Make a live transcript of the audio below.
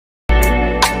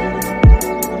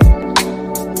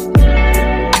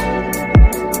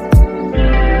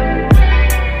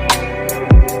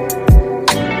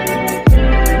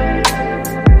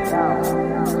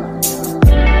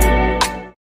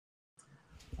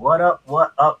What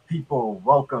up, people?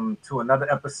 Welcome to another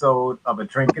episode of A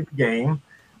Drink in the Game.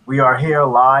 We are here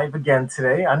live again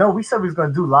today. I know we said we was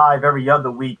gonna do live every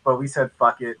other week, but we said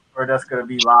fuck it. We're just gonna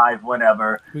be live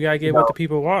whenever. We gotta You get what know, the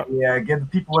people want. yeah, give the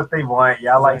people what they want.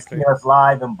 Y'all like seeing Exactly. us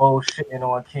live and bullshitting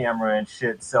on camera and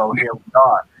shit. So here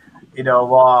we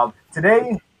are.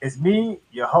 Today is me,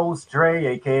 your host Dre,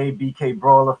 aka BK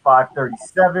Brawler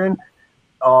 537.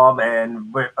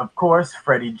 And of course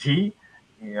Freddie G.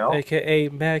 You know, AKA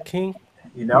Mad King.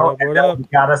 What up, what up? We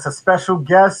got us a special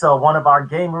guest, one of our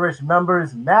Gamerish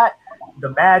members, Matt, the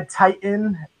Mad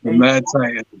Titan. The Mad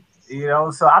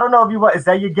Titan. So I don't know if you is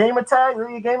that your gamer tag? Is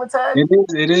that your gamer tag?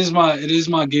 It is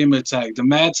my gamer tag. The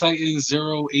Mad Titan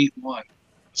 081.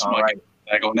 It's All my right. gamer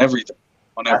tag on everything.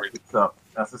 On That's everything. what's up.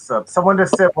 That's what's up. Someone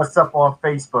just said what's up on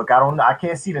Facebook. I don't know. I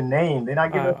can't see the name. They're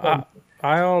not giving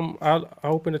I, I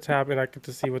open the tab and I get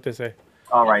to see what they say.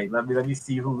 All right, let me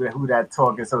see who that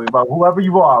talking. So, but whoever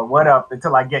you are, what up?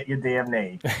 Until I get your damn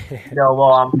name.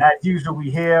 As usual, we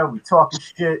here, we talking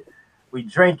shit, we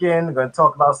drinking. We're gonna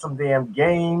talk about some damn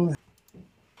games.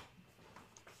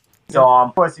 So,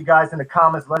 of course, you guys in the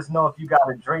comments, let us know if you got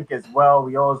a drink as well.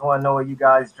 We always want to know what you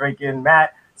guys drinking.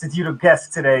 Matt, since you're the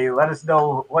guest today, let us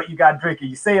know what you got drinking.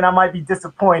 You saying I might be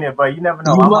disappointed, but you never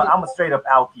know. I'm a straight up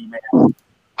alky man.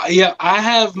 Yeah, I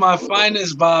have my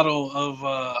finest bottle of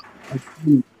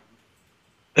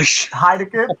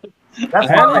Heineken. That's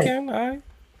fine. Heineken, alright.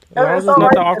 As Yeah, long as it's it's all not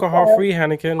right. the alcohol-free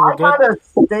Heineken, we're I good. kind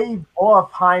of stayed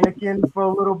off Heineken for a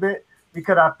little bit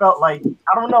because I felt like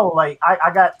I don't know, like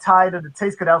I got tired of the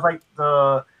taste because that was like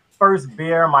the first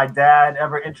beer my dad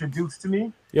ever introduced to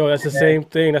me. Yo, that's the same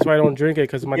thing. That's why I don't drink it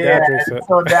because my Yeah, dad drinks and it.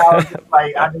 so now it's just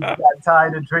like I just got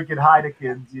tired of drinking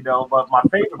Heinekens. But my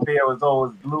favorite beer was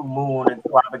always Blue Moon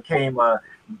until I became a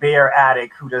beer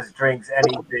addict who just drinks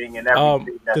anything and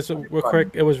everything that's Just put in real front of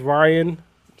quick, me. it was Ryan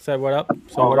said what up.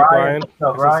 So Oh, what up, Ryan, Ryan? what's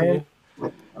up, Nice to see Ryan?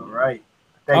 you. All right,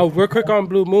 Oh, thank you. real quick on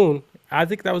Blue Moon. I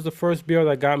think that was the first beer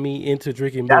that got me into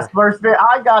drinking That's beer. first beer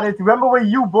I got it. Remember when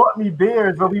you bought me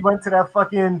beers when we went to that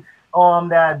fucking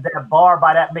that bar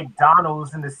by that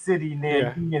McDonald's in the city near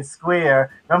Yeah. Union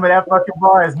Square? Remember that fucking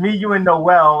bar? It's me, you, and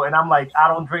Noel, and I'm like, I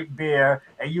don't drink beer,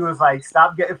 and you was like,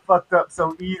 stop getting fucked up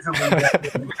so easily that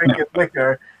you're drinking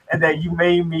liquor, and then you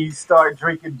made me start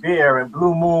drinking beer, and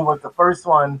Blue Moon was the first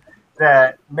one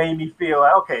that made me feel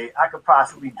like, okay, I could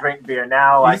possibly drink beer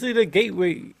now. Usually the I know,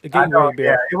 gateway yeah,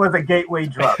 beer. it was a gateway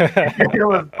drug. It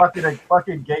was fucking a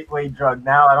fucking gateway drug.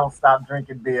 Now I don't stop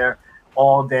drinking beer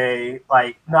all day,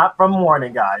 like not from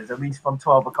morning, guys. At least from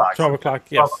 12 o'clock. So 12 o'clock,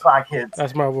 12 yes. o'clock hits,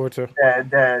 That's my word too.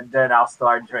 then I'll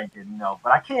start drinking.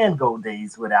 But I can go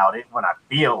days without it when I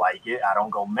feel like it. I don't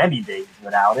go many days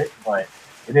without it, but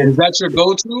it Is is. that your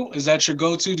go-to? Is that your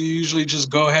go-to? Do you usually just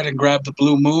go ahead and grab the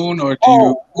Blue Moon, or do you?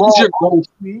 Oh What's well, your go?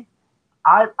 honestly,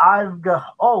 I've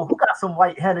got. Oh, who got some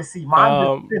white Hennessy? Mine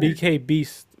just finished. BK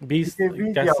Beast. Beast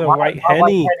got Yo, some my, white my white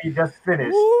henny. Henny just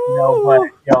finished. But Woo!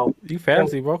 yo, You yo,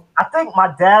 fancy, bro. I think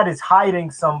my dad is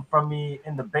hiding some from me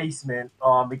in the basement,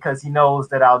 because he knows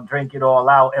that I'll drink it all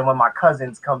out, and when my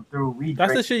cousins come through, we That's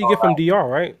drink the it shit you all get from out. DR,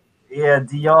 right? Yeah,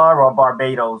 DR or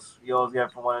Barbados. You always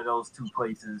get from one of those two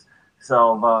places.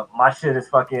 So my shit is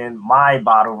fucking. My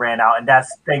bottle ran out, and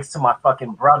that's thanks to my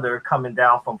fucking brother coming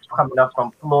up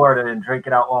from Florida and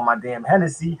drinking out all my damn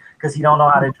Hennessy because he don't know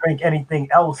how to drink anything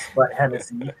else but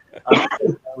Hennessy.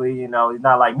 Unfortunately, he's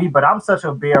not like me. But I'm such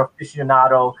a beer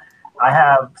aficionado. I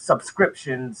have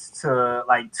subscriptions to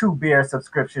like two beer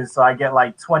subscriptions, so I get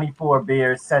like 24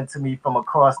 beers sent to me from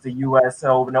across the U.S.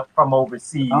 From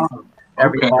overseas Oh,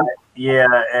 every okay. month. Yeah,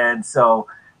 and so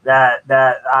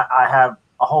I have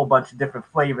a whole bunch of different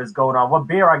flavors going on. What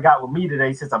beer I got with me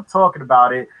today, since I'm talking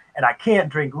about it, and I can't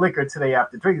drink liquor today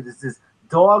after drinking this is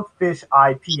Dogfish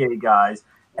IPA, guys,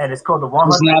 and it's called the It's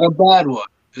 100. not a bad one.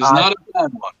 It's I not a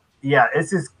bad one. Yeah, it's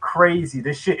just crazy.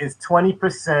 This shit is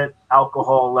 20%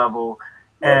 alcohol level,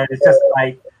 and it's just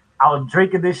like I was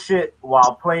drinking this shit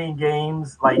while playing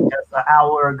games like just an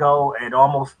hour ago and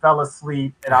almost fell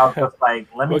asleep, and I was just like,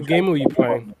 let me What drink game were you some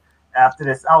more playing? after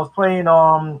this. I was playing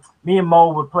me and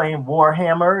Mo were playing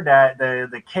Warhammer, that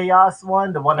the Chaos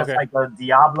one, the one that's Okay. like a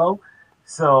Diablo.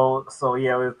 So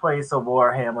yeah, we were playing some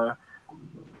Warhammer.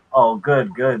 Oh,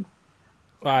 good, good.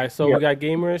 All right, so Yeah. we got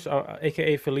Gamerish,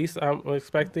 aka Felice. I'm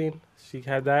expecting she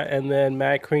had that, and then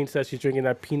Mad Queen says she's drinking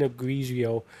that Pinot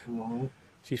Grigio. Mhm.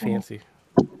 She's fancy.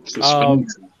 It's just Um,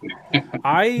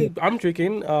 fancy. I'm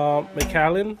drinking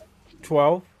Macallan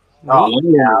 12 Oh, neat. Oh,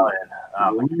 McAllen.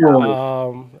 Oh, McAllen. oh.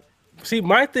 Um, See,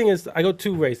 my thing is I go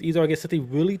two ways. Either I get something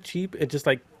really cheap and just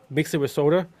like mix it with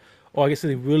soda, or I get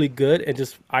something really good and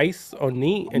just ice or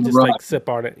neat and just Right. like sip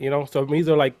on it. So I'm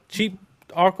either like cheap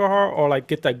alcohol or like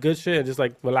get that good shit and just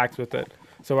like relax with it.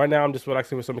 So right now I'm just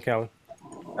relaxing with some Macallan.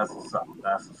 That's what's up.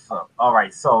 That's what's up. All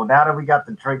right. So now that we got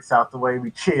the drinks out the way,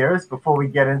 we cheers before we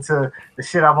get into the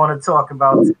shit I want to talk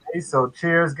about today. So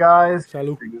cheers, guys.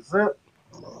 Salud. Take a sip.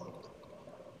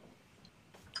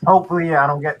 Hopefully, I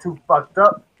don't get too fucked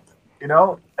up. You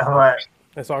know, but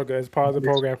That's all good. It's part of the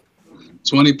program.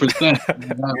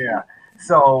 20%. yeah.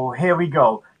 So here we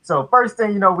go. So first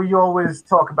thing, we always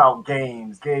talk about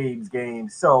games.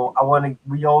 So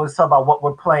we always talk about what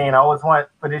we're playing. I always want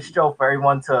for this show for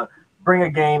everyone to bring a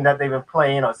game that they've been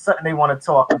playing or something they want to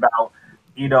talk about,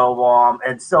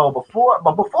 and so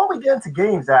before we get into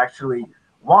games, actually,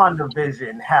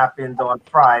 WandaVision happened on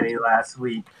Friday last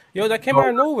week. Yo, that came out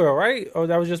of nowhere, right? Or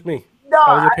that was just me? No,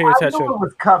 I wasn't paying I attention. knew it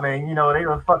was coming. They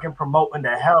were fucking promoting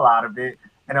the hell out of it.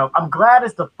 And I'm glad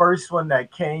it's the first one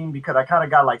that came because I kind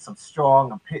of got like some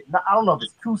strong opinion. I don't know if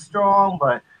it's too strong,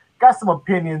 but got some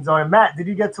opinions on it. Matt, did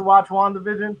you get to watch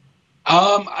WandaVision?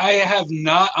 I have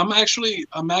not. I'm actually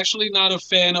not a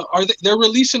fan of. They're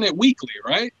releasing it weekly,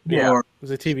 right? Yeah. Or, It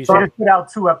was a TV So show. they put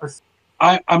out 2 episodes.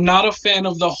 I'm not a fan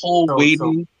of the whole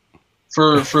waiting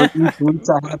for each week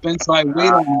to happen. So I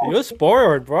wait on. You're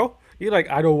spoiled, bro. You're like,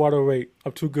 I don't want to wait.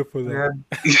 I'm too good for that.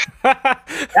 Yeah.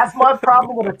 That's my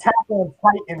problem with Attack on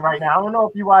Titan right now. I don't know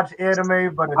if you watch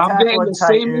anime, but I'm Attack getting on the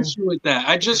same Titan. issue with that.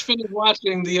 I just finished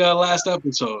watching the last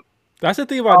episode. That's the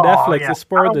thing about Netflix. Yeah. It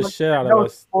spoiled I the don't shit out no of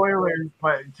us. spoilers,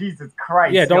 but Jesus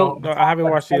Christ. Yeah, yo. no, I haven't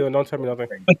watched it either. Don't tell me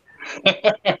nothing.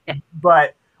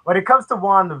 But when it comes to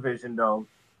WandaVision, though,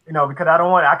 because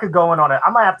I could go in on it.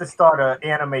 I might have to start an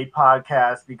anime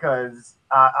podcast because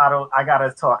I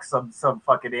gotta talk some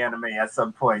fucking anime at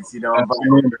some points, But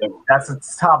that's a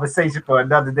conversation for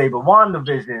another day. But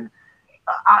WandaVision,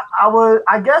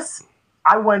 I guess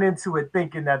I went into it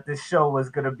thinking that this show was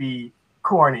gonna be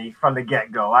corny from the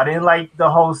get-go. I didn't like the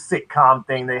whole sitcom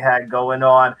thing they had going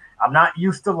on. I'm not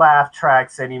used to laugh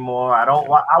tracks anymore.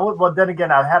 Well, then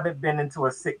again, I haven't been into a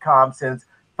sitcom since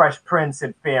Fresh Prince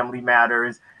and Family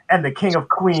Matters and The King of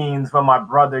Queens when my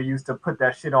brother used to put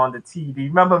that shit on the TV.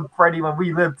 Remember, Freddie, when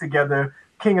we lived together,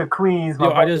 King of Queens?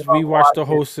 Yo, I just rewatched the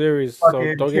whole series,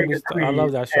 so don't get me started. I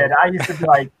love that show. And I used to be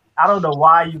like, I don't know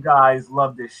why you guys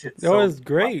love this shit It was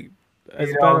great.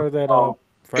 It's better than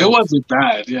It wasn't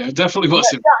bad. Yeah, it definitely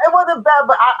wasn't. Yeah, it wasn't bad,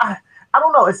 but I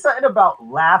don't know. It's something about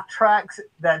laugh tracks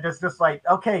that just like,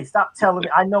 okay, stop telling me.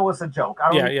 I know it's a joke.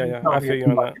 I feel you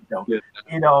on that.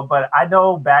 Joke. But I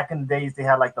know back in the days they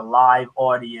had like the live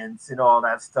audience and all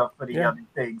that stuff for the other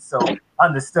things. So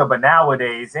understood. But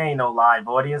nowadays, there ain't no live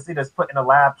audience. They just putting a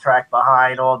laugh track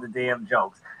behind all the damn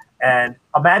jokes. And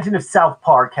imagine if South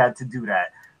Park had to do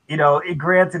that.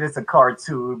 Granted it's a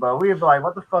cartoon, but we'd be like,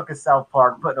 what the fuck is South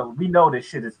Park putting on? We know this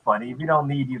shit is funny. We don't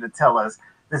need you to tell us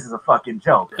this is a fucking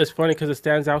joke. It's funny because it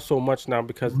stands out so much now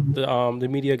because the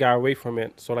media got away from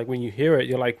it. So like when you hear it,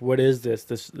 you're like, what is this?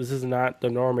 This is not the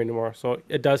norm anymore. So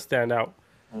it does stand out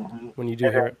when you do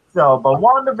hear it. So, but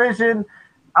WandaVision,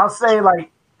 I'll say like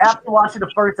after watching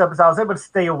the first episode, I was able to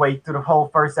stay awake through the whole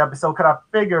first episode because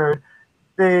I figured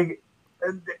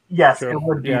yes, True. it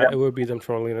would be it would be them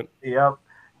trolling it. Yep.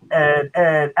 And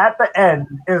at the end,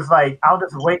 it's like I was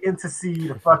just waiting to see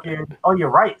the fucking. Oh,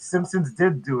 you're right. Simpsons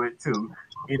did do it too.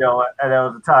 And that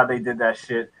was the time they did that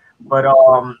shit. But I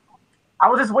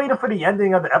was just waiting for the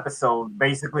ending of the episode,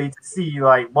 basically, to see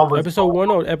like what was episode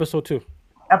 1 or episode 2.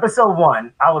 Episode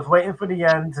 1. I was waiting for the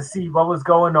end to see what was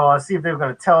going on, see if they were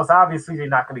going to tell us. Obviously, they're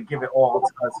not going to give it all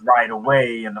to us right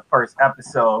away in the first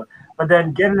episode. But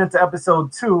then getting into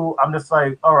episode 2, I'm just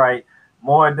like, all right.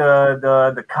 More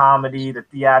the comedy, the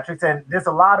theatrics, and there's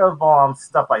a lot of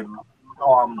stuff like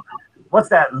what's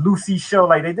that Lucy show?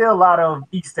 Like they did a lot of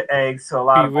Easter eggs, so a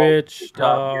lot of Rich,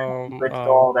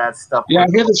 all that stuff. Yeah, I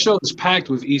hear the show is packed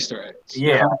with Easter eggs.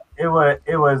 Yeah, it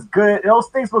was good. Those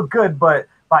things were good, but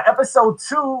by episode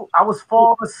 2, I was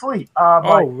falling asleep.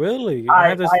 Really? I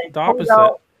had the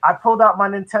opposite. I pulled out my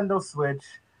Nintendo Switch.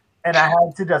 And I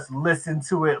had to just listen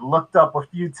to it, looked up a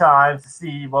few times to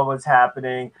see what was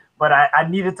happening. But I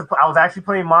needed to. I was actually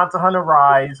playing Monster Hunter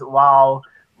Rise while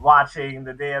watching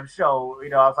the damn show. I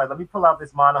was like, let me pull out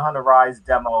this Monster Hunter Rise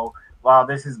demo while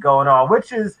this is going on,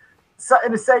 which is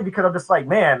something to say because I'm just like,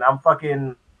 man, I'm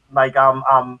fucking like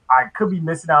I could be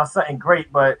missing out on something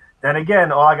great, but then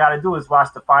again, all I got to do is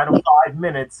watch the final 5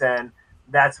 minutes, and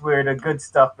that's where the good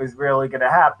stuff is really going to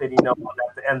happen. At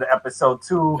the end of episode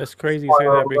 2. It's crazy you say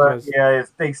that because if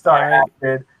things start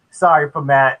happening. Sorry for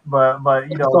Matt, but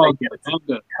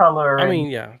color. I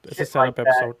mean, it's a setup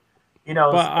episode.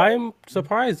 But I'm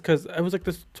surprised because it was like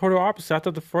this total opposite. I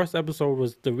thought the first episode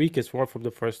was the weakest one from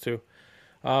the first 2.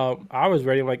 I was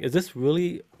ready. I'm like, is this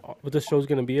really what the show's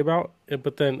gonna be about?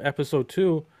 But then episode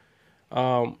 2,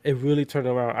 it really turned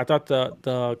around. I thought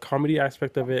the comedy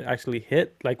aspect of it actually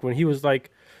hit. Like when he was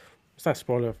like, it's not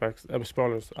spoiler effects,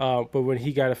 spoilers. But when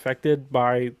he got affected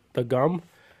by the gum,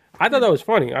 I thought that was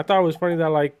funny. I thought it was funny that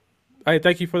like, I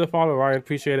thank you for the follow, Ryan.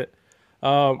 Appreciate it.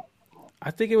 Um,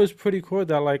 I think it was pretty cool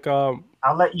that like, I'll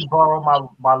let you borrow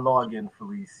my login,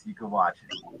 Felice. You can watch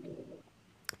it.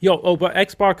 but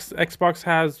Xbox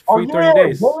has Oh free yeah, 30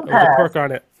 days. Game It was a Pass. perk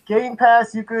on it. Game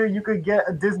Pass. You could get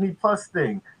a Disney Plus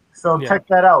thing. So Yeah. check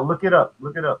that out. Look it up.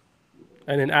 Look it up.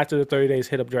 And then after the 30 days,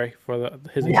 hit up Dre for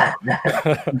his Yeah.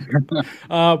 account.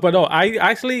 But no,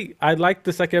 I liked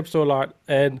the second episode a lot,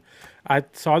 and I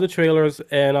saw the trailers,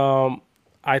 and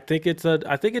I think it's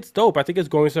dope. I think it's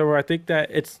going somewhere. I think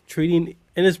that it's treating,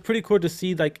 and it's pretty cool to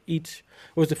see like each.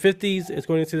 It was the 50s, it's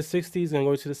going into the 60s, and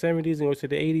going to the 70s, and going to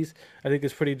the 80s. I think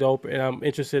it's pretty dope, and I'm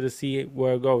interested to see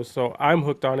where it goes. So I'm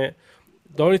hooked on it.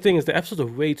 The only thing is the episodes are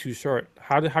way too short.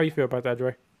 How you feel about that,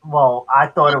 Dre? Well, I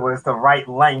thought it was the right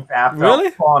length after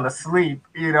Really? falling asleep.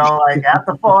 Like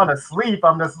after falling asleep,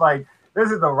 I'm just like,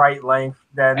 this is the right length.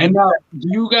 Then And now, do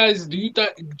you guys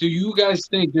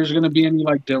think there's gonna be any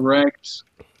like direct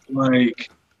like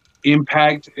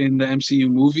impact in the MCU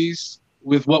movies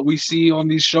with what we see on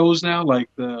these shows now? Like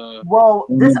the well,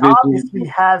 this individual- obviously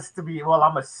has to be. Well,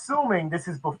 I'm assuming this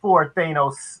is before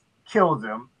Thanos kills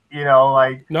him.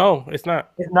 Like No, it's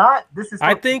not. it's not. This is.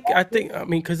 I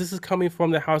mean, because this is coming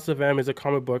from the House of M as a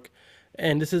comic book,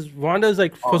 and this is Wanda's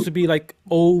like supposed to be like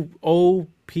OP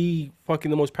fucking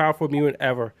the most powerful mutant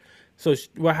ever. So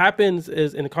what happens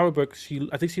is in the comic book,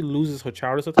 I think she loses her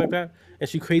child or something like that, and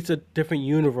she creates a different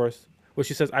universe where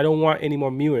she says, "I don't want any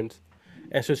more mutants,"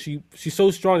 and so she's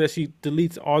so strong that she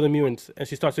deletes all the mutants and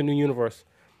she starts a new universe.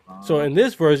 So in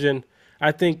this version,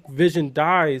 I think Vision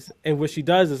dies, and what she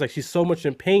does is like she's so much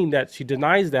in pain that she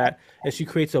denies that, and she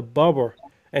creates a bubble,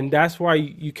 and that's why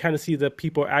you kind of see the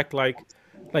people act like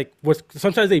what's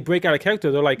sometimes they break out of character.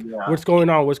 They're like, Yeah. "What's going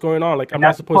on? What's going on? Like I'm And not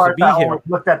that's the supposed to part be that I here." always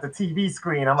looked at the TV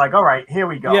screen. I'm like, all right, here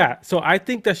we go. Yeah, so I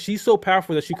think that she's so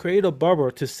powerful that she created a bubble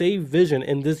to save Vision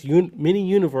in this mini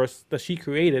universe that she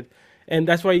created, and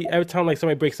that's why every time like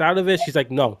somebody breaks out of it, she's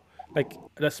like, "No," like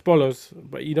that's spoilers,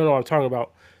 but you don't know what I'm talking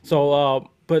about. So,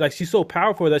 but like she's so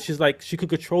powerful that she's like she could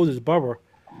control this bubble,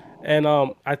 and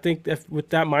I think that with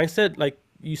that mindset, like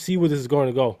you see where this is going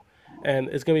to go, and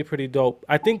it's gonna be pretty dope.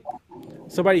 I think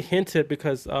somebody hinted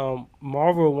because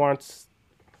Marvel wants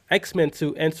X-Men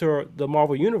to enter the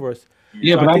Marvel universe.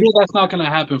 yeah, So but I think- think that's not gonna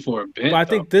happen for a bit. But I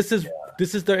think though. this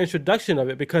is the introduction of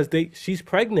it because she's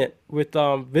pregnant with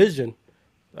Vision.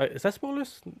 Is that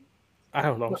spoilers? I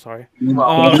don't know. I'm sorry.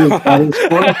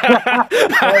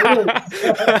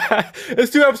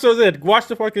 It's 2 episodes in. Watch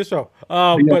the fucking show.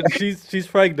 But she's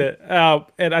pregnant,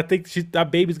 and I think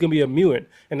that baby's gonna be a mutant,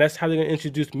 and that's how they're gonna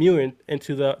introduce mutant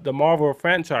into the Marvel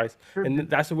franchise, and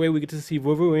that's the way we get to see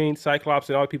Wolverine, Cyclops,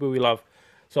 and all the people we love.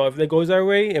 So if it goes that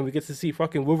way, and we get to see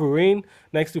fucking Wolverine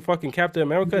next to fucking Captain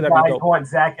America, that'd be Guys dope. want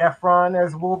Zac Efron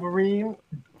as Wolverine.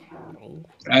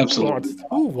 Absolutely.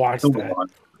 Who wants Come that? on.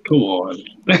 Come on.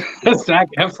 Zac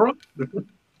Efron?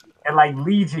 And like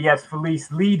Legion, yes,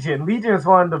 Felice. Legion is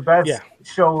one of the best Yeah.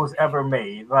 shows ever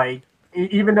made. Like,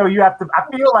 even though you have to, I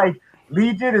feel like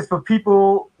Legion is for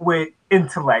people with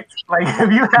intellect. Like,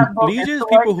 if you have no Legion is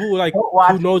intellect, people who like don't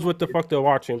watch who knows what the fuck they're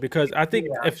watching, because I think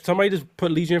Yeah. if somebody just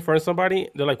put Legion in front of somebody,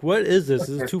 they're like, "What is this?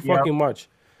 This is too Yep. fucking much."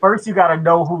 First, you gotta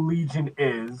know who Legion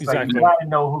is. Like, Exactly. you gotta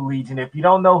know who Legion. If you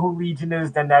don't know who Legion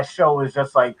is, then that show is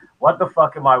just like, what the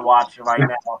fuck am I watching right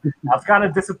now? I was kind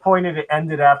of disappointed it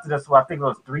ended after this. Well, I think it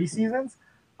was 3 seasons,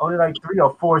 only like 3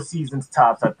 or 4 seasons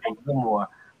tops. I think no more.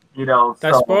 That's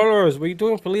so, spoilers. What are you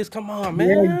doing, police? Come on, yeah,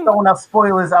 you're man. throwing out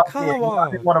spoilers out Come there. I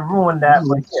on. didn't want to ruin that,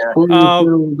 but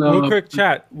yeah. Real quick,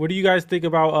 chat. What do you guys think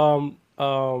about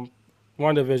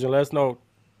WandaVision? Let us know.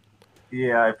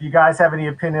 Yeah, if you guys have any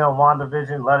opinion on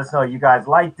WandaVision, let us know. You guys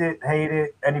liked it, hate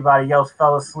it, anybody else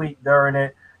fell asleep during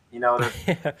it.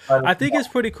 I think it's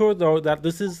pretty cool though that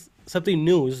this is something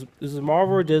new. This is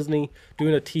Marvel or Disney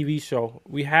doing a TV show.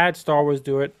 We had Star Wars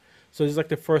do it, so this is like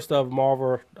the first of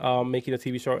Marvel making a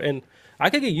TV show, and I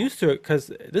can get used to it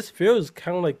because this feels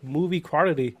kind of like movie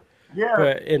quality. Yeah,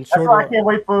 But in that's why I shorter, can't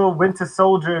wait for Winter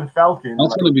Soldier and Falcon.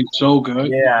 That's going to be so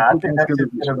good. Yeah, I think that's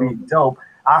just gonna be dope.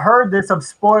 I heard there's some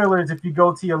spoilers if you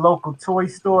go to your local toy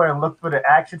store and look for the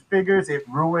action figures. It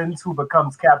ruins who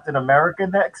becomes Captain America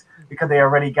next because they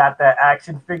already got that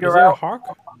action is figure it a out.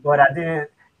 Hawk? But I didn't.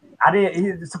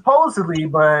 Supposedly,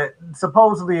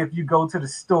 if you go to the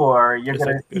store, you're It's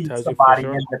gonna like- it see tells you for somebody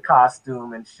sure. in the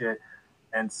costume and shit.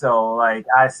 And so, like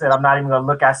I said, I'm not even gonna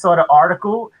look. I saw the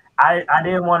article. I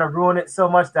didn't want to ruin it so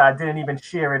much that I didn't even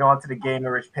share it onto the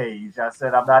Gamerish page. I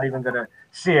said I'm not even gonna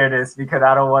share this because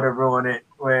I don't want to ruin it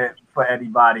for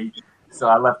anybody. So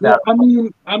I left Well,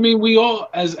 that. I mean, we all,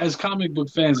 as comic book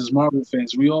fans, as Marvel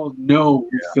fans, we all know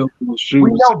who filled those shoes.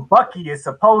 We know Bucky is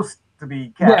supposed to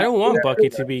be Captain. I don't want Bucky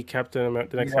to be Captain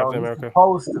America, the next Captain He's America.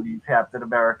 supposed to be Captain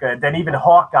America. And then even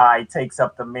Hawkeye takes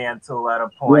up the mantle at a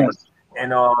point Yes.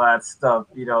 and all that stuff,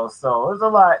 So there's a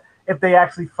lot if they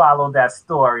actually followed that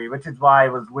story, which is why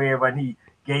it was weird when he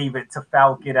gave it to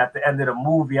Falcon at the end of the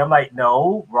movie. I'm like,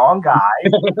 no, wrong guy.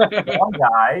 Wrong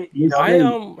guy.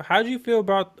 How did you feel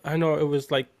about? I know it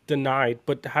was like denied,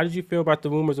 but how did you feel about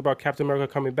the rumors about Captain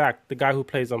America coming back? The guy who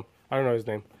plays him, I don't know his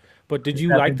name, but did you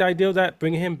like the idea of that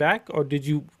bringing him back, or do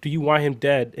you want him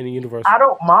dead in the universe? I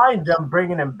don't mind them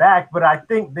bringing him back, but I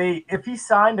think if he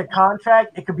signed a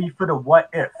contract, it could be for the What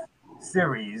If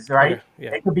series, right? Okay,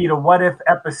 yeah. It could be the What If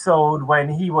episode when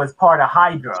he was part of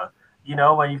Hydra.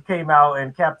 When he came out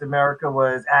and Captain America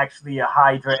was actually a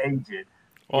Hydra agent.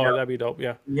 That'd be dope.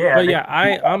 Yeah. Yeah. But yeah,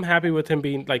 I'm happy with him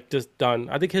being like just done.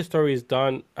 I think his story is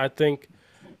done. I think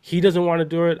he doesn't want to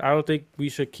do it. I don't think we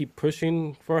should keep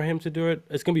pushing for him to do it.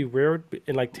 It's gonna be weird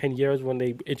in like 10 years when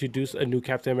they introduce a new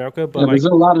Captain America. But there's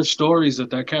a lot of stories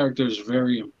that character is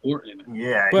very important.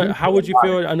 Yeah. But how would you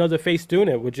feel another face doing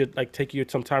it? Would it like take you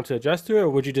some time to adjust to it, or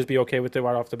would you just be okay with it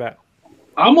right off the bat?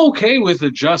 I'm okay with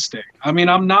adjusting. I mean,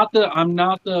 I'm not the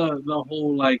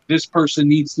whole like this person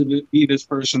needs to be this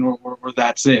person or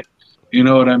that's it. You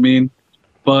know what I mean?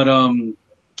 But I don't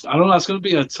know. It's gonna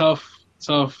be a tough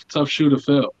shoe to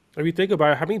fill. If you think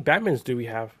about it, how many Batmans do we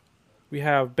have? We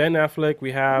have Ben Affleck.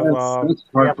 We have that's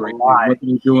heartbreaking. What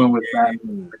they're doing with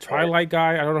Batman. Twilight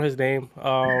guy. I don't know his name.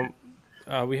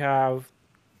 We have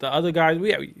the other guys.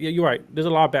 Yeah, you're right. There's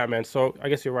a lot of Batman. So I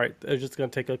guess you're right. It's just gonna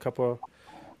take a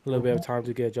little bit of time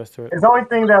to get adjusted to it. It's the only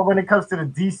thing that when it comes to the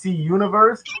DC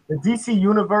universe, the DC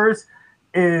universe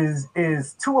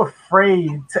is too afraid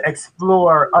to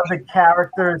explore other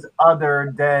characters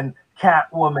other than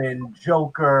Catwoman,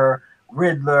 Joker,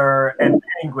 Riddler, and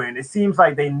Penguin. It seems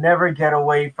like they never get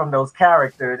away from those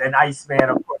characters. And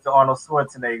Iceman, of course, Arnold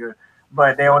Schwarzenegger,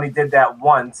 but they only did that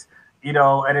once,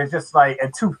 and it's just like a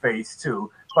Two-Face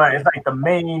too. But it's like the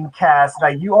main cast,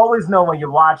 like you always know when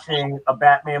you're watching a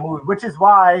Batman movie, which is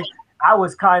why I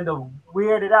was kind of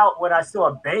weirded out when I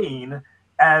saw Bane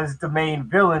as the main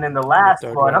villain in the last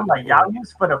one. I'm like, y'all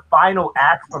use for the final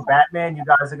act for Batman, you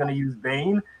guys are gonna use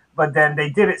Bane, but then they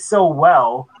did it so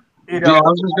well. Yeah, I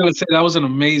was just gonna say that was an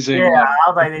amazing. Yeah, I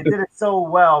was like, they did it so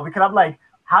well because I'm like,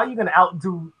 how are you gonna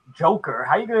outdo Joker?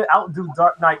 How you gonna outdo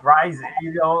Dark Knight Rising?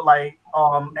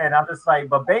 And I'm just like,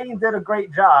 but Bane did a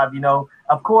great job.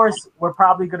 Of course, we're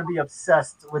probably gonna be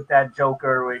obsessed with that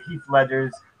Joker, with Heath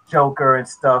Ledger's Joker and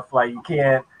stuff. Like, you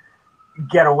can't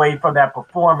get away from that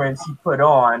performance he put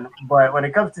on. But when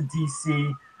it comes to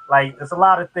DC, like, there's a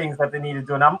lot of things that they need to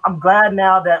do, and I'm glad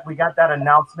now that we got that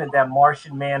announcement that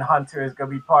Martian Manhunter is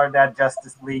gonna be part of that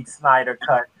Justice League Snyder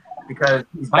cut. Because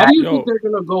how do you think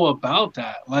they're gonna go about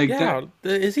that? Like,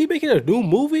 is he making a new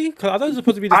movie? Because I thought it was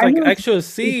supposed to be just like extra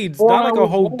scenes, not like a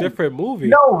whole different movie.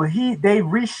 No, they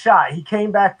reshot. He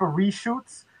came back for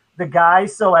reshoots. The guy.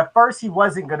 So at first he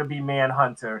wasn't gonna be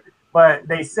Manhunter, but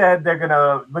they said they're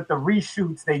gonna. With the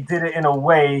reshoots, they did it in a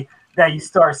way that you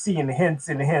start seeing hints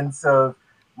of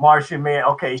Martian Man.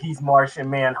 Okay, he's Martian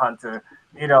Manhunter.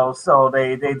 So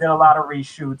they did a lot of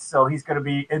reshoots. So he's going to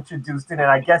be introduced in it.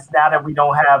 I guess now that we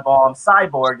don't have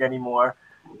Cyborg anymore,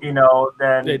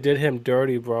 then they did him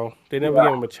dirty, bro. They never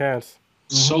gave him a chance.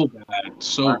 So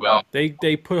bad.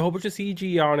 They put a whole bunch of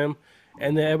CG on him,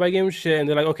 and then everybody gave him shit. And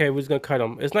they're like, okay, we're just gonna cut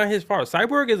him. It's not his fault.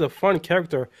 Cyborg is a fun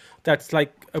character that's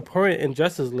like important in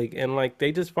Justice League, and like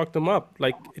they just fucked him up.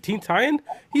 Like Teen Titan,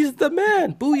 he's the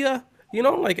man. Booyah!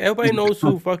 Like everybody knows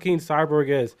who fucking Cyborg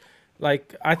is.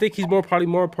 Like, I think he's probably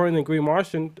more important than Green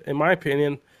Martian, in my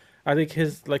opinion. I think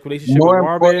his relationship more with Marvin.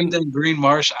 More important than Green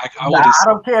Martian. I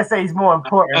don't care. Say he's more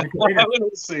important. I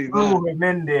wouldn't say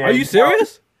that. Are you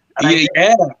serious?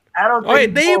 Yeah. I don't.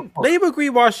 Think name a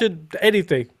Green Martian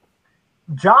anything.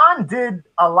 John did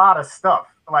a lot of stuff.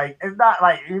 Like, it's not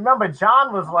like, remember,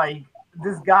 John was like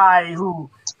this guy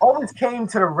who always came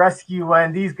to the rescue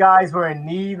when these guys were in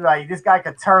need. Like, this guy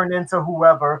could turn into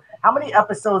whoever. How many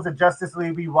episodes of Justice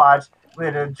League we watched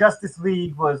where the Justice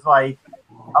League was like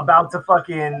about to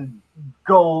fucking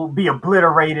go be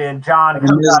obliterated and John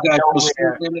comes out of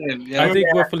nowhere? I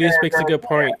think what Felice makes a good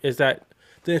point is that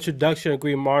the introduction of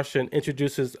Green Martian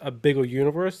introduces a bigger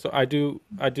universe. So I do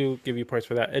give you points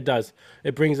for that. It does.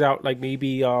 It brings out like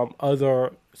maybe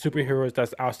other superheroes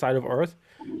that's outside of Earth,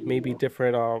 maybe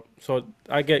different. So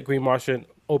I get Green Martian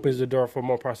opens the door for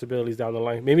more possibilities down the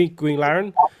line. Maybe Green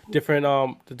Lantern, different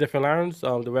the different Lanterns,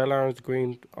 the red Lanterns,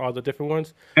 green, all the different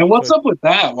ones. And what's So up with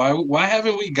that? Why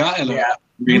haven't we gotten a Yeah,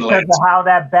 Green because of Lantern? how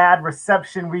that bad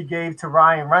reception we gave to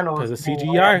Ryan Reynolds. because of being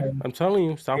CGI, Batman, I'm telling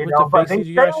you, stop you with the know, but fake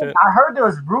they CGI say shit. I heard there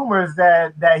was rumors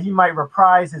that he might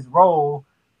reprise his role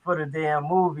for the damn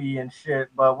movie and shit,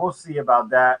 but we'll see about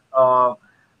that.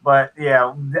 But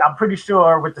yeah, I'm pretty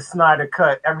sure with the Snyder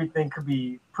cut, everything could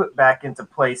be put back into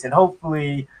place, and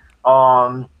hopefully,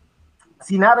 um,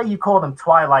 see now that you called him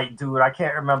Twilight, dude, I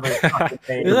can't remember his fucking It's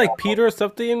name. like Peter or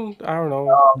something. I don't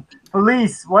know.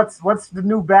 Police, what's the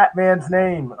new Batman's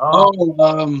name?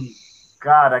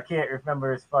 God, I can't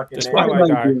remember his fucking The name. Twilight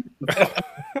guy.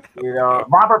 You know,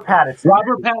 Robert Pattinson.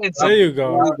 Robert Pattinson. There you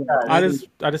go. Okay.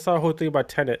 I just saw a whole thing about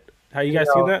Tenet. Have you You guys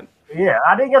seen know, that? yeah,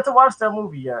 I didn't get to watch that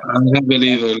movie yet, I haven't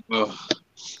either. No.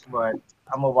 but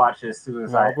I'm gonna watch it as soon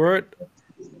as Robert.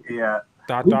 Yeah,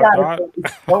 Dot we dot got dot.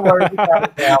 it. Don't worry, we got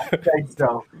it now. Thanks,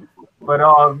 though. But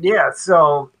yeah.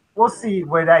 So we'll see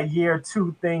where that year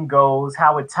 2 thing goes,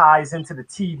 how it ties into the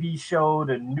TV show,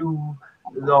 the new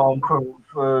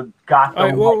for Gotham. All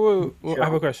right. Whoa. show. I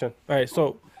have a question. All right.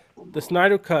 So the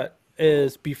Snyder cut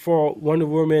is before Wonder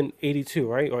Woman 82,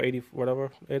 right? Or 80, whatever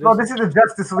it is. No, this is a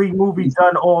Justice League movie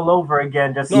done all over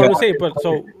again. Just No, I'm saying, but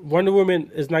so Wonder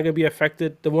Woman is not gonna be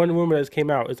affected. The Wonder Woman that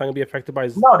came out is not gonna be affected by.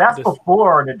 No, that's this.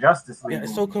 before the Justice League. Yeah,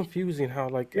 it's movie. so confusing how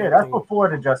like. Yeah, that's before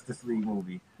the Justice League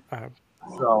movie.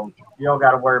 So you don't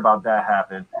got to worry about that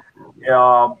happening.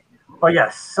 But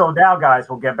yes, so now guys,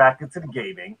 we'll get back into the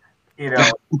gaming. You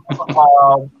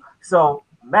know, so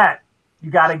Matt, you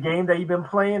got a game that you've been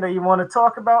playing that you want to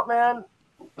talk about, man?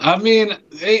 I mean,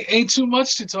 ain't too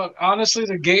much to talk. Honestly,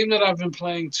 the game that I've been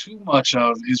playing too much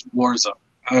of is Warzone.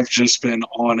 I've just been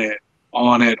on it.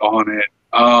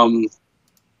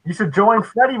 You should join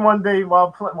Freddy one day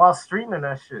while streaming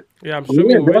that shit. Yeah, I'm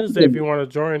streaming Wednesday if you want to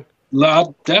join.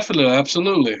 Definitely,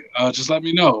 absolutely. Just let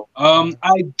me know.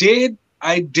 I did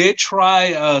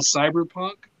try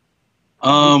Cyberpunk.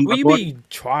 What do you mean you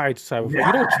tried Cyberpunk?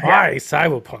 You don't try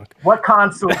Cyberpunk. What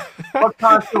console? What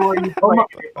console are you playing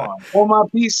it on? On my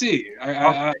PC.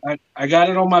 I got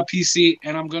it on my PC,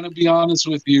 and I'm gonna be honest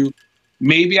with you.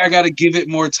 Maybe I got to give it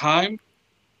more time,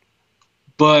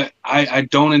 but I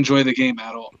don't enjoy the game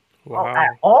at all. Wow. At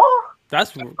all?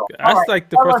 That's right. like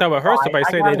the first time I heard somebody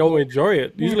say they don't enjoy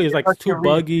it. Usually it's like it's too reason.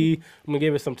 buggy. I'm gonna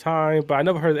give it some time, but I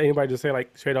never heard anybody just say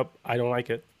like straight up, I don't like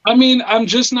it. I mean, I'm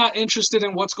just not interested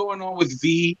in what's going on with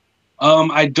V.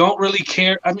 I don't really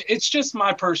care. I mean, it's just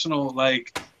my personal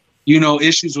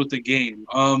issues with the game.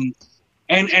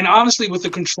 And honestly, with the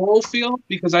control feel,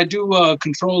 because I do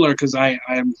controller, because I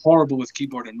am horrible with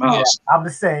keyboard and mouse. Yeah, I'm the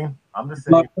same.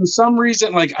 But for some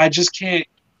reason, like I just can't.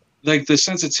 Like the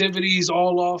sensitivity is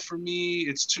all off for me.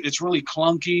 It's really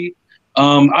clunky.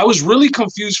 I was really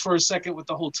confused for a second with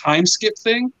the whole time skip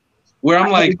thing, where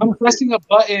I'm like, I'm pressing a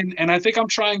button and I think I'm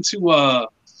trying to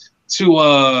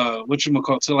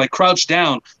like crouch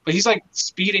down, but he's like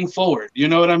speeding forward. You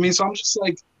know what I mean? So I'm just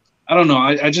like, I don't know.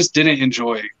 I just didn't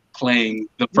enjoy playing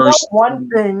the first. One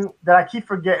thing that I keep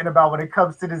forgetting about when it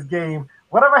comes to this game,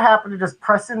 whatever happened to just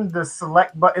pressing the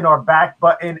select button or back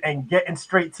button and getting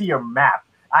straight to your map?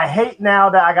 I hate now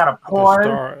that I gotta pause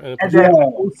and then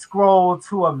scroll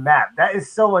to a map. That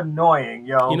is so annoying,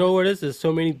 yo. You know what it is? There's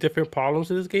so many different problems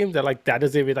in this game that like that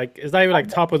doesn't even like it's not even like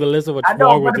top of the list of what's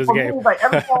wrong with this game. Me, like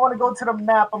every time I want to go to the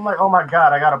map, I'm like, oh my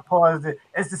god, I gotta pause it.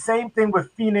 It's the same thing with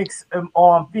Phoenix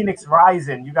on Phoenix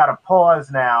Rising. You gotta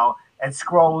pause now and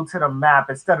scroll to the map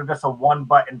instead of just a one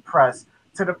button press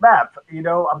to the map. You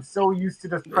know, I'm so used to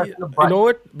just pressing the button. You know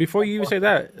what? Before you even say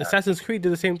that, Assassin's Creed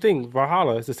did the same thing.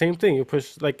 Valhalla, it's the same thing. You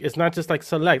push like it's not just like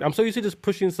select. I'm so used to just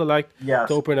pushing select to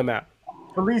open a map.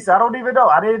 Police, I don't even know.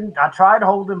 I tried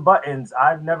holding buttons.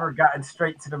 I've never gotten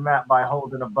straight to the map by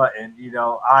holding a button. You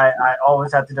know, I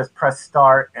always have to just press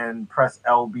start and press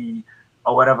LB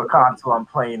or whatever console I'm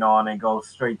playing on and go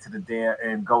straight to the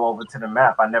and go over to the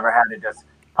map. I never had to just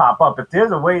pop up. If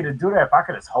there's a way to do that, if I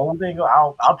could just hold it,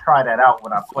 I'll try that out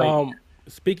when I play.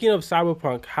 Speaking of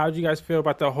Cyberpunk, how did you guys feel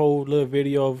about the whole little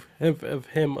video of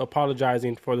him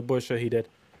apologizing for the bullshit he did?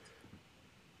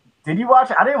 Did you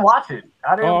watch it? I didn't watch it.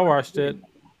 I watched it.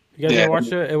 You guys didn't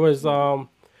watch it? It was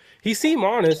he seemed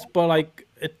honest, but like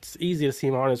it's easy to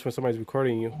seem honest when somebody's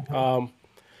recording you.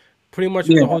 Pretty much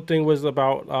the whole thing was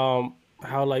about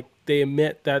how like they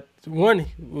admit that one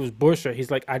was bullshit.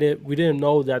 He's like, we didn't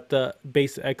know that the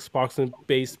base Xbox and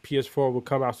base PS4 would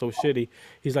come out so shitty.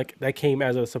 He's like, that came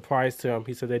as a surprise to him.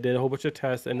 He said they did a whole bunch of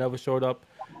tests and never showed up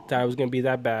that it was gonna be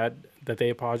that bad. That they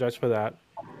apologized for that.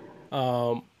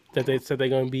 That they said they're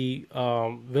gonna be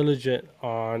vigilant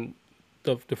on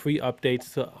the free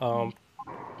updates to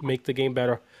make the game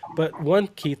better. But one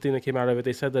key thing that came out of it,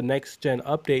 they said the next gen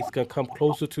updates gonna come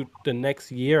closer to the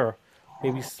next year,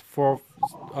 maybe 4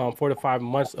 to 5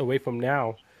 months away from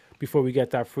now, before we get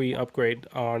that free upgrade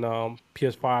on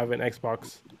PS5 and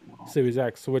Xbox Series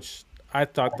X, which I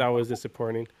thought that was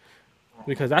disappointing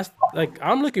because that's like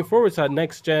I'm looking forward to that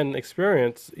next gen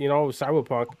experience, with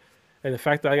Cyberpunk, and the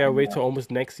fact that I gotta wait till almost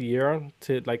next year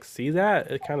to like see that,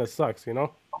 it kind of sucks. I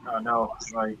know,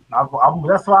 like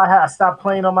that's why I stopped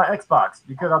playing on my Xbox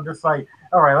because I'm just like,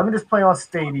 all right, let me just play on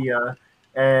Stadia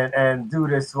and do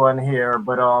this one here.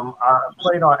 But I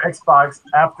played on Xbox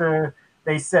after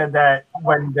they said that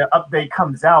when the update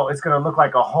comes out, it's gonna look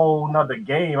like a whole nother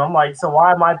game. I'm like, so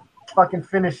why am I fucking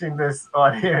finishing this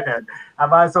on here? Then I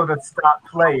might as well just stop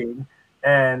playing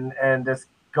and just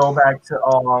go back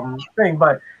to thing.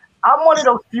 But I'm one of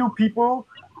those few people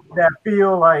that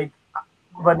feel like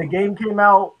when the game came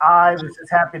out, I was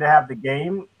just happy to have the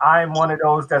game. I'm one of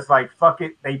those that's like, fuck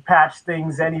it, they patch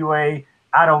things anyway.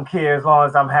 I don't care as long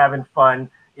as I'm having fun.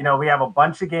 We have a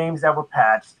bunch of games that were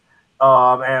patched,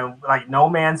 and like No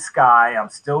Man's Sky, I'm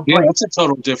still Yeah, playing. that's a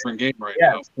total different game right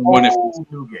Yeah, now. From when it whole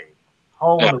new game,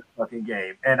 whole Yeah. new fucking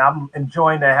game, and I'm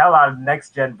enjoying the hell out of the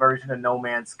next gen version of No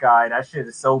Man's Sky. That shit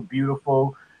is so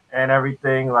beautiful and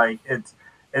everything. Like it's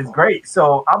great.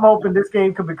 So I'm hoping this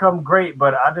game could become great,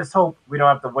 but I just hope we don't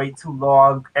have to wait too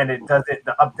long and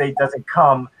the update doesn't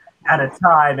come at a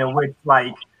time in which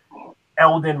like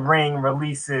Elden Ring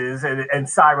releases and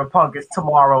Cyberpunk is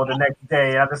tomorrow the next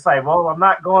day. I'm just like, well, I'm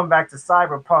not going back to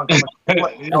Cyberpunk. I'm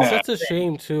gonna It's Yeah. such a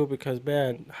shame too because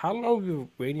man, how long have we been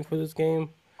waiting for this game?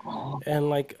 And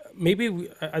like maybe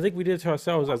I think we did it to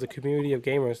ourselves as a community of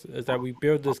gamers is that we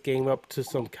build this game up to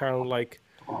some kind of like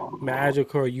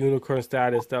magical or unicorn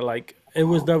status that like it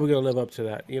was never gonna live up to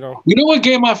that. You know what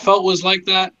game I felt was like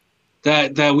that?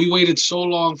 That we waited so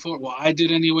long for. Well, I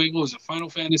did anyway. What was it? Final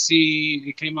Fantasy.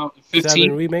 It came out in 15.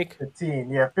 7 remake. 15,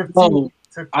 yeah, 15. Oh,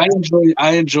 took I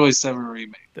enjoy 7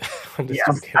 remake. I'm just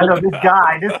Yes, joking. I know this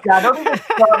guy. Don't even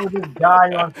start with this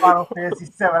guy on Final Fantasy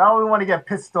 7. I don't even want to get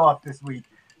pissed off this week.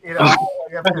 I don't want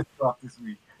to get pissed off this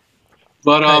week.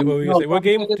 But Hey, what were you no, gonna say? What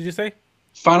game did you say?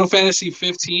 Final Fantasy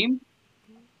 15.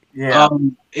 Yeah,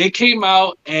 It came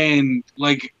out and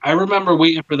like I remember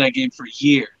waiting for that game for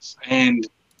years, and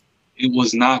it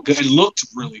was not good. It looked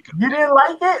really good. you didn't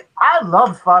like it? I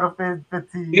love Final Fantasy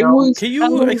 15. It Yo. was. Can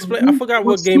you explain? I forgot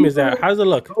what game is that. How does it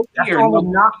look? Go That's there, all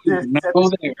no, Noctis not said go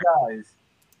to there. you guys.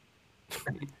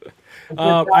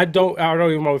 I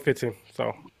don't even know what fits in.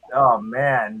 So Oh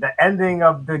man, the ending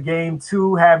of the game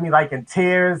 2 had me like in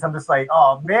tears. I'm just like,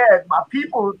 oh man, my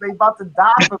people, they about to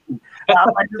die for me. I'm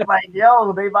like, just like,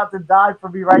 yo, they about to die for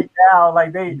me right now.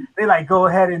 Like they like, go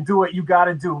ahead and do what you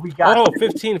gotta do. We got oh, this.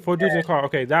 15 for dudes in the car.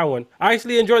 Okay, that one. I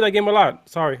actually enjoyed that game a lot.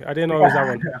 Sorry, I didn't know it was that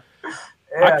one. Yeah.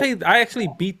 I actually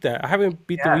beat that. I haven't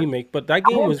beat the Yeah. remake, but that I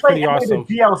game didn't was play pretty any awesome. of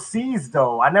the DLCs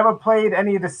though. I never played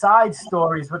any of the side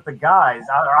stories with the guys.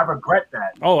 I regret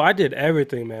that. Oh, I did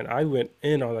everything, man. I went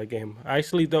in on that game. I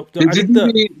actually I Did did you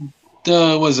the read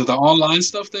the was it the online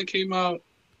stuff that came out?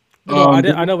 no, I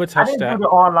never I touched didn't that. do the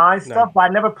online No. stuff, but I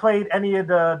never played any of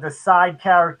the side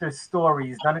character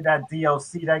stories. None of that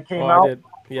DLC that came Oh, out. I did.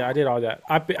 Yeah, I did all that.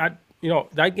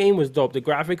 That game was dope. The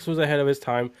graphics was ahead of its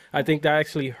time. I think that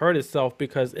actually hurt itself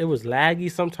because it was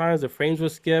laggy sometimes. The frames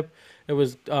would skip. It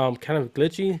was kind of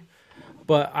glitchy.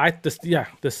 But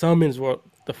the summons were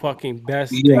the fucking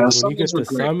best Yeah, things. When you get summons were the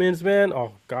great. summons, man,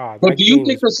 oh god. But that do you game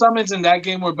think was- the summons in that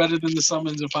game were better than the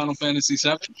summons in Final Fantasy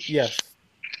VII? Yes.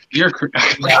 You're God,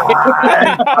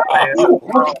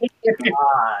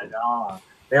 oh.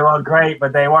 They were great,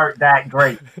 but they weren't that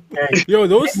great. Okay? Yo,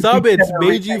 those summons Generation.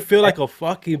 made you feel like a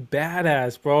fucking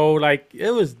badass, bro. Like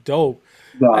it was dope.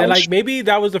 And like maybe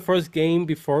that was the first game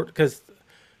before because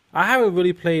I haven't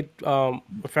really played Final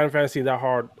Fantasy that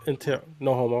hard until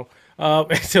no homo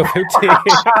until 15.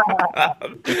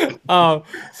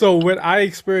 So when I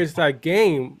experienced that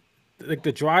game, like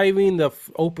the driving, the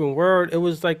open world, it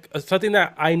was like something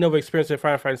that I never experienced in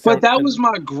Final Fantasy. But that was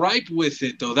my gripe with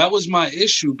it, though. That was my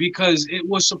issue because it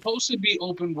was supposed to be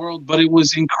open world, but it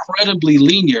was incredibly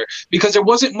linear because there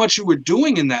wasn't much you were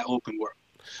doing in that open world.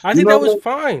 I think You know that was what?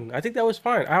 fine. I think that was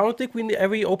fine. I don't think we need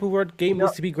every open world game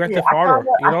needs to be Grand Yeah, Theft Auto.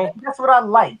 I think that's what I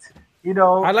liked.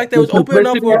 I like that it was open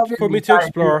enough for me to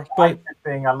explore, but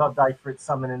thing I loved Eifert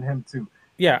summoning him too.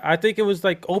 yeah, I think it was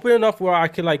like open enough where I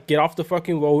could like get off the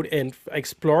fucking road and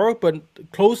explore, but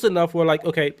close enough where like,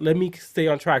 okay, let me stay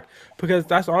on track. Because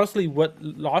that's honestly what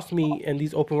lost me in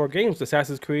these open world games,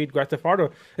 Assassin's Creed, Grand Theft Auto.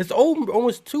 It's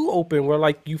almost too open where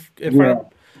like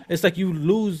it's like you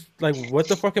lose like what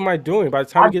the fuck am I doing? By the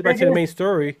time you get back to the main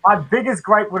story, my biggest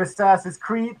gripe with Assassin's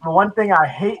Creed, the one thing I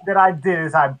hate that I did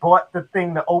is I bought the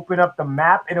thing to open up the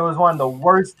map, and it was one of the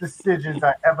worst decisions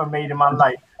I ever made in my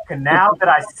life. And now that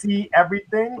I see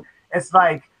everything, it's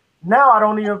like now I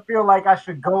don't even feel like I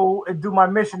should go and do my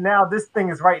mission. Now this thing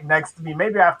is right next to me.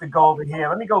 Maybe I have to go over here.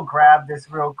 Let me go grab this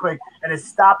real quick. And it's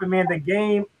stopping me, and the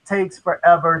game takes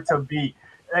forever to beat.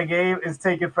 The game is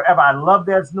taking forever. I love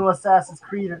there's new Assassin's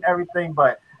Creed and everything,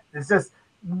 but it's just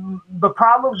the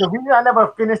problem. The reason I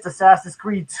never finished Assassin's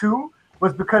Creed 2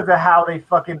 was because of how they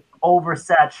fucking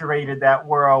oversaturated that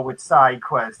world with side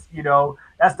quests. You know,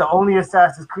 that's the only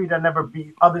Assassin's Creed I never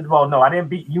beat. I didn't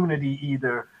beat Unity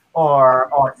either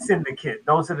or Syndicate.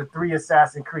 Those are the 3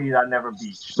 Assassin's Creed I never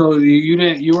beat. So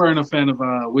you weren't a fan of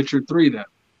Witcher 3 then?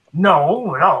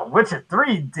 No. Witcher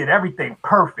 3 did everything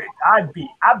perfect. I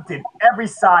did every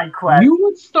side quest. You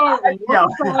would start one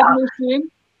side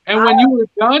mission, and when you were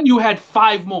done, you had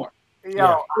 5 more.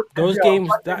 Those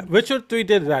games, Witcher 3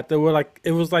 did that. They were like,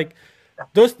 it was like,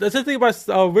 that's the thing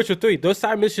about Witcher 3. Those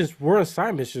side missions weren't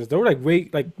side missions. They were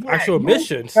like actual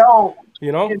missions.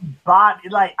 You know?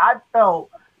 Like, I felt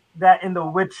that in The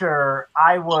Witcher,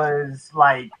 I was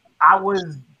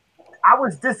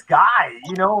this guy,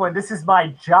 you know, and this is my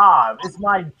job. It's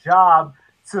my job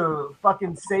to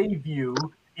fucking save you.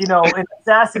 You know, in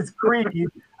Assassin's Creed,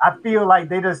 I feel like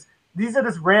these are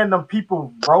just random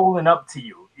people rolling up to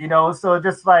you, you know? So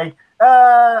just like,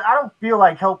 I don't feel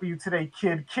like helping you today,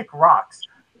 kid. Kick rocks,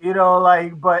 you know,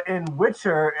 like, but in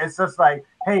Witcher, it's just like,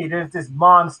 hey, there's this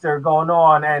monster going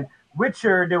on. And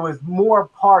Witcher, there was more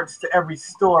parts to every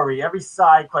story, every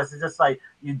side quest. It's just like,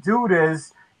 you do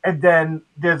this, and then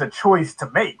there's a choice to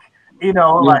make, you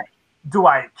know, like, do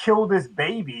I kill this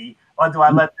baby or do I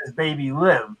let this baby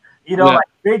live? You know, like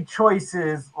big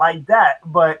choices like that.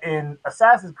 But in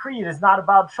Assassin's Creed, it's not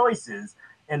about choices.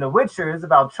 In The Witcher, it's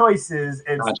about choices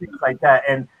and things like that.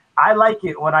 And I like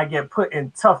it when I get put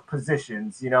in tough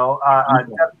positions. You know, I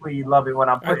definitely love it when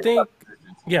I'm put in tough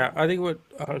positions. Yeah, I think what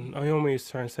Naomi is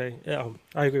trying to say,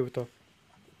 I agree with that.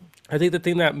 I think the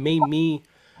thing that made me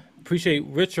appreciate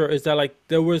Witcher is that like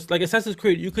there was like Assassin's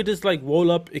Creed, you could just like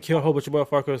roll up and kill a whole bunch of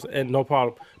motherfuckers and no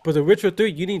problem. But the Witcher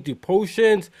 3, you need to do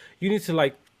potions, you need to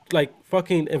like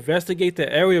fucking investigate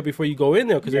the area before you go in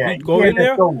there, because if you go in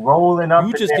there, rolling up,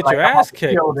 you just get your ass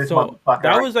kicked. So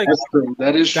that was like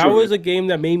that was a game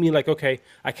that made me like, okay,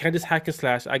 I can't just hack and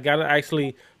slash. I gotta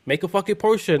actually make a fucking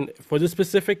potion for this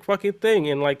specific fucking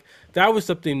thing, and like that was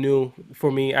something new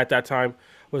for me at that time.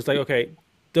 Was like, okay,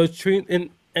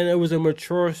 and it was a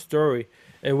mature story.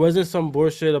 It wasn't some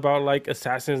bullshit about like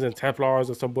assassins and Templars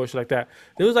or some bullshit like that.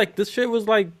 It was like this shit was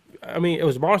like, I mean, it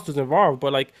was monsters involved,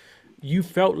 but like you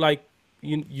felt like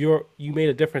you made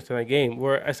a difference in that game.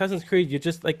 Where Assassin's Creed, you're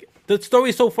just like, the story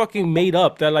is so fucking made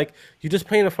up that like you're just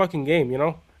playing a fucking game, you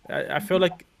know? I feel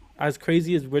like as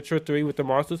crazy as Witcher 3 with the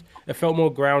monsters, it felt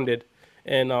more grounded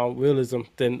and realism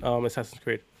than Assassin's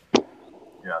Creed.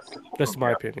 Yes. That's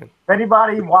my opinion. If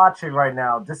anybody watching right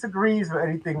now disagrees with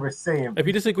anything we're saying, if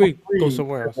you disagree, go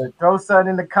somewhere else. Throw something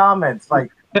in the comments.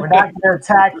 Like, we're not going to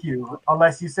attack you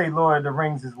unless you say Lord of the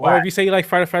Rings is whack. Or if you say you like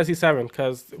Final Fantasy 7,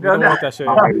 because we don't want that shit.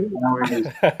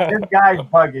 This guy's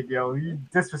bugging, yo. He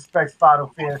disrespects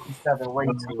Final Fantasy 7 way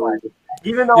too much.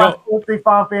 Even though I still think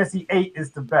Final Fantasy 8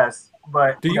 is the best.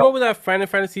 But do you know that Final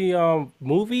Fantasy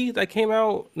movie that came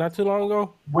out not too long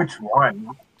ago? Which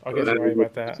one? I'll get sorry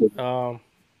about that.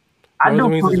 I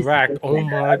know is racked. Oh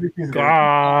my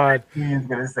god! He's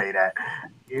gonna say that.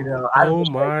 You know. Oh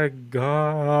my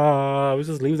god! We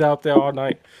just leave that up there all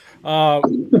night.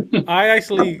 I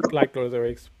actually like Lord of the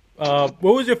Rings. What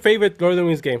was your favorite Lord of the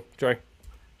Rings game, Joy?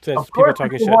 Since of course,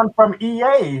 people talking shit. One from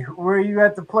EA where you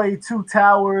had to play Two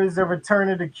Towers and Return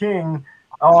of the King.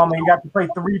 And you got to play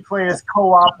 3 players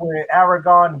co-op with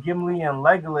Aragorn, Gimli, and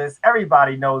Legolas.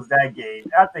 Everybody knows that game.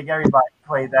 I think everybody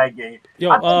played that game.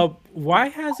 Yo, why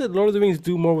hasn't Lord of the Rings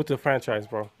do more with the franchise,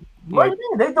 bro? What do you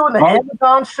mean? They doing the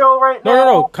Amazon show right now?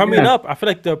 No. Coming up, I feel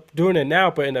like they're doing it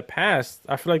now, but in the past,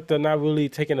 I feel like they're not really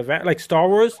taking advantage. Like Star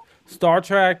Wars, Star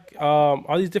Trek,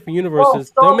 all these different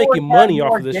universes, they're making money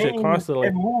off of this shit constantly.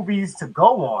 And movies to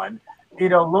go on. You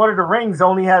know, Lord of the Rings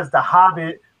only has The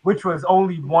Hobbit, which was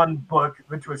only 1 book,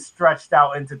 which was stretched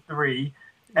out into 3,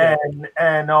 and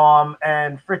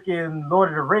freaking Lord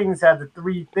of the Rings had the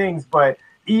 3 things, but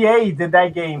EA did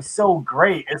that game so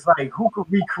great. It's like, who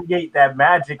could recreate that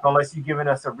magic unless you're giving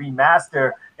us a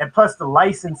remaster? And plus, the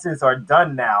licenses are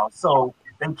done now, so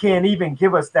they can't even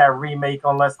give us that remake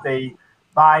unless they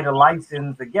buy the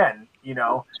license again. you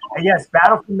know. And yes,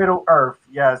 Battle for Middle Earth.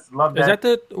 Yes, love Is that.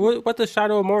 that what the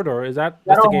Shadow of Mordor? Is that's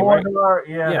the Shadow of game, right? Mordor,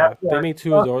 yeah, Yeah, that's they yeah, made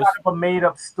two of still those. kind of a made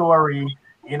up story.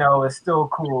 You know, it's still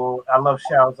cool. I love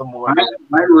Shadows of I, Mordor.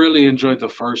 I really enjoyed the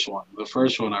first one. The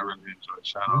first one I really enjoyed.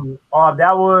 Shadow. Oh,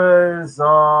 that was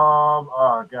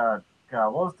oh god,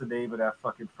 what was the name of that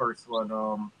fucking first one?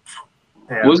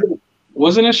 Damn. Was it?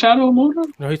 Wasn't it Shadow of Mordor?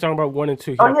 No, he's talking about 1 and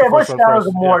 2. He Oh got the yeah, it was first one Shadows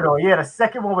of first. Yeah. Mordor. Yeah, the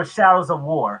second one was Shadows of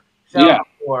War. Shadows Yeah. of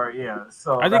War, yeah.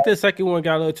 So I think the second one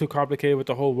got a little too complicated with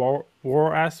the whole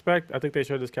war aspect. I think they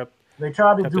should have just kept they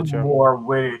tried to kept do it chill. more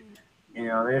with it. You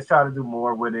know, they just tried to do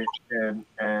more with it, and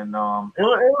it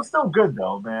was still good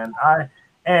though, man.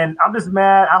 I'm just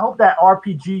mad. I hope that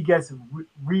RPG gets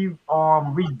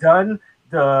redone.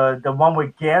 The one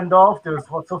with Gandalf. There was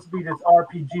supposed to be this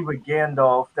RPG with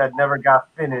Gandalf that never got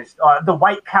finished. The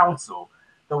White Council.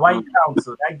 The White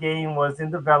Council. That game was in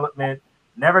development,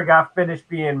 never got finished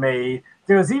being made.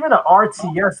 There was even an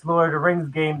RTS Lord of the Rings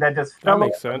game that just That fell off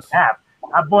makes the sense. map.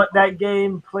 I bought that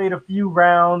game, played a few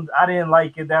rounds. I didn't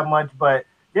like it that much, but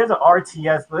there's an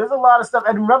RTS. There's a lot of stuff.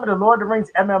 And remember, the Lord of the Rings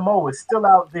MMO is still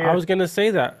out I there. was gonna say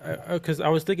that because I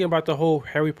was thinking about the whole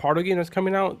Harry Potter game that's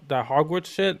coming out, that Hogwarts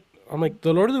shit. I'm like,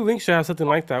 the Lord of the Rings should have something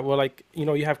like that, where like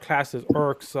you have classes,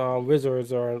 orcs,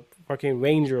 wizards, or fucking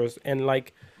rangers, and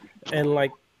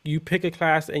you pick a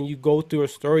class and you go through a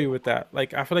story with that.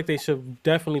 Like I feel like they should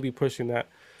definitely be pushing that.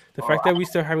 The fact that we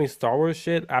still having Star Wars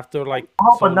shit after like I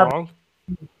hope so another long.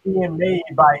 being made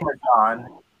by Amazon.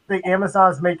 I think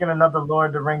Amazon's making another Lord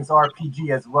of the Rings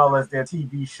RPG as well as their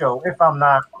TV show. If I'm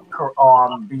not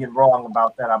being wrong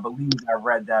about that, I believe I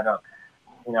read that up.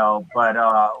 You know, but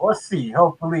let's see.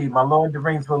 Hopefully, my Lord of the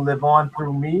Rings will live on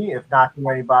through me, if not through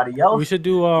anybody We else. should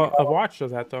do a watch of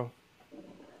that though,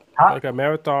 Huh? like a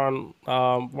marathon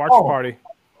watch Oh, party.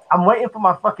 I'm waiting for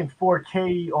my fucking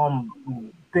 4K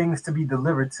things to be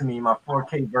delivered to me, my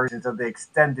 4K versions of the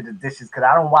extended editions, because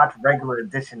I don't watch regular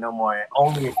edition no more.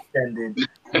 Only extended.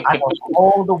 I know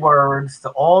all the words to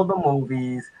all the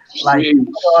movies. Like you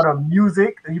put on a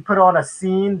music, you put on a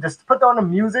scene, just put on the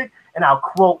music, and I'll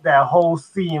quote that whole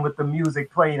scene with the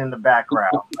music playing in the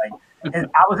background. Like, and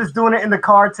I was just doing it in the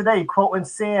car today, quoting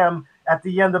Sam at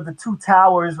the end of the Two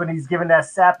Towers when he's giving that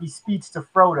sappy speech to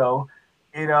Frodo.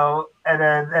 You know,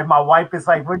 and my wife is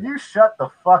like, "Would you shut the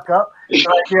fuck up?" Like,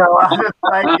 I'm just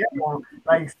like,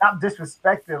 like stop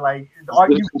disrespecting. Like,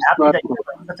 aren't you happy that you're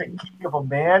such a king of a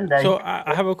man? That So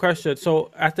I have a question.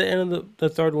 So at the end of the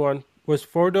third one, was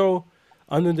Frodo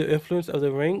under the influence of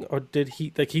the ring, or did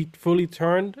he fully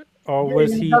turned, or yeah,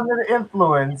 was he's he under the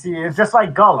influence. It's just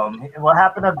like Gollum. What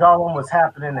happened to Gollum was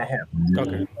happening to him.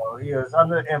 okay? So he was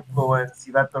under the influence.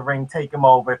 He let the ring take him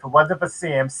over. If it wasn't for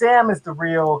Sam, Sam is the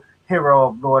real hero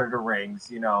of Lord of the Rings.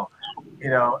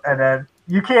 And then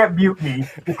you can't mute me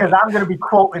because I'm gonna be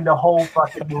quoting the whole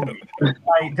fucking movie,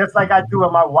 like just like I do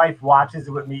when my wife watches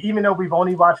it with me. Even though we've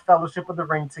only watched Fellowship of the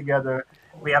Ring together,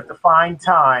 we have to find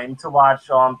time to watch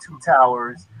Two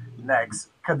Towers next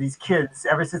because these kids,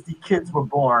 ever since these kids were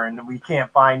born, we can't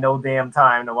find no damn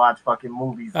time to watch fucking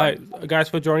movies. All right, guys,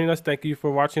 for joining us. Thank you for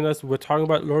watching us. We're talking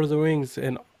about Lord of the Rings,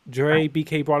 and Dre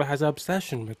BK Brawler has an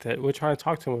obsession with it. We're trying to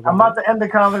talk to him I'm about about to end the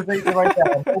conversation right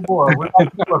now. Oh boy,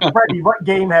 Freddie, what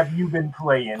game have you been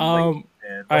playing? All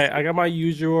right, I got my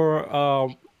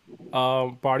usual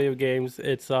body of games.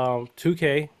 It's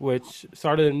 2K, which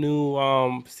started a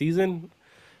new season.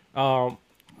 I'm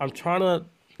trying to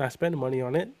not spend money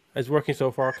on it. It's working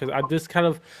so far because I just kind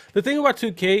of the thing about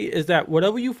 2K is that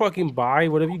whatever you fucking buy,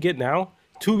 whatever you get now,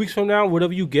 2 weeks from now,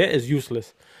 whatever you get is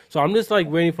useless. So I'm just like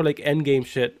waiting for like end game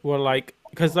shit where like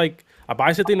because like I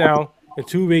buy something now in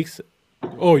 2 weeks.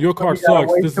 Oh, your card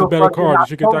sucks. This is a better card. You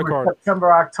should get that card.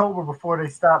 September, October before they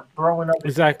stop throwing up.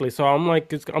 Exactly. So I'm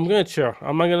like, I'm gonna chill.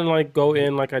 I'm not gonna like go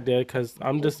in like I did because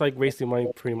I'm just like wasting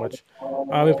money pretty much.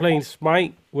 I've been playing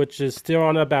Smite, which is still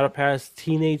on the Battle Pass.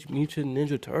 Teenage Mutant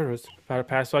Ninja Turtles Battle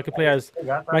Pass, so I can play as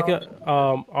Micah,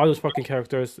 all those fucking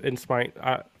characters in Smite.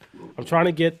 I'm trying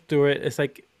to get through it. It's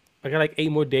like I got like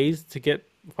 8 more days to get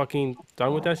fucking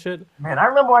done with that shit. Man, I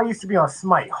remember I used to be on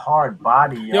Smite hard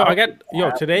body.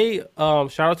 Today.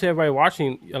 Shout out to everybody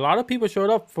watching. A lot of people showed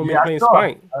up for me playing I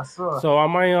Smite. I saw. So I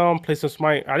might play some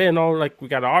Smite. I didn't know like we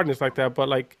got an audience like that, but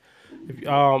like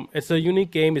it's a unique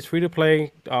game. It's free to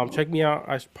play. Check me out.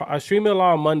 I stream it a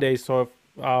lot on Mondays, so if,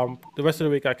 the rest of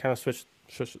the week I kind of switch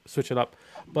it up.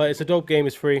 But it's a dope game.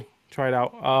 It's free. Try it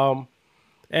out.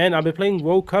 And I've been playing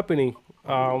Rogue Company,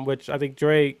 which I think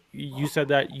Dre, you said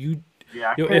that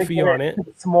Yeah, I you're couldn't iffy get on it.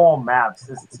 it. Small maps.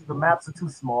 The maps are too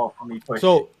small for me for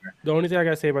So shit. the only thing I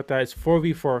gotta say about that is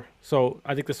 4v4. So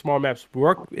I think the small maps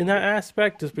work in that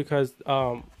aspect, just because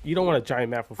you don't want a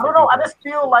giant map for I don't four know. I people. just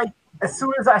feel like as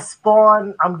soon as I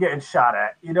spawn, I'm getting shot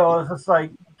at. It's just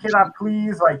like, can I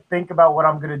please like think about what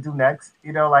I'm gonna do next?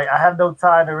 Like I have no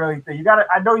time to really think. You gotta.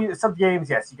 I know you. Some games,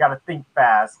 yes, you gotta think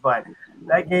fast, but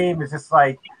that game is just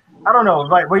like, I don't know,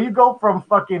 like when you go from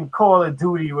fucking Call of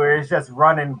Duty where it's just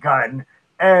run and gun,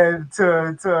 and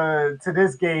to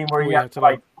this game where We you have have to to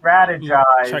like like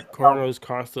strategize. check corners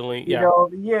constantly. Yeah,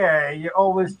 Yeah, you're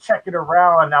always checking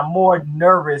around. I'm more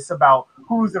nervous about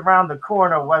who's around the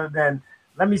corner rather than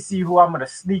let me see who I'm gonna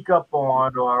sneak up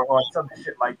on or some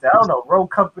shit like that. I don't know. Road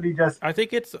Company just I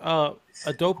think it's a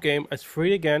dope game. It's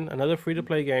free again, another free to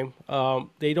play game.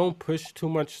 They don't push too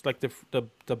much like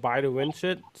the buy to win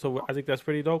shit, so I think that's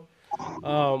pretty dope.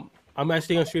 I'm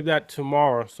actually gonna stream that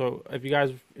tomorrow. So if you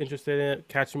guys interested in it,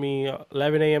 catch me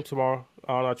 11 a.m. tomorrow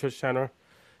on our Twitch channel.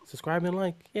 Subscribe and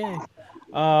like, yay!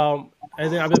 And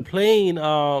then I've been playing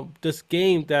this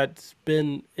game that's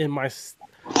been in my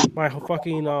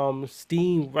fucking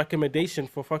Steam recommendation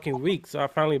for fucking weeks. I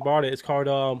finally bought it. It's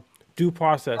called Due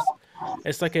Process.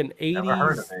 It's like an never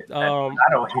heard of 80s it. I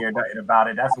don't hear nothing about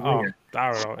it. That's oh, weird.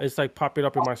 I don't know. It's like popping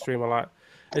up in my stream a lot.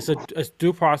 It's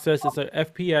Due Process. It's an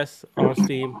FPS on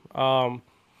Steam.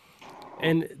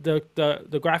 And the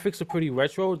graphics are pretty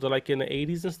retro. They're like in the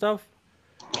 80s and stuff.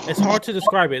 It's hard to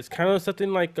describe it. It's kind of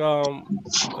something like Counter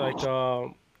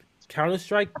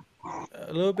Strike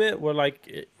a little bit, where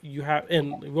like you have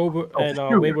in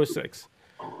Rainbow Six,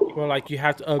 where like you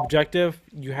have to objective,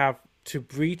 you have to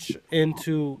breach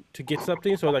into to get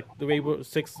something. So like the Rainbow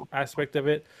Six aspect of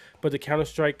it, but the Counter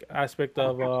Strike aspect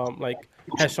of like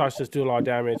headshots just do a lot of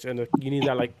damage, and you need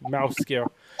that like mouse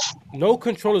skill. No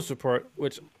controller support,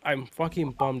 which I'm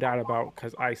fucking bummed out about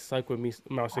because I suck with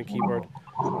mouse and keyboard.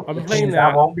 I'm playing I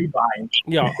that. won't be buying.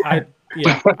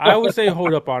 I would say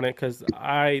hold up on it because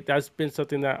that's been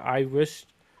something that I wish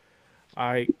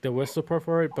there was support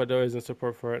for it, but there isn't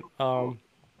support for it.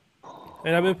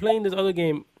 And I've been playing this other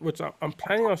game, which I'm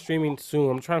planning on streaming soon.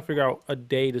 I'm trying to figure out a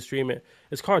day to stream it.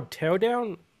 It's called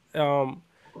Teardown. I don't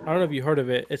know if you heard of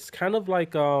it. It's kind of like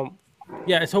it's a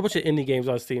whole bunch of indie games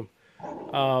on Steam.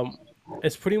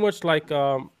 It's pretty much like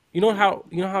you know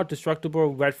how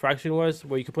destructible Red Faction was,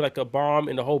 where you could put like a bomb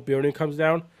and the whole building comes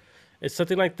down. It's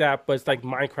something like that, but it's like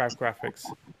Minecraft graphics.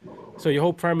 So your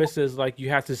whole premise is like you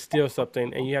have to steal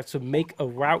something and you have to make a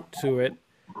route to it,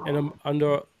 and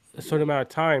under a certain amount of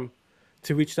time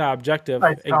to reach that objective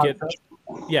Nice and get concept.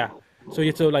 So you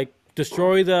have to like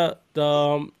destroy the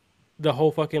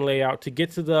whole fucking layout to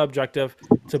get to the objective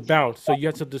to bounce. So you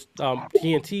have to just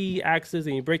TNT axes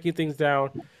and you're breaking things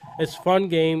down. It's a fun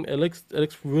game. It looks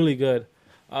really good.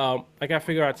 I gotta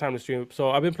figure out time to stream.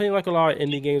 So I've been playing like a lot of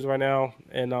indie games right now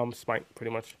and Smite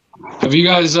pretty much. Have you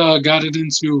guys got it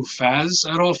into Phas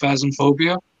at all?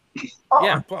 Phasmophobia? Oh,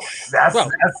 Yeah, bro. that's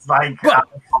like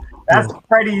that's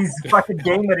Freddy's fucking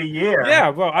game of the year.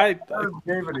 Yeah, bro. That's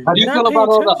game of the How do year. you You're feel not about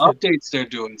all the paying updates they're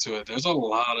doing to it? There's a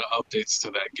lot of updates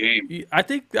to that game. I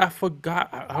think I forgot.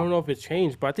 I don't know if it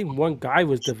changed, but I think one guy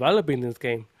was developing this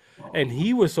game, and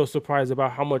he was so surprised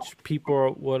about how much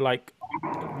people were like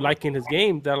liking his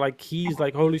game that like he's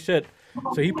like, holy shit.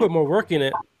 So he put more work in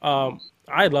it.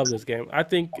 I love this game. I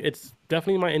think it's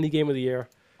definitely my indie game of the year.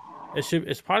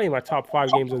 It's probably my top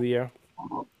 5 games of the year.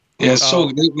 Yeah,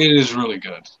 it is really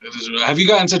good. It is. Have you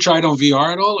gotten to try it on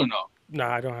VR at all or no?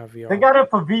 Nah, I don't have VR. They got it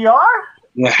for VR?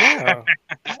 Yeah.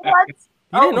 What?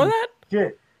 You didn't know that?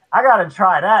 Shit. I gotta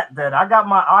try that then. I got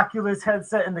my Oculus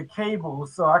headset and the cable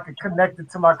so I could connect it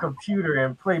to my computer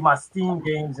and play my Steam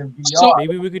games in VR. So-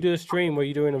 Maybe we could do a stream where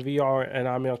you're doing a VR and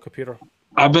I'm on a computer.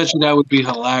 I bet you that would be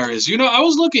hilarious. You know, I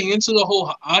was looking into the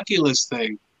whole Oculus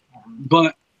thing,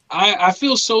 but I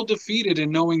feel so defeated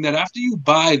in knowing that after you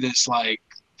buy this like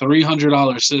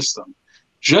 $300 system,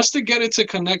 just to get it to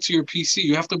connect to your PC,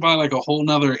 you have to buy like a whole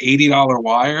nother $80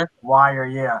 wire. Wire,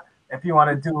 yeah. If you want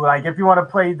to do if you want to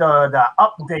play the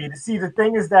update. See, the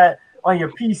thing is that on your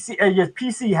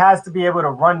PC has to be able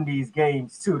to run these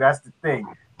games too. That's the thing.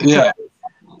 Yeah.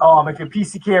 If your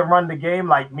PC can't run the game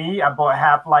like me, I bought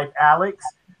Half-Life Alyx,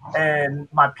 and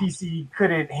my PC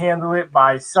couldn't handle it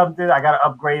by something. I got to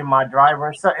upgrade my driver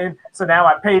or something. So now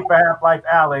I paid for Half-Life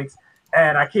Alyx,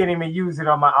 and I can't even use it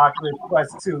on my Oculus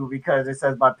Quest 2 because it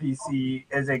says my PC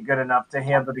isn't good enough to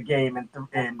handle the game in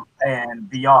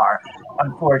VR,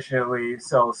 unfortunately.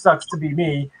 So sucks to be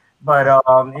me. But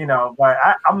I'm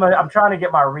trying to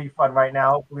get my refund right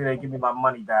now. Hopefully they give me my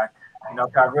money back.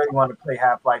 'Cause I really want to play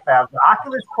Half-Life Alyx. The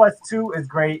Oculus Quest 2 is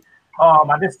great.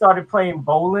 I just started playing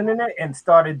bowling in it and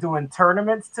started doing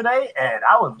tournaments today, and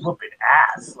I was whooping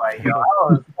ass. Like, yo,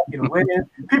 I was fucking winning.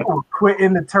 People were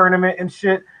quitting the tournament and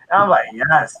shit. And I'm like,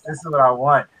 yes, this is what I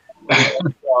want.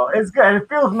 So it's good. It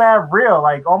feels mad real,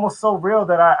 like almost so real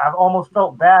that I almost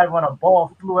felt bad when a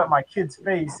ball flew at my kid's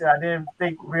face and I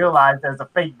didn't realize there's a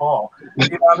fake ball. You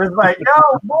know, I was like,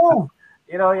 yo, move.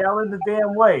 You know, y'all in the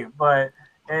damn way. But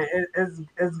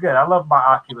it's good. I love my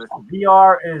Oculus.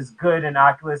 VR is good in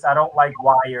Oculus. I don't like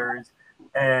wires.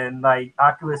 And like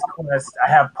Oculus Quest,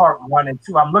 I have part 1 and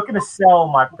 2. I'm looking to sell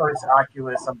my first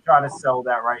Oculus. I'm trying to sell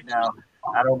that right now.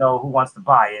 I don't know who wants to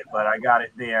buy it, but I got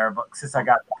it there. But since I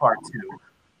got the part 2,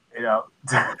 you know.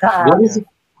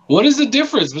 What is the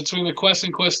difference between the Quest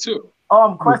and Quest 2?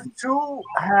 Quest 2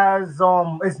 has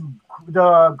it's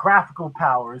the graphical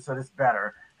power, so it's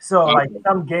better. So Okay. like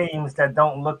some games that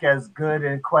don't look as good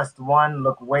in Quest 1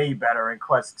 look way better in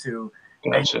Quest 2.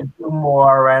 And Gotcha. you can do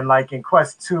more, and like in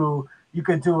Quest 2, you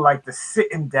could do like the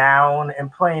sitting down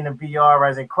and playing in VR,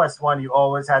 whereas in Quest 1 you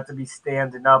always had to be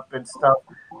standing up and stuff.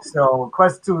 So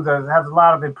Quest 2 has a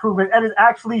lot of improvement, and it's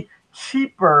actually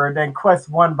cheaper than Quest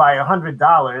 1 by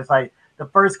 $100. Like the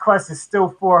first Quest is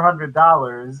still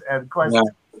 $400, and Quest Yeah.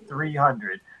 2 is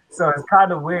 $300. So it's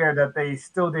kind of weird that they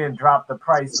still didn't drop the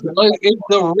price. So, like,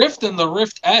 the Rift and the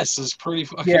Rift S is pretty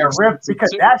fucking Yeah, Rift, expensive,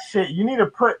 because too. that shit you need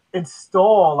to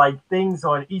install like things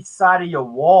on each side of your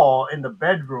wall in the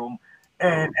bedroom,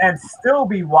 and still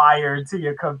be wired to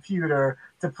your computer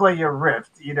to play your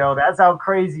Rift. You know, that's how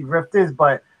crazy Rift is.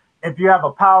 But if you have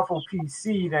a powerful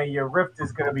PC, then your Rift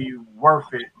is gonna be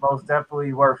worth it, most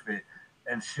definitely worth it,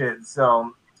 and shit.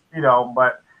 So, you know,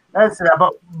 but that's it.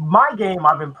 But my game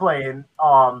I've been playing,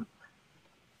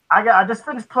 I just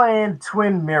finished playing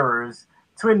Twin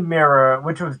Mirror,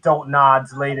 which was Don't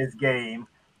Nod's latest game.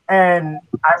 And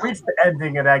I reached the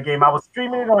ending of that game. I was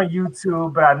streaming it on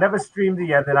YouTube, but I never streamed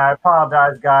the end. And I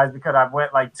apologize, guys, because I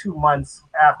went like 2 months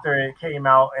after it came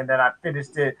out, and then I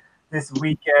finished it this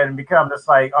weekend because I'm just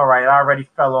like, all right, I already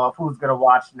fell off. Who's gonna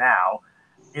watch now?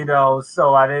 You know,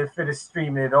 so I didn't finish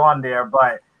streaming it on there.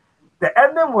 But the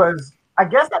ending was, I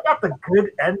guess I got the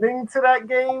good ending to that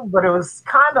game, but it was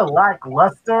kind of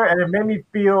lackluster, and it made me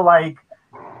feel like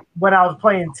when I was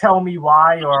playing Tell Me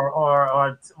Why, or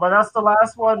well, that's the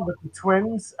last one with the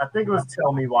twins. I think it was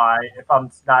Tell Me Why, if I'm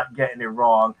not getting it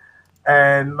wrong.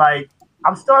 And like,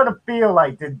 I'm starting to feel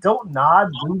like, did Don't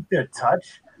Nod lose their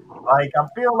touch? Like, I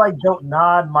feel like Don't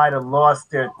Nod might have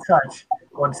lost their touch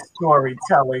on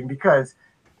storytelling, because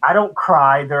I don't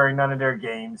cry during none of their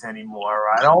games anymore.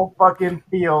 I don't fucking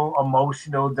feel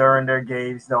emotional during their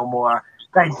games no more.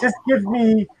 Like, just give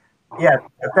me, yeah,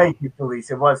 thank you, Felice.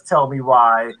 It was Tell Me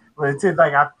Why. But it's just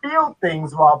like I feel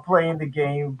things while playing the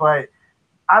game, but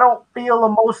I don't feel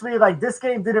emotionally, like this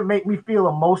game didn't make me feel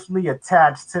emotionally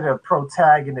attached to the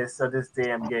protagonist of this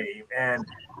damn game. And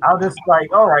I was just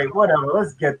like, all right, whatever,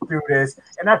 let's get through this.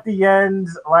 And at the end,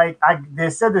 like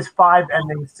they said there's 5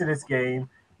 endings to this game.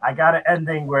 I got an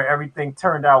ending where everything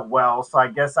turned out well, so I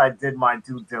guess I did my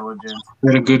due diligence.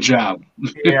 Did a good job.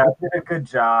 Yeah, I did a good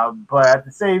job, but at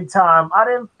the same time, I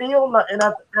didn't feel nothing.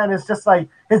 And it's just like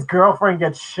his girlfriend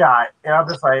gets shot, and I'm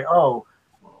just like, oh,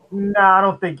 nah, I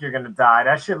don't think you're gonna die.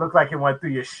 That shit looked like it went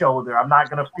through your shoulder. I'm not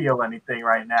gonna feel anything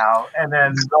right now. And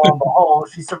then lo and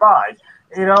behold, she survived.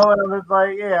 You know, and I was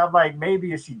like, yeah, I'm like,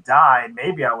 maybe if she died,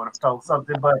 maybe I would have felt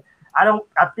something, but I don't.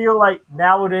 I feel like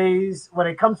nowadays, when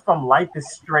it comes from Life is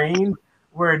Strange,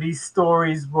 where these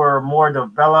stories were more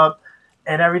developed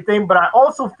and everything, but I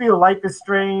also feel Life is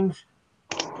Strange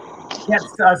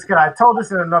gets to us, because I told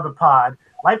this in another pod.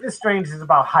 Life is Strange is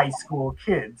about high school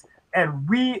kids, and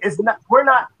we're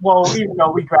not, well, even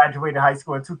though we graduated high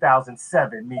school in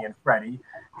 2007, me and Freddie,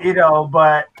 you know,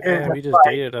 but Damn, you just like,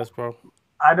 dated us, bro.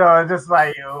 I know, it's just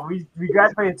like, you know, we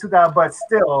graduated in 2000, but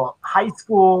still, high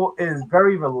school is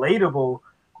very relatable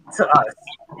to us.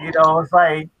 You know, it's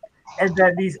like, and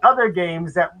then these other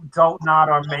games that Don't Nod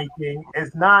are making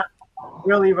is not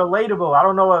really relatable. I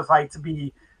don't know what it's like to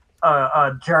be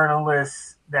a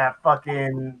journalist that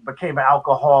fucking became an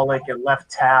alcoholic and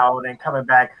left town and coming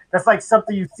back. That's like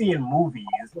something you see in movies.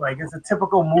 Like, it's a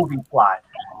typical movie plot,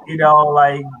 you know.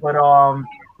 Like, but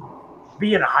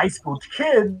being a high school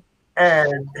kid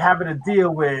and having to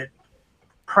deal with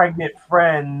pregnant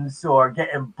friends or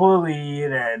getting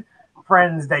bullied and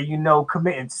friends that you know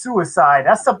committing suicide,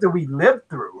 that's something we lived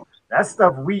through. That's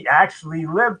stuff we actually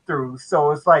lived through.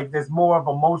 So it's like there's more of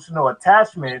emotional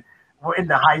attachment in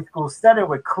the high school setting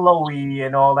with Chloe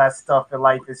and all that stuff in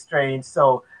Life is Strange.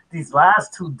 So these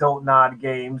last 2 Don't Nod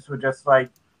games were just like,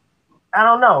 I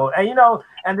don't know. And you know,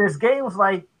 and there's games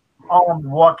like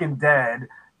Walking Dead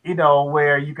you know,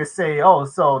 where you could say, oh,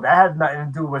 so that has nothing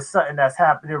to do with something that's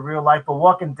happening in real life. But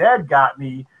Walking Dead got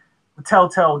me, the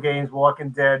Telltale Games Walking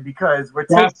Dead, because we're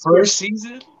taking That first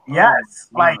season? yes,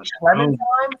 Oh, like gosh. Clementine,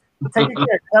 taking care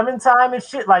of Clementine and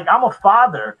shit. Like I'm a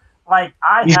father. Like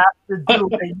I have to do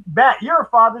a Matt, you're a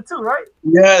father too, right?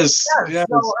 Yes, Yes. yes.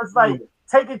 So it's like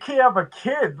taking care of a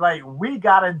kid. Like we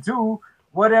gotta do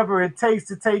whatever it takes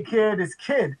to take care of this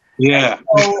kid. Yeah.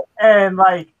 So, and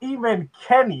like even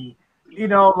Kenny, you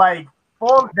know, like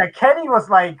for that Kenny was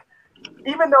like,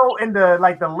 even though in the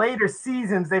like the later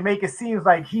seasons they make it seem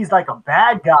like he's like a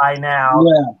bad guy now,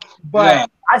 Yeah. but Yeah.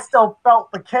 I still felt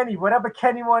for Kenny, whatever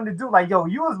Kenny wanted to do, like, yo,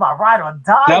 you was my ride or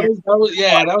die. That was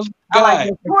yeah, that was the I like, guy.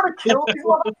 you want to kill these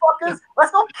motherfuckers?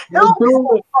 Let's go kill Let's these do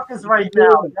it. motherfuckers right Let's do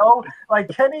now, it. yo. Like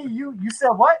Kenny, you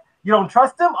said what? You don't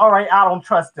trust him? All right, I don't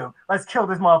trust him. Let's kill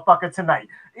this motherfucker tonight.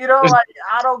 You know, like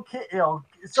I don't care. You know,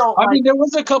 so I like, mean, there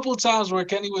was a couple times where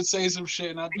Kenny would say some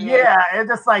shit, and I'd be like, yeah, it's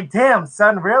just like, damn,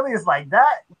 son, really? It's like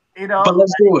that, you know? but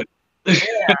let's do it.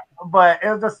 Yeah, but it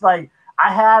was just like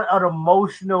I had an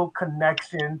emotional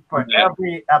connection for Yeah.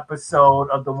 every episode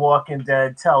of the Walking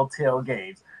Dead Telltale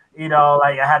Games. You know,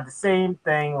 like I had the same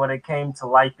thing when it came to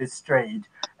Life is Strange.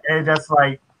 And just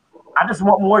like I just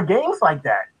want more games like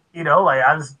that. You know, like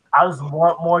I just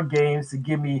want more games to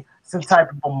give me some type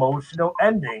of emotional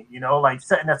ending. You know, like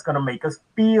something that's gonna make us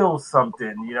feel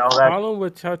something. You know, that Problem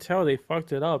with Telltale, they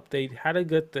fucked it up. They had a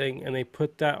good thing and they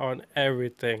put that on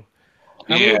everything.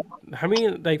 Yeah. How many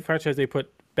like franchise they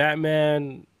put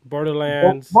Batman,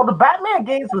 Borderlands? well, the Batman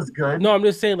games was good. No, I'm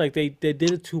just saying like they did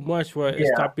it too much where it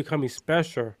Yeah. stopped becoming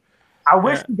special. I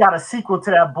wish Yeah. we got a sequel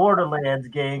to that Borderlands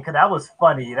game because that was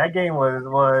funny. That game was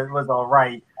all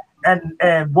right.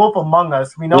 And Wolf Among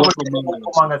Us, we know Wolf we're getting Among Wolf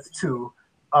Us. Among Us 2.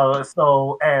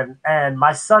 So and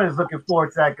my son is looking forward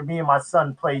to that. 'Cause me and my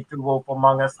son played through Wolf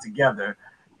Among Us together,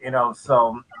 you know.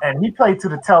 So and he played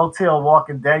through the Telltale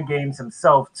Walking Dead games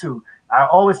himself too. I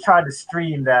always tried to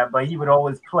stream that, but he would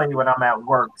always play when I'm at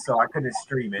work, so I couldn't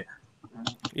stream it.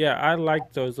 Yeah, I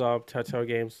like those Telltale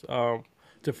games.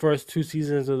 The first two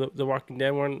seasons of the Walking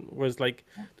Dead one was like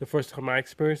the first time I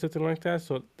experienced something like that.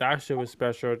 So that shit was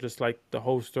special, just like the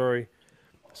whole story.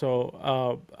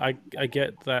 So I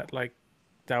get that like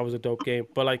that was a dope game,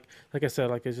 but like I said,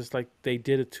 like it's just like they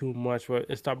did it too much where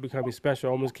it stopped becoming special.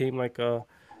 It almost came like a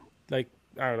like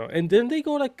I don't know. And then they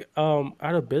go like out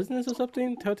of business or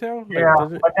something. Telltale Yeah, like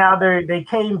does it? but now they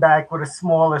came back with a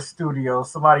smaller studio.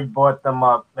 Somebody bought them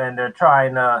up, and they're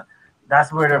trying to.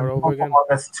 That's where Start the over Wolf again? Among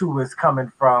Us 2 is coming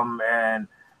from, and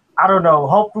I don't know.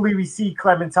 Hopefully, we see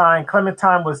Clementine.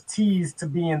 Clementine was teased to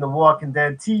be in the Walking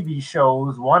Dead TV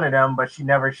shows, one of them, but she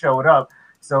never showed up.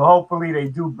 So hopefully, they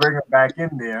do bring her back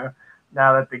in there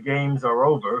now that the games are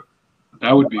over.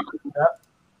 That would be cool.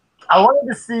 I wanted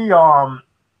to see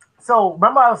so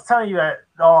remember I was telling you that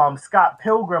Scott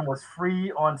Pilgrim was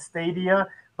free on Stadia,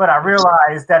 but I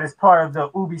realized that it's part of the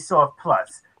Ubisoft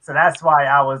Plus. So that's why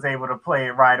I was able to play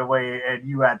it right away and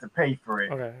you had to pay for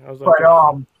it. Okay, I was But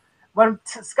okay. when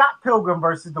Scott Pilgrim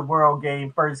versus the World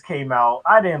game first came out,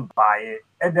 I didn't buy it.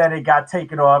 And then it got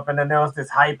taken off and then there was this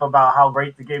hype about how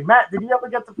great the game. Matt, did you ever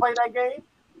get to play that game?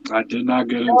 I did not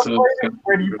get You ever into. played it?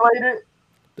 Where you played it?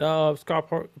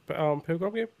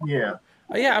 Pilgrim game. Yeah.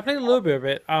 Yeah, I played a little bit of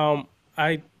it.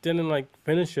 I didn't like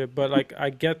finish it, but like I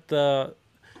get the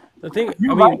thing.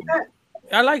 You I liked mean,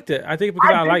 it? I liked it. I think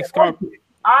because I I like didn't Scott. like it.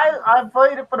 I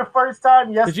played it for the first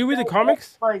time yesterday. Did you read the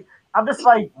comics? Like I'm just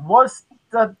like, what's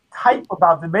the hype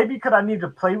about it? Maybe because I need to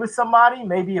play with somebody.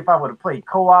 Maybe if I would have played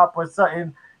co-op or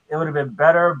something, it would have been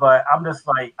better. But I'm just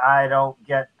like, I don't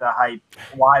get the hype.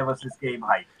 Why was this game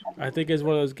hype? I think it's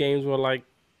one of those games where like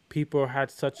people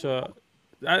had such a.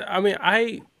 I mean,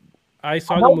 I I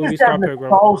saw the know movie there's that Scott Pilgrim.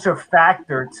 nostalgia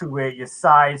factor to it. You're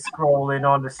side scrolling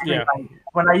on the screen. Yeah. Like,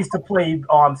 when I used to play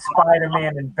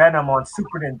Spider-Man and Venom on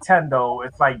Super Nintendo,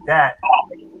 it's like that.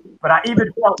 But I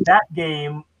even felt that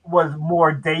game was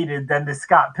more dated than the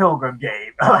Scott Pilgrim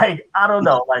game. Like I don't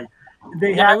know. Like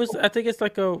they Yeah, had. it was. I think it's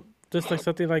like a just like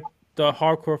something like the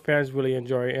hardcore fans really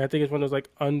enjoy. And I think it's one of those like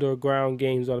underground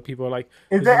games that people are like,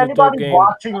 Is this there is a dope anybody game.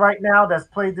 watching right now that's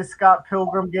played the Scott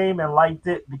Pilgrim game and liked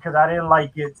it? Because I didn't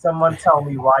like it. Someone tell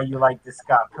me why you like the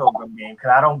Scott Pilgrim game.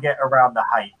 Because I don't get around the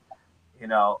hype. You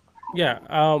know. Yeah.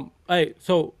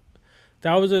 So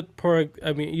that was a per.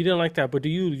 I mean, you didn't like that, but do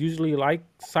you usually like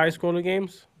side scroller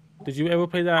games? Did you ever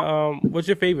play that? What's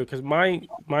your favorite? Because my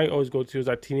always go to is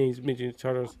that Teenage Mutant Ninja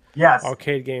Turtles Yes.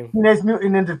 arcade game. Teenage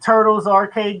Mutant Ninja Turtles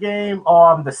arcade game.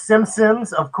 The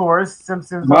Simpsons, of course.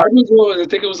 Simpsons. Mine was, I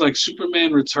think it was like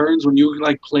Superman Returns when you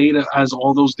like played as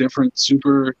all those different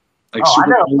super like I super.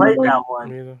 never played that one.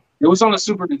 Me either. It was on a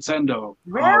Super Nintendo.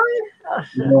 Really? Oh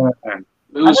shit. Yeah.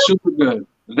 It was super good.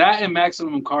 That and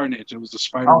Maximum Carnage. It was the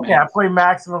Spider-Man. Okay, I played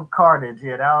Maximum Carnage.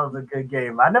 Yeah, that was a good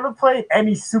game. I never played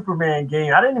any Superman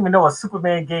game. I didn't even know a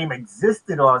Superman game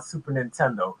existed on Super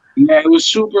Nintendo. Yeah, it was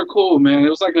super cool, man. It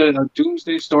was like a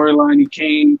doomsday storyline. He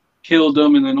came, killed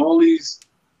them, and then all these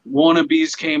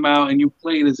wannabes came out, and you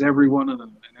played as every one of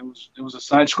them. And it was a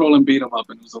side-scrolling beat 'em up,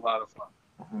 and it was a lot of fun.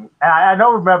 I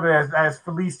don't remember, as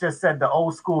Felice just said, the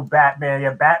old school Batman.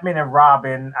 Yeah, Batman and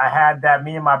Robin. I had that.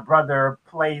 Me and my brother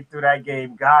played through that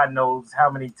game. God knows how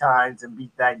many times and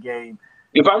beat that game.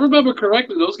 If I remember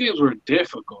correctly, those games were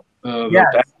difficult. Yes,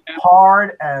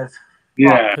 hard as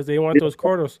yeah, because they want those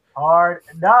quarters. hard.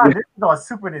 Nah, this is on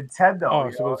Super Nintendo. Oh,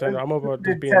 yo. Super Nintendo. I'm over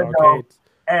just being Nintendo. arcades.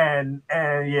 And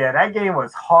yeah, that game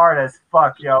was hard as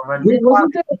fuck, yo. When Yeah, we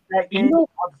wasn't played that game, you know-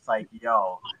 I was like,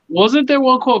 yo. wasn't there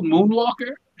one called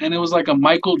Moonwalker? And it was like a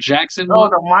Michael Jackson Oh, one.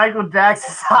 the Michael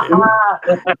Jackson.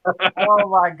 Oh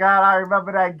my God, I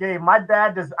remember that game. My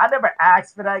dad I never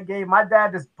asked for that game. My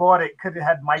dad just bought it because it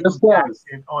had Michael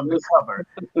Jackson on the cover.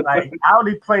 Like, I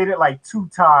only played it like 2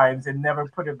 times and never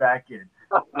put it back in.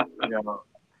 You know?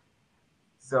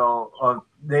 So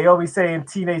they always saying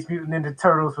Teenage Mutant Ninja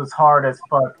Turtles was hard as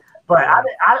fuck. But I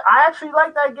actually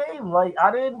like that game. Like,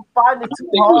 I didn't find it too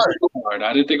hard.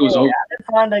 I didn't think it was over. I didn't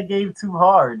find that game too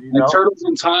hard. You know? Turtles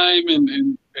in Time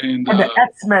and the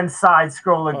X-Men side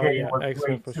scroller game yeah, was X-Men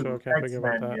great for too. sure. Can't forget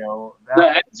about that. Yo,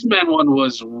 the X-Men one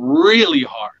was really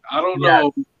hard. I don't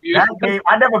know. That game,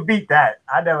 I never beat that.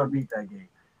 Game.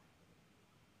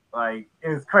 Like,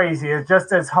 it's crazy. It's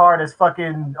just as hard as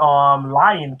fucking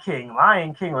Lion King.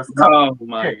 Lion King was tough. Oh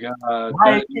my God.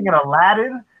 Lion King and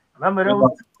Aladdin. Remember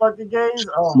those 2 fucking games?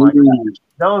 Oh my God.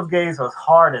 Those games was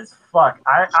hard as fuck.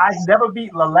 I never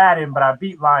beat Aladdin, but I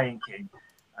beat Lion King.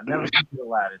 I never beat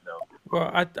Aladdin though.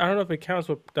 Well, I don't know if it counts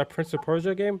with that Prince of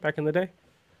Persia game back in the day.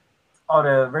 Oh,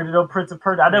 the original Prince of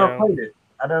Persia. I never played it.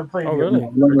 Oh, really? I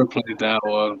never played that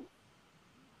one.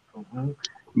 Mm-hmm.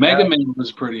 Mega Man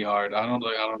was pretty hard. I don't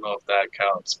know if that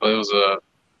counts, but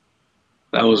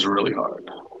that was really hard.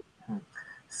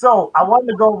 So I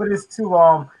wanted to go over this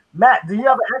too. Matt, do you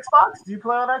have an Xbox? Do you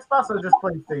play on Xbox or just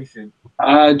PlayStation?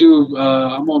 I do.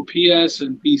 I'm on PS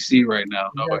and PC right now.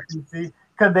 No PC,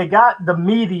 because they got The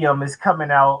Medium is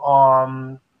coming out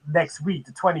next week,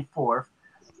 the 24th,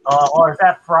 or is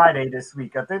that Friday this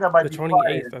week? I think that might The be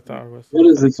 28th. I thought it was. What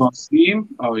is this on Steam?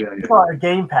 Oh yeah. It's on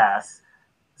Game Pass.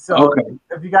 So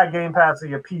if you got Game Pass on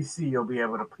your PC, you'll be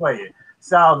able to play it.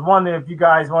 So I was wondering if you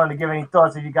guys wanted to give any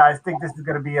thoughts. If you guys think this is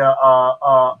going to be a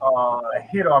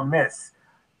hit or miss,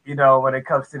 you know, when it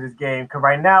comes to this game. Because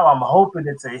right now I'm hoping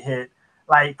it's a hit.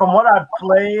 Like, from what I've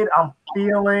played, I'm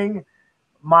feeling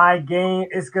my game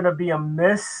is going to be a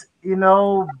miss, you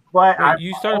know. But Wait,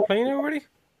 you started playing it already?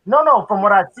 No. From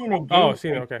what I've seen in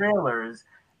trailers,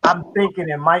 I'm thinking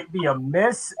it might be a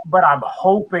miss, but I'm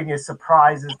hoping it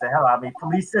surprises the hell out of me.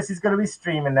 Felice says he's going to be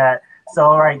streaming that. So,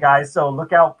 all right, guys. So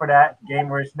look out for that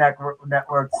Gamers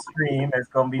Network stream. It's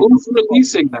going to be. Who's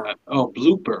releasing that? Oh,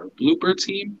 Blooper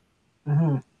Team.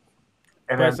 Mm-hmm.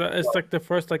 But it's like the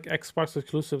first like Xbox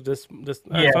exclusive. This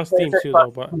it's on Steam too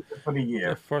though. But for the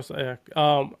year. The first,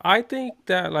 I think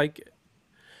that like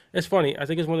it's funny. I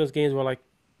think it's one of those games where like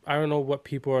I don't know what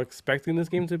people are expecting this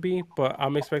game to be, but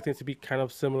I'm expecting it to be kind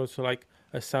of similar to like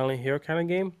a Silent Hill kind of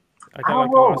game. I got like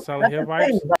a lot of Silent Hill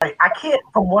vibes. Like, I can't,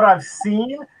 from what I've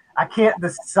seen, I can't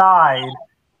decide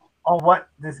on what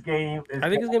this game is. I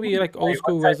think it's gonna be like old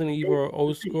school Resident Evil or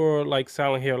old school like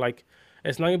Silent Hill. Like,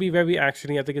 it's not gonna be very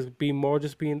actiony. I think it's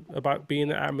being about being in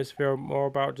the atmosphere, more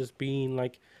about just being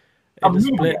like in the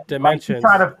split dimensions.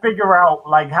 Like, trying to figure out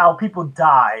like how people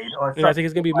died or something. I think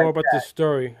it's gonna be more about the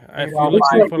story. If you're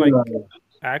looking for like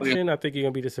action, I think you're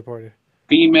gonna be disappointed.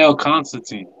 Female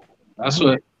Constantine. That's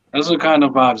what kind of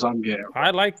vibes I'm getting.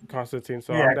 I like Constantine,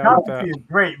 so yeah, I'm down with that. Constantine is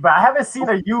great, but I haven't seen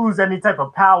her use any type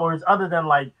of powers other than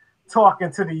like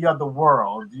talking to the other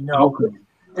world. You know,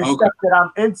 it's stuff that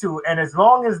I'm into, and as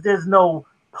long as there's no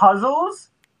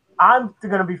puzzles, I'm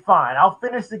gonna be fine. I'll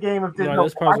finish the game if there's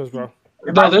there's puzzles, bro.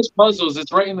 There's puzzles.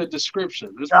 It's right in the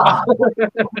description.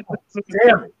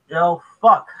 Damn it, yo,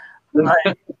 fuck,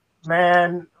 like,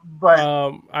 man. But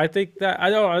I think that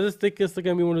I just think it's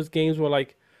gonna be one of those games where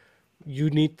like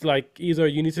you need to like either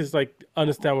you need to just like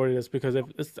understand what it is, because if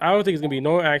I don't think it's gonna be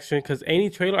no action, because any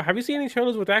trailer. Have you seen any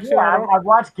trailers with action? Yeah, I've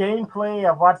watched gameplay.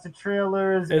 I've watched the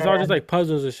trailers. It's all just like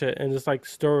puzzles and shit, and just like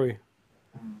story.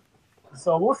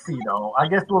 So we'll see, though. I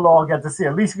guess we'll all get to see.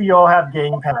 At least we all have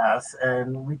Game Pass,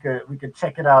 and we could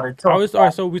check it out and talk. All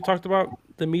right, so we talked about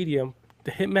The Medium,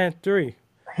 The Hitman 3.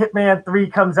 Hitman 3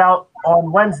 comes out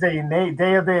on Wednesday, and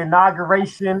day of the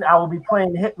inauguration. I will be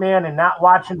playing Hitman and not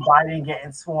watching Biden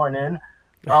getting sworn in.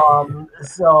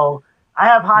 So I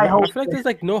have high Yeah, I hopes. feel like there's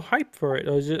like no hype for it.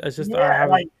 It's just I Yeah, haven't.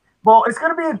 like, well, it's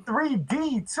gonna be in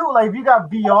 3D too. Like, if you got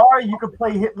VR, you could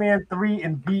play Hitman 3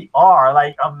 in VR.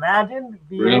 Like, imagine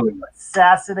being able Really? to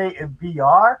assassinate in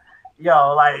VR.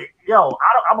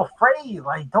 I'm afraid.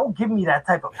 Like, don't give me that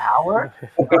type of power.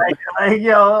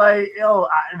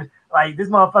 Like, this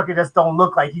motherfucker just don't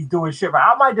look like he's doing shit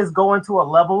right. I might just go into a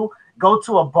level, go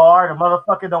to a bar, the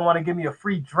motherfucker don't want to give me a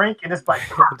free drink, and it's like,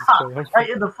 right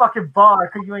in the fucking bar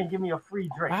because you ain't give me a free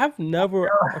drink. I have never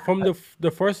from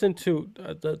the first and two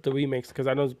the remakes, because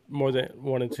I know it's more than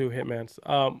one and two Hitmans.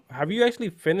 Have you actually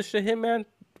finished a Hitman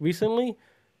recently?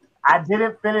 I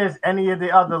didn't finish any of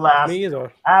the other last. Me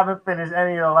either. I haven't finished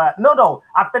any of the last. No.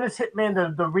 I finished Hitman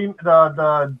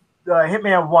the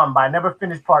Hitman 1, but I never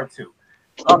finished part 2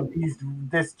 of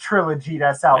this trilogy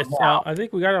that's out now. I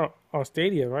think we got it on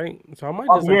Stadia, right? So I might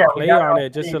Oh just yeah, like we play got on it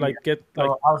it just to Stadia. like get So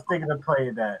like. I was thinking of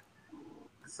playing that.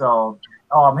 So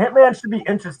Hitman should be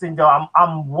interesting though.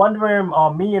 I'm wondering.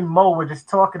 Me and Mo were just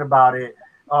talking about it,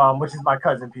 which is my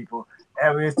cousin people,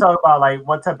 and we was talking about like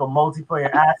what type of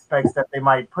multiplayer aspects that they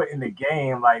might put in the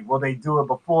game. Like, will they do it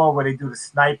before? Will they do the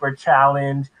sniper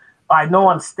challenge? I know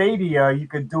on Stadia you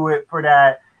could do it for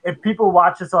that. If people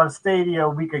watch us on Stadia,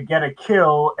 we could get a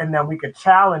kill, and then we could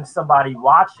challenge somebody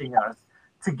watching us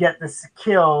to get this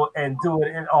kill and do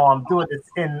it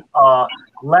in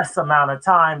less amount of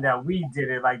time that we did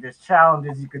it. Like, there's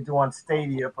challenges you could do on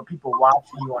Stadia for people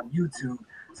watching you on YouTube.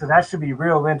 So that should be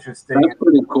real interesting. That's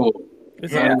pretty cool.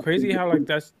 It's Yeah. like crazy how like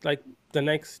that's like the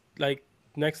next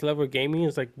level of gaming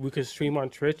is like we could stream on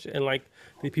Twitch and like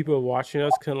the people watching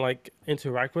us can like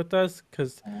interact with us,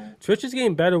 because Twitch is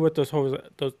getting better with those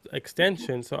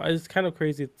extensions. So it's kind of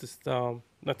crazy just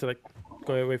not to like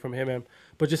go away from him,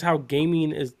 but just how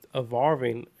gaming is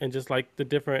evolving and just like the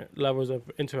different levels of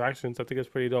interactions. I think it's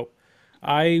pretty dope.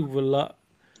 I will love.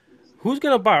 Who's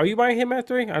gonna buy? Are you buying Hitman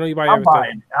 3? I know you buy I'm everything.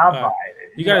 buying it. I'm buying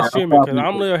it. You gotta Yeah, stream it, because probably.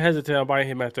 I'm a little hesitant on buying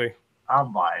Hitman 3.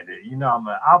 I'm buying it.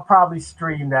 I'll probably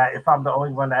stream that if I'm the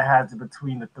only one that has it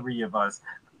between the three of us.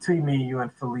 Between me, you,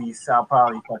 and Felice, I'll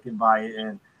probably fucking buy it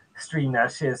and stream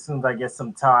that shit as soon as I get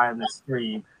some time to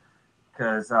stream.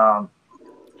 Because,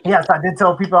 yes, I did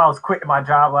tell people I was quitting my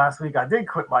job last week. I did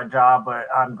quit my job, but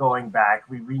I'm going back.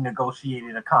 We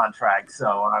renegotiated a contract,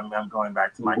 so I'm going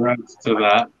back to my Congrats to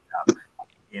that.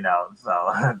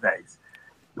 So thanks.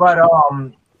 But,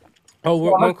 Oh,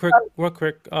 So one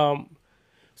quick.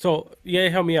 So yeah,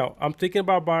 help me out. I'm thinking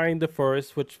about buying the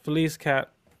first, which Felice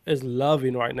Cat is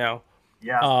loving right now.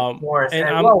 yeah, of course. and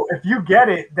And I'm well, if you get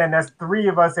it, then that's 3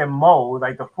 of us and Mo.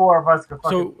 Like, the 4 of us could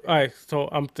fucking. so all right. So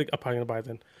I'm probably gonna buy it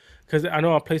then, because I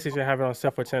know on PlayStation I have it on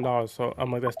sale for $10. So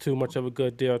I'm like, that's too much of a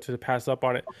good deal to pass up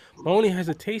on it. My only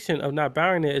hesitation of not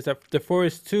buying it is that The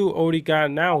Forest 2 already got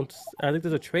announced. I think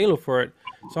there's a trailer for it.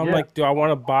 So I'm Yeah. like, do I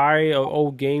want to buy an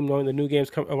old game knowing the new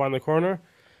game's come around the corner?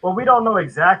 Well, we don't know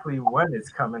exactly when it's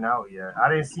coming out yet. I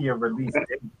didn't see a release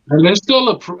date. And there's still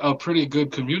a pretty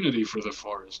good community for the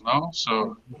Forest, no?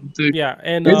 So Yeah,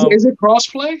 and is it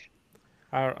crossplay?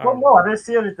 I Well, don't no, know. I didn't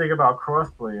see anything about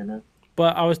crossplay in it.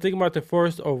 But I was thinking about The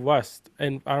Forest or Rust,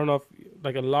 and I don't know if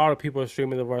like a lot of people are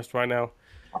streaming The Rust right now,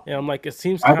 and I'm like, it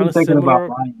seems I've kind been of thinking similar.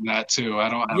 about buying that too. I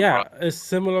don't have Yeah, it's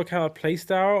similar kind of play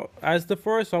style as The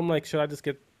Forest. So I'm like, should I just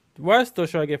get Rust or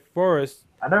should I get Forest?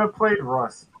 I never played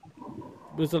Rust.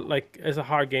 It's a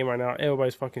hard game right now.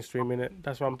 Everybody's fucking streaming it.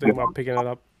 That's why I'm thinking about picking it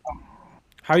up.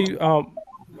 How do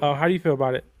you feel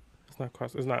about it? It's not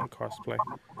crossplay.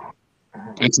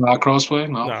 It's not crossplay,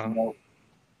 no. No.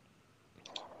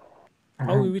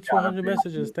 Oh, we reached 100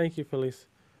 messages. Thank you, Felice.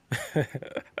 Who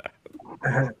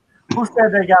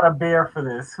said they got a bear for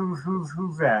this? Who's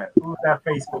that? Who's that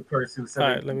Facebook person who said? All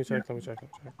they- right, let me check.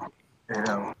 You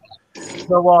know.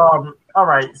 So all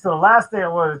right. So the last thing I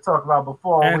wanted to talk about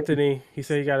before Anthony, he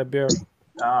said he got a beer.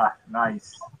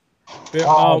 nice. Beer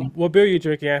what beer you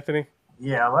drinking, Anthony?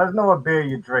 Yeah, let us know what beer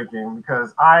you're drinking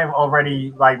because I'm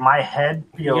already like my head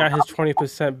He feels. got his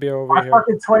 20% beer over My here.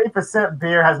 fucking 20%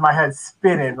 beer has my head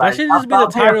spinning. That should just be the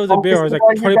title of the beer. It's like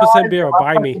 20% beer or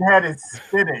buy me. My head is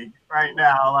spinning right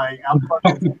now. Like, I'm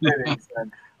fucking spinning.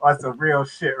 Son. That's some real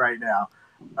shit right now.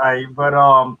 But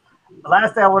the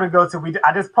last thing I want to go to,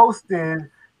 I just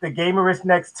posted the Gamerish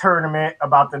Next tournament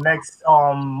about the next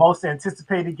most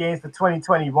anticipated games for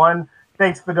 2021.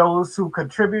 Thanks for those who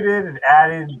contributed and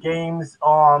added games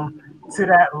to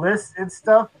that list and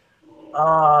stuff.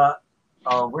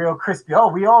 Real crispy. Oh,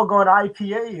 we all going to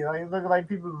IPA. Like, looking like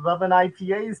people loving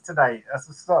IPAs tonight. That's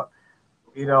what's up.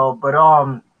 But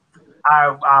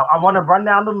I want to run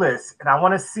down the list, and I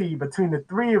want to see between the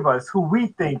three of us who we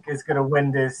think is going to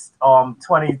win this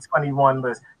 2021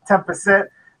 list. 10%.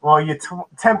 Well, you're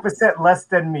 10% less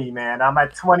than me, man. I'm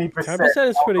at 20%. 10%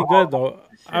 is pretty good though.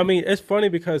 I mean, it's funny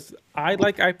because I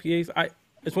like IPAs.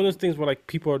 It's one of those things where like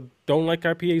people don't like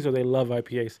IPAs or they love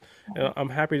IPAs. And I'm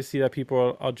happy to see that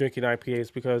people are drinking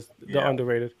IPAs because they're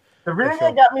underrated. The really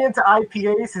thing that got me into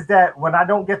IPAs is that when I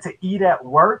don't get to eat at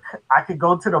work, I could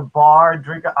go to the bar,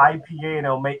 drink an IPA, and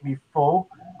it'll make me full.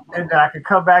 And then I could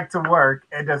come back to work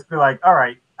and just be like, all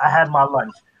right, I had my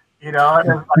lunch. You know, and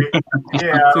it's like,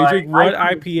 yeah. So you drink one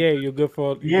IPA, you're good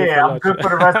for I'm good for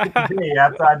the rest of the day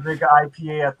after I drink an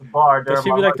IPA at the bar. That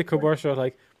should be like the commercial,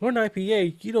 like one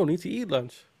IPA, you don't need to eat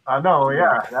lunch. I know,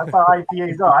 yeah. That's how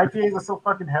IPAs are. IPAs are so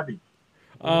fucking heavy.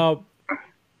 Yeah.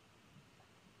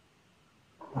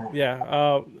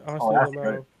 That's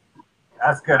good.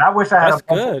 That's good. I wish I had a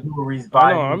bunch of breweries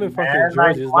by me. I'm in fucking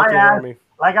Georgia.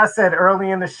 Like I said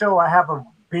early in the show, I have a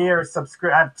beer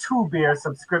subscription. I have 2 beer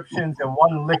subscriptions and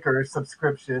 1 liquor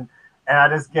subscription, and I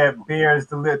just get beers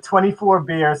delivered. 24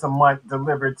 beers a month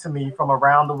delivered to me from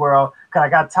around the world. Cause I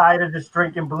got tired of just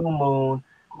drinking Blue Moon,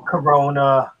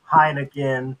 Corona,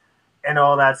 Heineken, and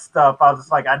all that stuff. I was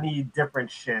just like, I need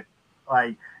different shit.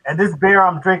 Like, and this beer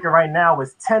I'm drinking right now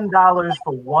is $10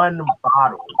 for 1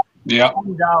 bottle. Yeah,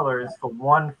 $10 for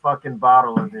 1 fucking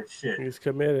bottle of this shit. He's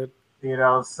committed. You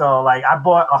know, so like I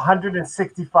bought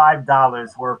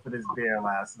 $165 worth of this beer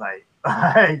last night.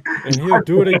 Like, and he'll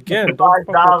do it again.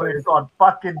 $5 on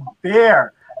fucking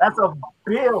beer. That's a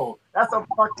bill. That's a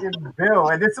fucking bill.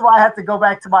 And this is why I had to go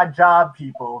back to my job,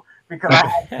 people, because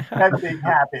I had spending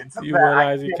habits. You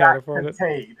realize you can't afford it.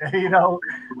 You know,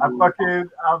 I'm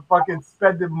fucking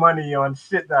spending money on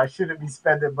shit that I shouldn't be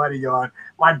spending money on.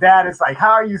 My dad is like,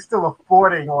 how are you still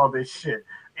affording all this shit?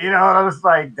 You know, and I was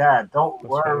like, Dad, don't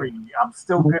worry. I'm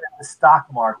still good at the stock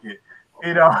market.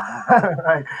 You know,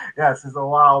 like, yes, it's a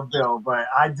wild bill, but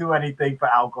I do anything for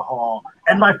alcohol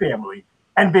and my family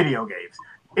and video games.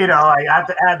 You know, I have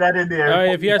to add that in there.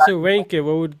 If you had to rank it,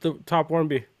 what would the top 1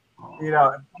 be? You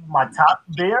know, my top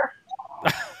beer?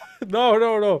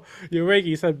 No. Your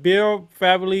ranking. You said beer,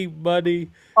 family,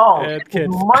 money, and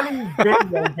kids. Money,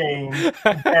 video games,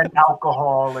 and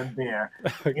alcohol and beer.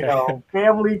 Okay. You know,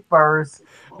 family first.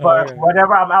 But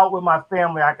whenever I'm out with my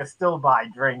family, I can still buy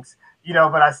drinks. You know,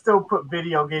 but I still put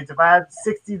video games. If I had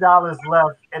 $60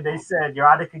 left and they said you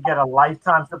either could get a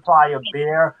lifetime supply of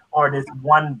beer or this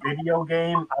 1 video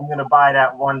game, I'm going to buy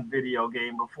that 1 video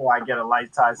game before I get a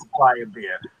lifetime supply of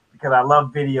beer because I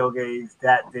love video games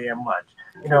that damn much.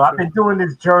 You know, I've been doing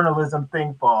this journalism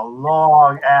thing for a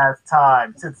long ass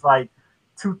time since like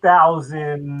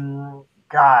 2000.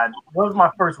 God, what was my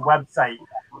first website?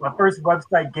 My first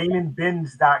website,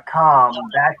 gamingbinge.com,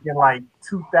 back in like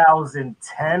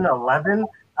 2010, 11.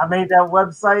 I made that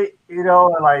website, you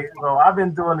know, and like, so I've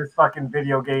been doing this fucking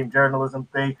video game journalism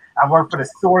thing. I worked for the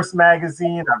Source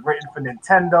magazine. I've written for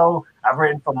Nintendo. I've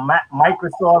written for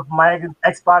Microsoft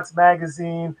Xbox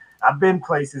magazine. I've been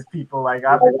places, people. Like,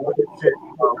 I've been doing this shit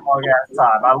for a long ass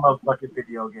time. I love fucking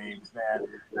video games, man.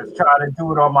 Just trying to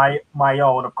do it on my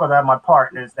own. Of course, I have my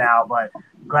partners now, but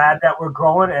glad that we're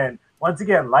growing. And once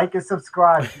again, like and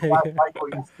subscribe. You like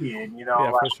what you see, and you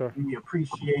know, we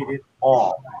appreciate it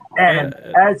all. And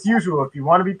as usual, if you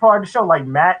want to be part of the show, like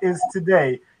Matt is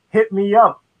today, hit me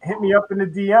up. Hit me up in the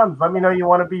DMs. Let me know you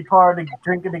want to be part of the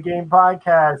Drinking the Game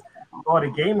podcast or the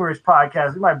Gamerish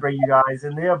podcast. We might bring you guys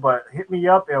in there, but hit me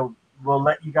up and we'll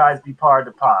let you guys be part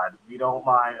of the pod. We don't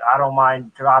mind. I don't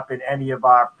mind dropping any of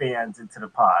our fans into the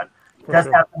pod. Have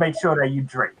to make sure that you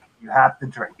drink. You have to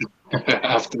drink.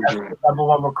 That's the number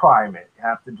 1 requirement. You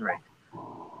have to drink.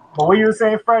 But what you were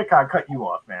saying, Fred? I cut you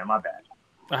off, man. My bad.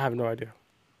 I have no idea.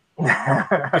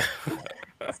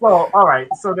 So, all right.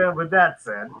 So then, with that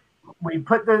said, I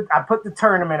put the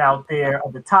tournament out there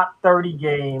of the top 30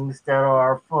 games that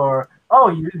are for. Oh,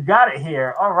 you got it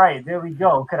here. All right, there we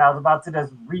go. Because I was about to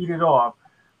just read it off.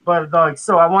 But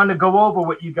so I wanted to go over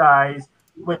with you guys.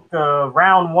 With the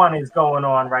round 1 is going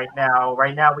on right now.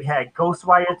 Right now we had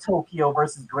Ghostwire Tokyo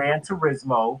versus Gran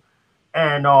Turismo,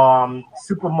 and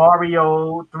Super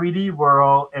Mario 3D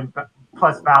World and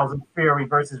plus Bowser Fury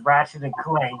versus Ratchet and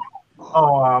Clank.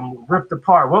 Ripped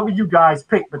apart. What would you guys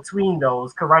pick between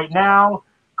those? Because right now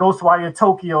Ghostwire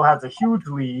Tokyo has a huge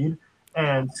lead,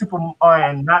 and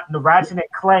the Ratchet and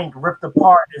Clank Ripped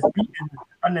Apart is beating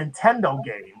a Nintendo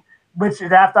game. Which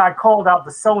is after I called out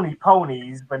the Sony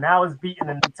ponies, but now it's beating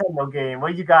a Nintendo game.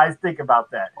 What do you guys think about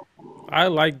that? I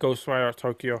like Ghostwire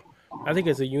Tokyo. I think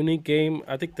it's a unique game.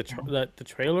 I think the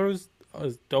trailer is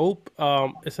dope.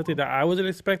 It's something that I wasn't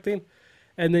expecting.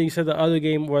 And then you said the other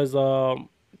game was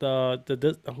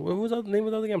what was the name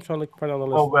of the other game? I'm trying to find on the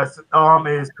Oh, list.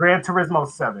 is Gran Turismo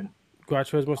 7. Gran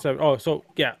Turismo 7. Oh, so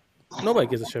yeah, nobody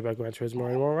gives a shit about Gran Turismo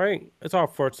anymore, right? It's all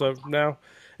Forza now.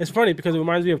 It's funny because it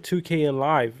reminds me of 2K and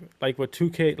Live. Like with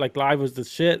 2K, like Live was the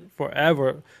shit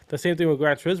forever. The same thing with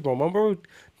Gran Turismo. Remember,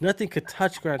 nothing could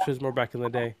touch Gran Turismo back in the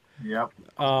day. Yep.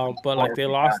 But like they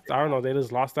lost. I don't know. They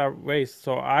just lost that race.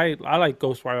 So I like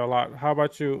Ghostwire a lot. How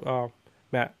about you,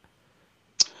 Matt?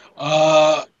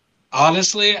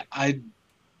 Honestly, I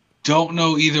don't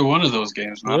know either one of those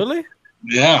games, man. Really?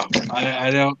 Yeah, I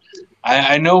don't.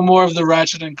 I know more of the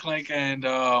Ratchet and Clank and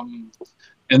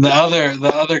in the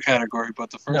other category, but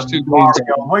the first two games.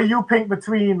 Mario. What do you pick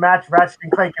between Ratchet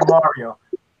and Clank and Mario?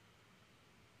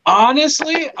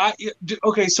 Honestly,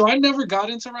 okay, so I never got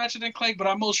into Ratchet and Clank, but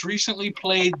I most recently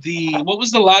played what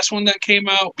was the last one that came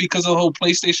out because of the whole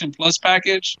PlayStation Plus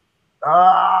package?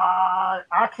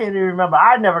 I can't even remember.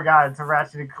 I never got into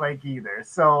Ratchet and Clank either,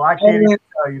 so I can't even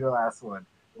tell you the last one.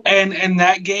 And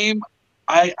that game,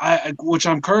 I which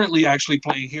I'm currently actually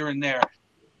playing here and there,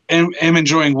 and am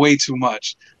enjoying way too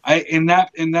much. In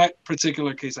that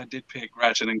particular case, I did pick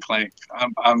Ratchet and Clank.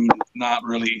 I'm not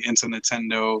really into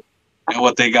Nintendo and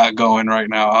what they got going right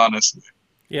now, honestly.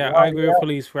 Yeah, I agree with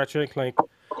Felice. Ratchet and Clank.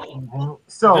 Mm-hmm.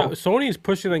 So Sony is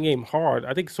pushing the game hard.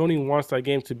 I think Sony wants that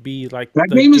game to be like that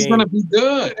game is going to be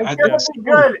good. It's going to be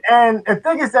good. And the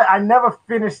thing is that I never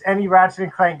finished any Ratchet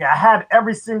and Clank. I had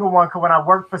every single one because when I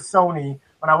worked for Sony,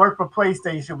 when I worked for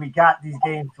PlayStation, we got these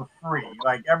games for free.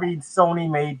 Like every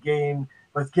Sony-made game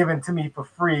was given to me for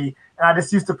free, and I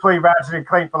just used to play Ratchet and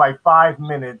Clank for like 5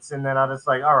 minutes, and then I just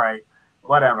like, all right,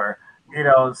 whatever, you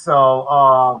know.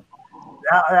 So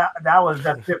that was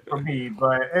just it for me.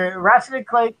 But Ratchet and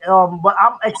Clank, but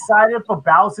I'm excited for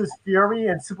Bowser's Fury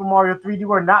and Super Mario 3D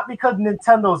World, not because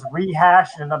Nintendo's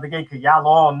rehashing another game, because y'all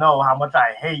all know how much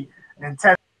I hate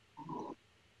Nintendo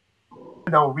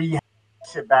rehash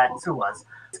it back to us.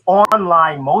 It's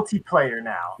online multiplayer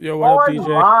now. Yo, what up,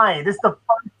 online. This is the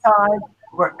first time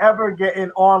we're ever getting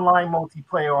online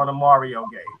multiplayer on a Mario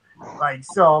game. Like,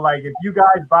 so, like, if you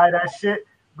guys buy that shit,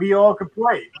 we all could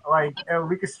play. Like, and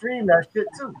we could stream that shit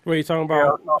too. Wait, you talking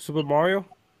about Super Mario?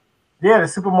 Yeah, the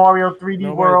Super Mario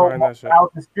 3D World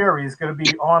Bowser's Fury is going to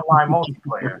be online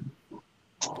multiplayer.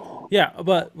 Yeah,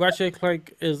 but Ratchet and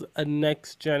Clank is a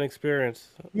next-gen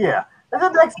experience. Yeah, it's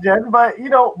a next-gen, but, you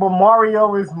know, but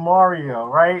Mario is Mario,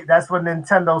 right? That's what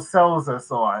Nintendo sells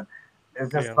us on.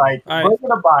 It's just like, we're going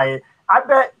to buy it. I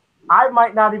bet I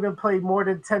might not even play more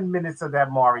than 10 minutes of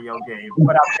that Mario game,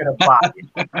 but I'm going to buy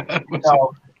it. You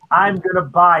know, I'm going to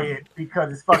buy it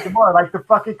because it's fucking Mario. Like the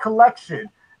fucking collection.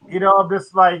 You know, I'm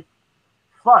just like,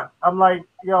 fuck. I'm like,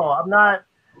 yo, I'm not.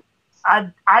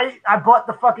 I bought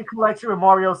the fucking collection with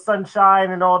Mario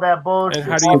Sunshine and all that bullshit.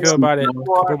 And how do you feel about it a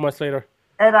couple months later?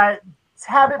 And I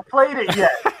haven't played it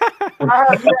yet. I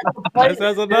haven't yet to play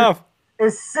That's enough.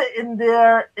 It's sitting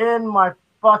there in my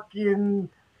fucking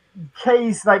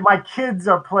case, like my kids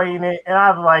are playing it, and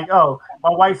I'm like, oh, my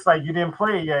wife's like, you didn't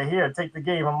play it yet, here, take the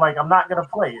game. I'm like, I'm not gonna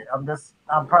play it.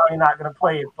 I'm probably not gonna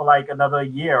play it for like another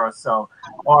year or so,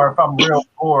 or if I'm real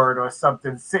bored or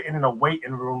something, sitting in a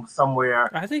waiting room somewhere.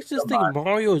 I think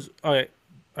Mario's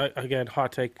again,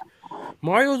 hot take.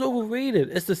 Mario's overrated.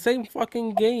 It's the same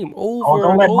fucking game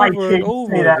over and over and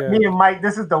over again. Me and Mike,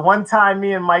 this is the one time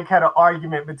me and Mike had an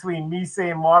argument between me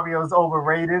saying Mario's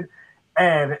overrated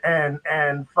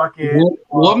and fucking.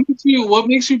 What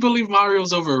makes you believe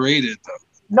Mario's overrated though?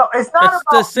 No, it's not. It's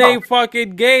the same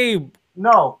fucking game.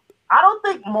 No, I don't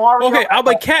think Mario. Okay, I'm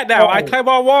a cat now. I climb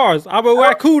on walls. I'm a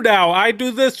raccoon now. I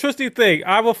do this twisty thing.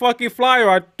 I'm a fucking flyer.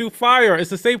 I do fire. It's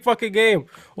the same fucking game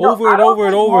over and over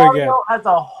and over again. Mario as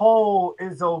a whole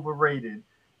is overrated.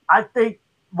 I think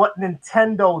what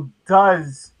Nintendo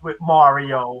does with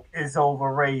Mario is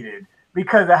overrated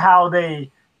because of how they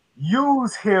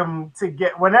use him to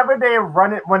get whenever they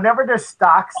run it, whenever their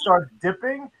stock starts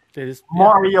dipping,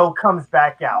 Mario comes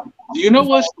back out. Do you know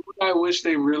what I wish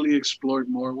they really explored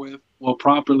more with? Well,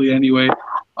 properly anyway.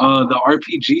 The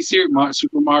RPG series,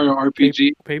 Super Mario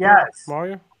RPG. Yes.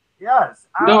 Mario? Yes.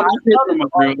 No, not Paper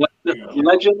Mario. The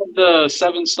Legend of the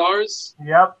Seven Stars.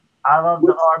 Yep. I love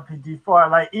the RPG for it.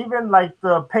 Like even like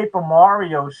the Paper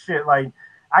Mario shit, like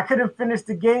I couldn't finish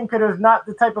the game because it was not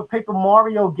the type of Paper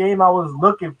Mario game I was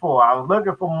looking for. I was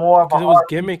looking for more of a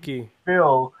gimmicky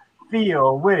feel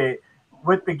with it,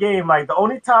 with the game. Like the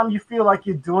only time you feel like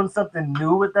you're doing something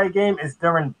new with that game is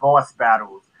during boss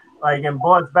battles. Like, and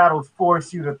boss battles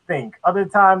force you to think. Other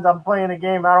times I'm playing a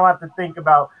game, I don't have to think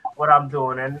about what I'm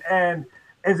doing. And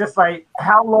it's just like,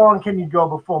 how long can you go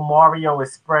before Mario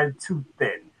is spread too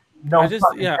thin? No,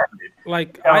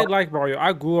 Like You I know? like Mario.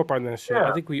 I grew up on that shit. I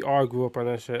Yeah. think we all grew up on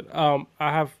that shit.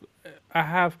 I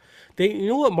have. They, you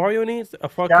know what Mario needs? A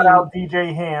Shout fucking out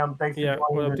DJ Ham. Thanks for yeah.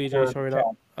 What joining up, the, DJ? the Showing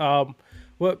up. chat.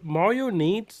 What Mario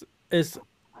needs is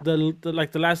the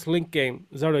like the last Link game,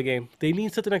 Zelda game. They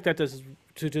need something like that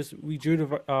to just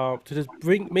rejuvenate, to just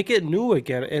make it new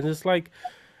again. And it's like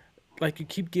you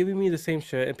keep giving me the same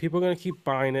shit, and people are gonna keep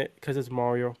buying it because it's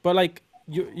Mario. But like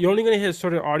you're only gonna hit a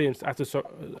certain audience after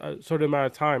a certain amount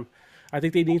of time. I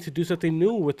think they need to do something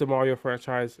new with the Mario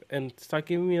franchise and start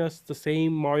giving us the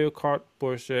same Mario Kart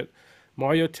bullshit,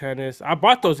 Mario Tennis. I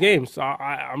bought those games.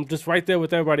 I'm just right there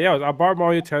with everybody else. I bought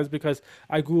Mario Tennis because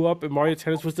I grew up and Mario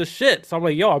Tennis was the shit. So I'm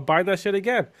like, yo, I'm buying that shit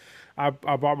again. I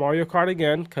bought Mario Kart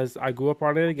again because I grew up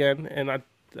on it again, and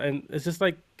it's just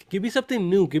like give me something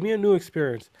new, give me a new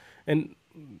experience, and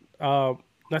uh,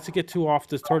 not to get too off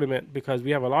this tournament because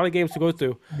we have a lot of games to go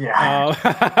through. Yeah.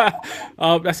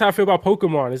 That's how I feel about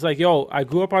Pokemon. It's like, yo, I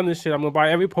grew up on this shit. I'm gonna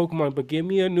buy every Pokemon, but give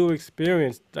me a new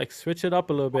experience. Like switch it up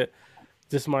a little bit.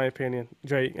 Just my opinion,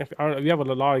 Dre. I don't know, we have a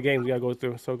lot of games we gotta go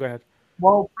through, so go ahead.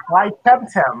 Well, buy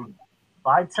Temtem.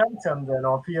 Buy Temtem then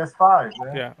on PS5,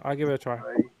 man. Yeah, I'll give it a try.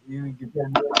 Like, you get a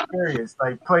new experience.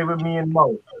 Like play with me and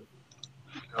Mo.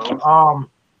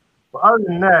 But other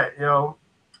than that,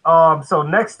 so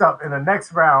next up in the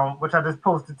next round, which I just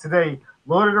posted today,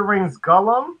 Lord of the Rings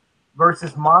Gollum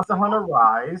versus Monster Hunter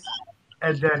Rise,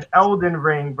 and then Elden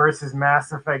Ring versus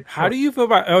Mass Effect. How do you feel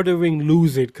about Elden Ring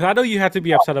losing? Because I know you have to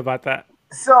be upset about that.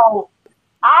 So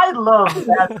I love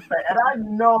Mass Effect, and I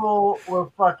know we're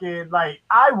fucking like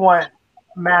I want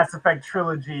Mass Effect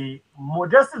trilogy more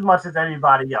just as much as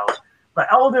anybody else. But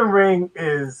Elden Ring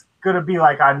is gonna be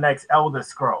like our next Elder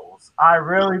Scrolls. I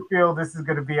really feel this is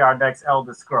gonna be our next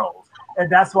Elder Scrolls, and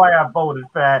that's why I voted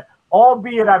for that.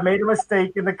 Albeit I made a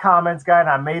mistake in the comments, guy, and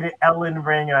I made it Elden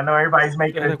Ring, and I know everybody's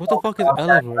making Like, it. what the fuck is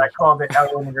Elden Ring? I called it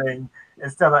Elden Ring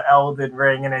instead of Elden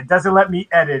Ring, and it doesn't let me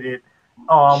edit it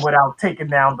without taking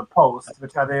down the post,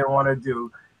 which I didn't want to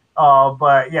do.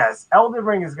 But yes, Elden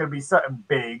Ring is going to be something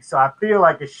big, so I feel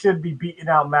like it should be beating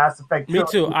out Mass Effect. Me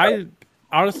too. I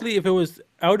honestly, if it was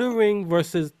Elden Ring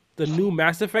versus the new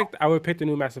Mass Effect, I would pick the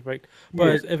new Mass Effect.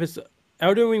 But if it's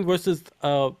Elden Ring versus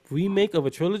a remake of a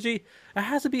trilogy, it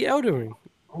has to be Elden Ring.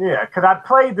 Yeah, because I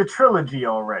played the trilogy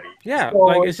already. Yeah, So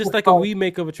like it's just like a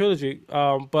remake of a trilogy.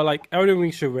 But like Elden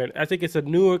Ring should win. I think it's a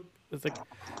newer. It's like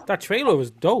that trailer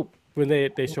was dope when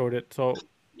they showed it. So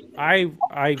I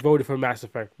voted for Mass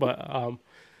Effect, but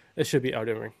it should be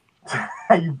Elden Ring.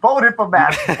 You voted for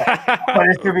Mass Effect, but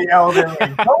it should be Elden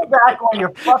Ring. Go back on your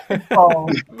fucking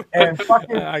phone and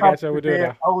fucking I got you. We're doing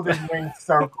that. Elden Ring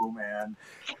circle, man.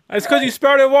 It's because you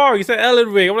spelled it wrong. You said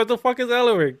Elden Ring. I'm like, the fuck is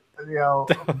Elden Ring?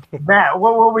 Matt,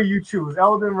 what will you choose,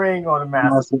 Elden Ring or the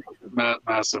Mass Effect?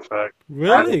 Mass Effect.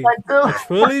 Really? A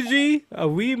trilogy, a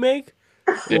remake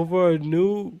over a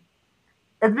new.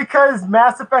 It's because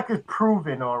Mass Effect is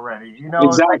proven already.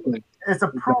 Exactly. It's a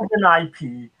proven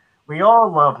IP. We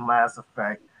all love Mass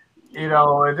Effect.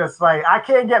 It's just like I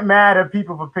can't get mad at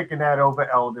people for picking that over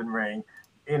Elden Ring.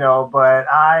 But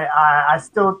I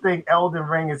still think Elden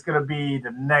Ring is going to be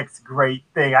the next great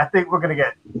thing. I think we're going to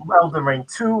get Elden Ring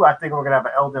 2. I think we're going to have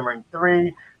an Elden Ring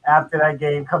 3 after that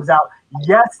game comes out.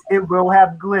 Yes, it will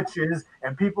have glitches,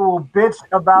 and people will bitch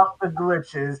about the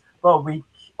glitches, but we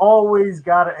always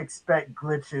got to expect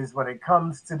glitches when it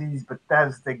comes to these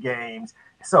Bethesda games.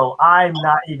 So I'm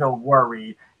not even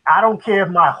worried. I don't care if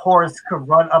my horse could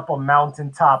run up a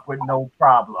mountaintop with no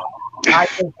problem. I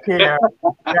don't care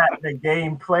that the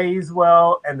game plays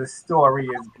well and the story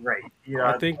is great.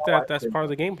 I think that's part of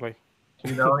the gameplay.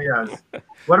 Yes.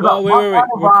 What about wait.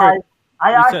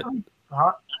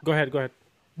 Go ahead.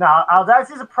 Now, I was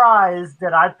actually surprised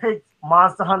that I picked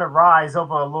Monster Hunter Rise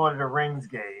over a Lord of the Rings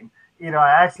game.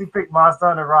 I actually picked Monster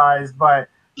Hunter Rise, but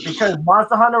because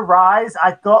Monster Hunter Rise,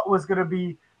 I thought was going to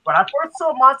be. When I first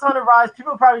saw Monster Hunter Rise,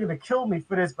 people were probably going to kill me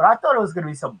for this, but I thought it was going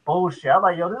to be some bullshit. I'm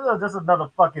like, yo, this is just another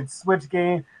fucking Switch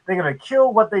game. They're going to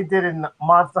kill what they did in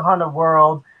Monster Hunter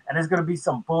World, and it's going to be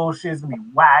some bullshit. It's going to be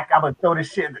whack. I'm going to throw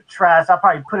this shit in the trash. I'll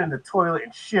probably put it in the toilet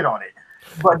and shit on it.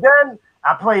 But then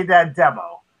I played that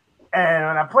demo. And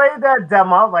when I played that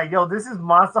demo, I'm like, yo, this is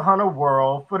Monster Hunter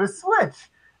World for the Switch.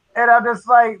 And I'm just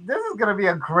like, this is going to be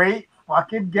a great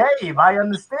fucking game. I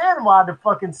understand why the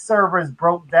fucking servers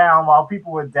broke down while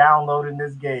people were downloading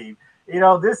this game.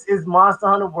 This is Monster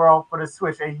Hunter World for the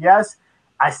Switch. And yes,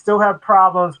 I still have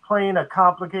problems playing a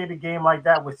complicated game like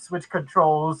that with Switch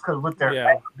controls because with their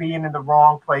X being in the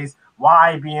wrong place,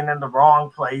 Y being in the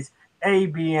wrong place, A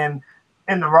being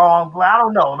in the wrong place. I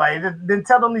don't know. Like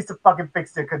Nintendo needs to fucking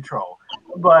fix their control.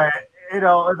 But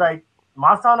it's like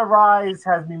Monster Hunter Rise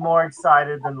has me more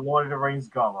excited than Lord of the Rings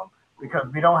Gollum because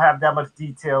we don't have that much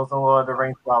details on Lord of the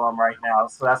Rings Gollum right now,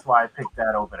 so that's why I picked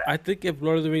that over I that. think if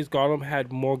Lord of the Rings Gollum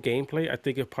had more gameplay, I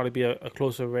think it'd probably be a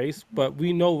closer race. But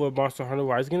we know what Monster Hunter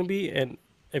Rise is gonna be, and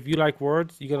if you like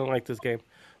words, you're gonna like this game.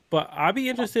 But I'd be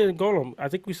interested in Gollum. I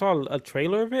think we saw a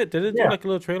trailer of it. Did it do Yeah, like a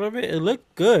little trailer of it? It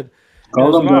looked good. There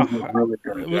was a Golem lot. does look really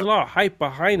good. It was Yeah. a lot of hype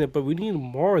behind it, but we need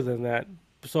more than that.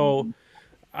 So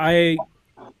I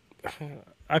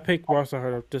I picked Monster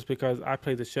Hunter just because I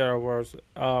played the Shadow Wars.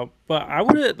 But I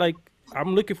would like.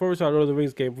 I'm looking forward to our Lord of the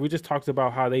Rings game. We just talked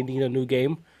about how they need a new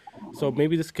game, so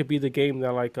maybe this could be the game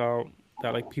that like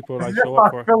people this is like just show up my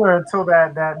for. filler until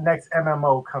that next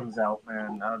MMO comes out,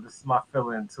 man. This is my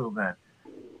filler until then.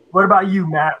 What about you,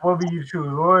 Matt? What would you choose,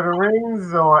 Lord of the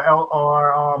Rings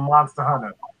or Monster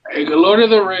Hunter? Hey, Lord of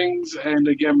the Rings, and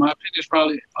again, my opinion is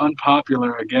probably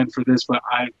unpopular again for this, but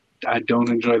I don't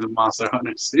enjoy the Monster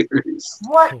Hunter series.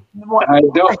 What? What? I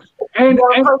don't. And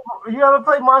You ever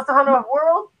played Monster Hunter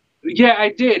World? yeah, I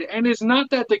did. And it's not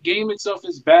that the game itself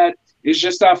is bad. It's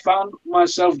just I found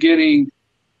myself getting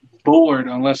bored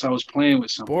unless I was playing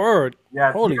with someone. Bored.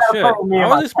 Yes, you Holy gotta play shit! with me I and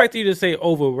was my expecting you to say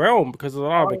overwhelmed because there's a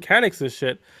lot of mechanics and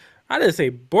shit. I didn't say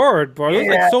bored, bro. There's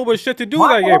like yeah. so much shit to do in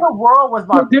that Monster game. Hunter World was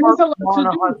my But there's first a lot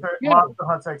to do. Yeah. Monster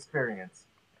Hunter experience.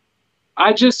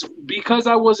 I just because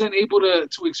I wasn't able to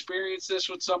experience this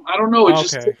with some. I don't know. It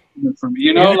just Okay. didn't for me.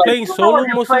 You Were know, you like playing You know solo when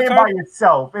you're most of the playing by time?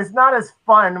 yourself, it's not as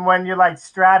fun when you're like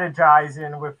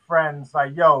strategizing with friends.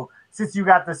 Like, yo, since you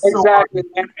got the sword, exactly.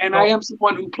 And I am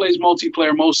someone who plays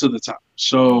multiplayer most of the time.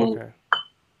 So Okay.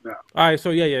 yeah. All right.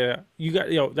 So yeah. You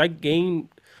got that game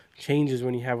changes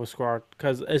when you have a squad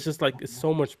because it's just like it's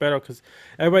so much better because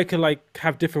everybody can like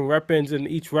have different weapons and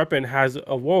each weapon has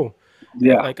a whoa.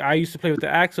 Yeah. Like I used to play with the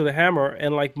axe or the hammer,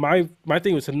 and like my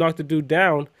thing was to knock the dude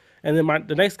down, and then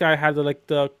the next guy had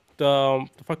the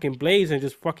fucking blades and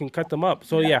just fucking cut them up.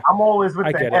 So yeah, I'm always with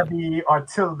I the get it. heavy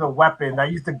artillery, the weapon. I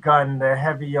use the gun, the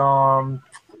heavy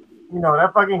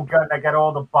that fucking gun that got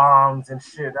all the bombs and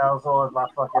shit. That was always my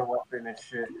fucking weapon and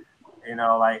shit.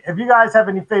 Like if you guys have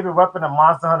any favorite weapon of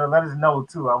Monster Hunter, let us know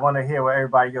too. I want to hear what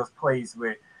everybody else plays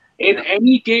with. In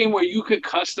any game where you could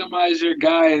customize your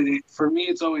guy, for me,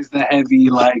 it's always the heavy,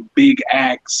 like big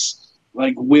axe,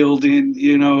 like wielding,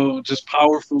 just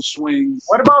powerful swings.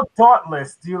 What about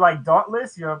Dauntless? Do you like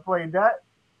Dauntless? You ever played that?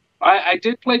 I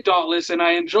did play Dauntless and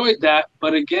I enjoyed that,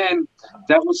 but again,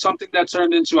 that was something that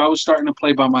turned into I was starting to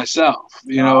play by myself.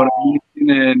 You know what I mean?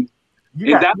 And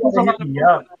that was a lot of fun when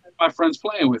I had my friends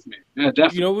playing with me. Yeah,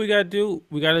 definitely. You know what we gotta do?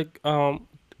 We gotta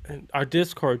our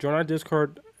Discord, join our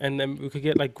Discord, and then we could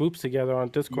get like groups together on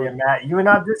Discord. Yeah, Matt. You and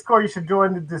our Discord, you should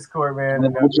join the Discord, man.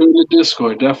 I'll join the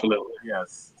Discord, definitely.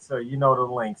 Yes. So you know the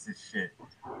links and shit.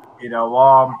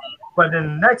 But in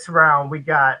the next round we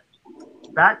got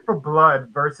Back for Blood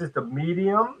versus the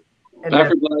Medium. And Back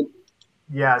for Blood.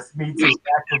 Yes, me too.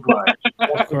 Back for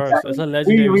Blood. Of course, it's a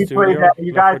legendary we played studio. that.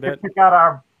 You guys Left 4 can Dead. check out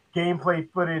our gameplay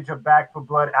footage of Back for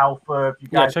Blood Alpha. If you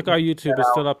Yeah, guys check our YouTube. It's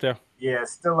still up there. Yeah,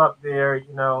 it's still up there.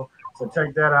 So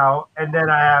check that out. And then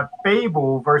I have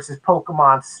Fable versus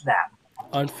Pokemon Snap.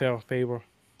 Unfair favor.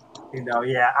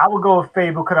 Yeah, I would go with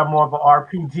Fable because I'm more of an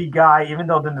RPG guy, even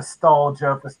though the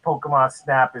nostalgia for Pokemon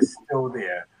Snap is still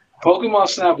there. Pokemon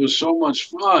Snap was so much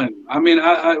fun. I mean,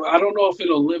 I don't know if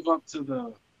it'll live up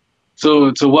to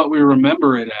to what we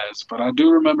remember it as, but I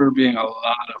do remember it being a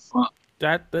lot of fun.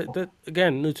 That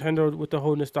again, Nintendo with the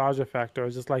whole nostalgia factor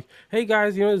is just like, hey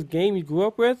guys, this game you grew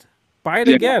up with, buy it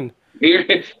again. Here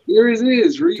it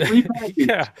is, repackaged.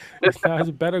 Yeah, it has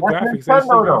better That's graphics.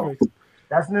 Nintendo, though. Graphics.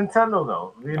 That's Nintendo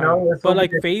though, But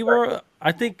like Favor,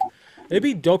 I think it'd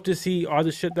be dope to see all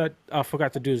the shit that I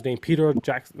forgot to do his name, Peter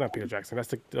Jackson, not Peter Jackson. That's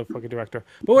the fucking director.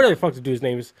 But whatever the fuck to do his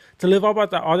name is to live up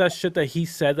about all that shit that he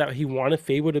said that he wanted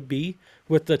Favor to be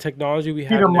with the technology we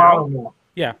have Peter now. Molyneux.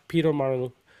 Yeah, Peter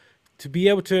Molyneux. To be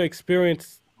able to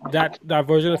experience that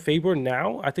version of Favor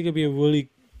now, I think it'd be a really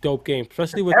dope game,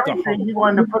 especially with Everything he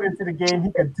wanted to put into the game,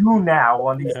 he could do now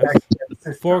on these next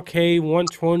systems. 4K,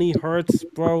 120 hertz,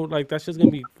 bro. Like that's just gonna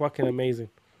be fucking amazing.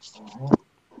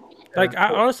 Like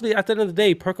I honestly, at the end of the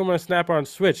day, Pokemon Snap on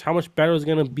Switch, how much better is it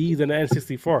gonna be than the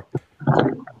N64?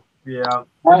 Yeah.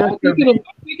 I think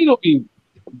it'll be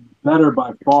better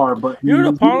by far, but You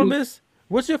know the problem is,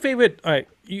 what's your favorite? All right,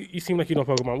 you seem like you know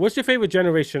Pokemon. What's your favorite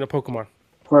generation of Pokemon?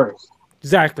 first.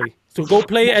 Exactly. So go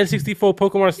play N64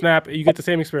 Pokemon Snap, and you get the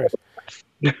same experience.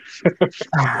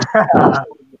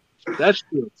 That's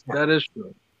true. That is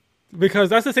true. Because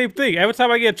that's the same thing. Every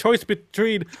time I get a choice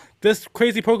between this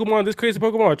crazy Pokemon,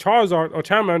 or Charizard or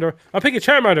Charmander, I'm picking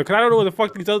Charmander because I don't know what the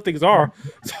fuck these other things are.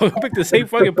 So I pick the same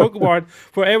fucking Pokemon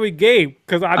for every game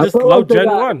because I I just feel like love Gen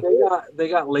 1. they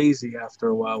got lazy after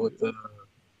a while with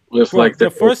Bro, like the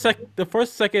first,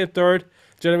 second, and third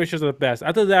generations are the best.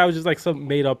 After that, it was just like some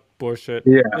made up bullshit.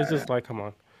 Yeah. It's just like, come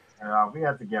on. We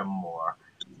have to get more.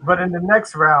 But in the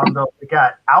next round, though, we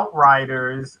got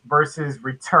Outriders versus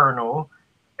Returnal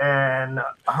and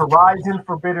Horizon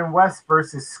Forbidden West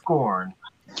versus Scorn.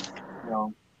 You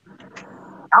know,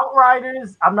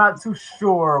 Outriders, I'm not too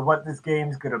sure what this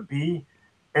game's gonna be.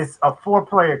 It's a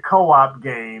 4-player co-op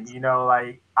game,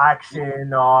 like action.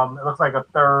 It looks like a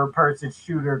third-person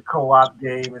shooter co-op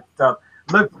game and stuff.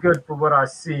 Looks good for what I've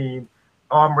seen.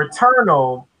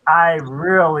 Returnal, I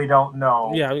really don't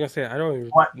know. Yeah, I was gonna say I don't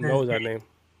even know that name.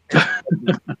 You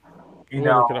Look it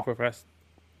know, up real fast.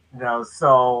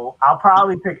 so I'll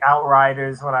probably pick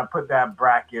Outriders when I put that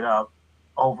bracket up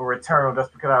over Returnal,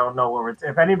 just because I don't know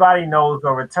if anybody knows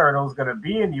what Returnal's gonna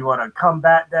be and you want to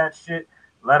combat that shit,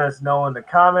 let us know in the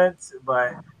comments.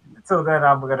 But until then,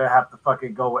 I'm gonna have to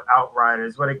fucking go with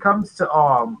Outriders. When it comes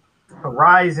to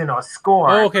Horizon or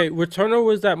Scorn, Oh, okay. Returnal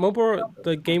was that mobile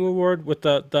the Game Award with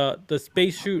the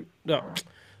space shoot. No,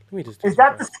 let me just. is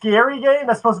that the scary game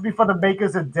that's supposed to be for the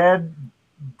makers of Dead?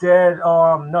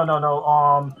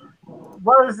 No.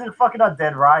 What is it? Fucking not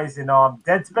Dead Rising.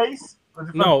 Dead Space.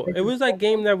 No, it was that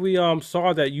game that we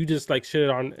saw that you just like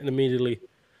shitted on immediately.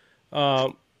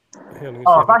 Here, let me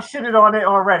see. If I shitted on it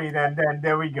already, then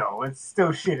there we go. It's still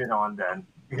shitted on then.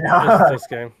 It's this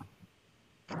game.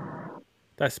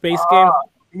 That space game.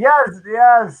 Yes.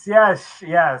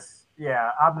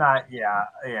 Yeah, I'm not. Yeah.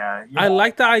 I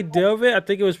like the idea of it. I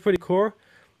think it was pretty cool,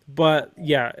 but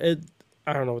yeah,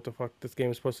 I don't know what the fuck this game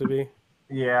is supposed to be.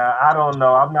 Yeah, I don't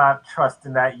know. I'm not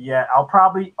trusting that yet. I'll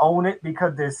probably own it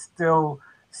because there's still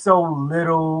so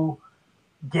little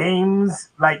games,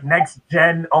 like next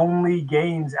gen only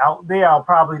games out there. I'll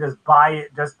probably just buy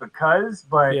it just because.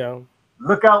 But Yeah.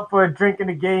 look out for a drink in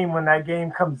the game when that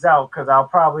game comes out, because I'll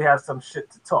probably have some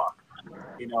shit to talk,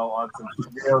 on some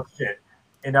real shit.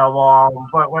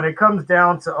 But when it comes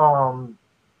down to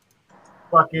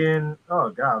fucking, oh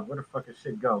god, where the fuck is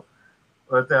shit go?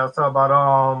 Let's talk about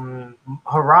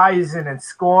Horizon and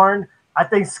Scorn. I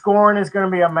think Scorn is going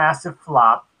to be a massive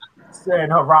flop,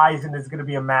 and Horizon is going to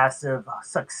be a massive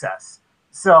success.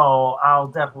 So I'll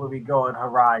definitely be going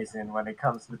Horizon when it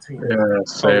comes between. Yeah,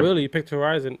 Oh, really? You picked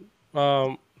Horizon?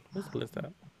 What's the list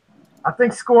at? I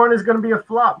think Scorn is going to be a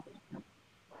flop.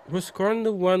 Was Scorn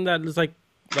the one that is like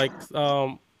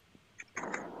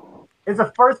It's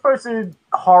a first-person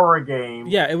horror game.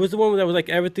 Yeah, it was the one that was like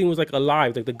everything was like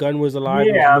alive, like the gun was alive.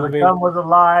 Yeah, the gun was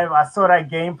alive. I saw that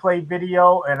gameplay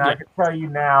video, and I can tell you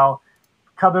now,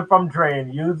 coming from Dre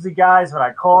and usually guys, when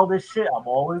I call this shit, I'm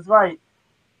always right.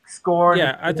 Scorn.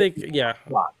 Yeah, I think The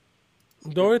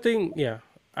only thing, yeah,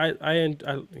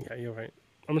 yeah, you're right.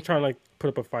 I'm trying to like put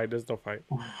up a fight. There's no fight.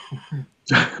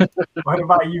 What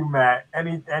about you, Matt?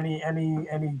 Any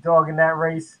dog in that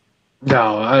race?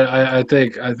 No, I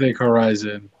think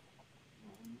Horizon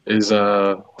is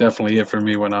definitely it for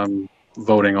me when I'm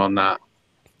voting on that.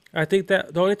 I think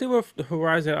that the only thing with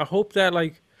Horizon, I hope that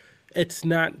like it's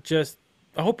not just.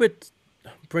 I hope it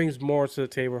brings more to the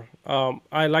table.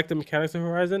 I like the mechanics of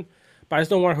Horizon, but I just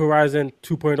don't want Horizon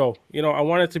 2.0. I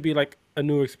want it to be like a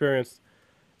new experience.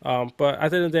 But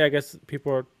at the end of the day, I guess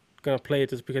people are gonna play it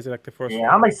just because they like the first one.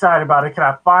 I'm excited about it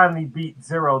because I finally beat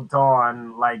Zero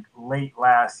Dawn like late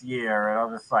last year, and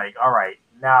I'm just like, all right,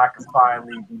 now I can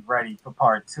finally be ready for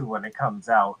part 2 when it comes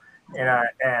out.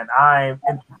 And I'm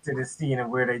interested in seeing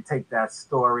where they take that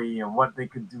story and what they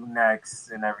could do next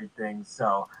and everything.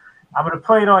 So I'm gonna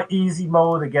play it on easy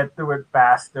mode to get through it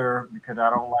faster because I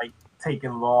don't like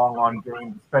taking long on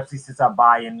games, especially since I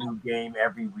buy a new game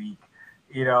every week.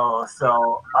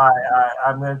 So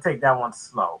I'm gonna take that one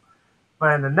slow.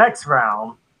 But in the next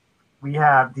round, we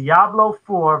have Diablo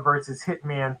 4 versus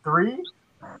Hitman 3,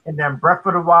 and then Breath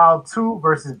of the Wild 2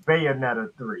 versus Bayonetta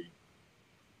 3.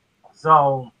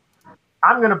 So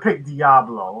I'm going to pick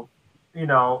Diablo. I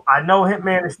know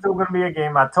Hitman is still going to be a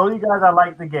game. I told you guys I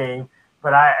like the game,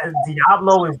 but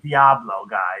Diablo is Diablo,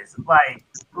 guys. Like,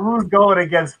 who's going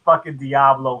against fucking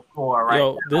Diablo 4 right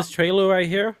now? This trailer right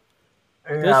here,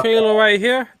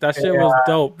 that shit was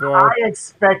dope, bro. I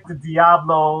expect the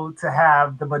Diablo to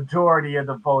have the majority of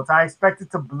the votes. I expect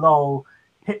it to blow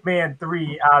Hitman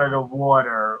 3 out of the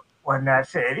water when that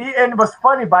shit. And it was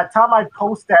funny, by the time I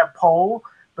post that poll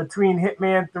between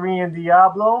Hitman 3 and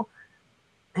Diablo,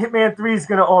 Hitman 3 is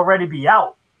going to already be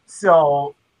out.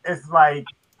 So it's like,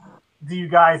 do you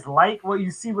guys like what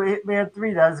you see with Hitman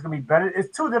 3? That is gonna be better.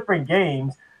 It's two different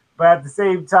games, but at the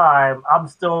same time, I'm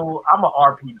an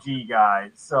RPG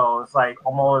guy, so it's like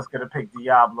I'm always gonna pick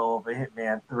Diablo over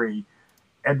Hitman 3.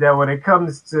 And then when it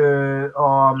comes to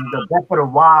the Breath of the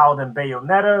Wild and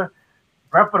Bayonetta,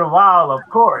 Breath of the Wild, of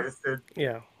course, the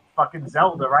Yeah. fucking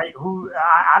Zelda, right?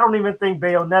 I don't even think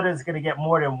Bayonetta is gonna get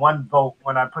more than one vote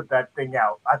when I put that thing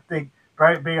out. I think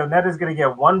Bayonetta is gonna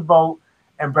get one vote,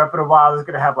 and Breath of the Wild is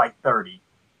gonna have like 30.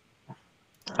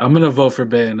 I'm gonna vote for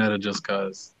Bayonetta just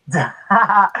cause. All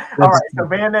right, so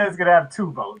Bayonetta is gonna have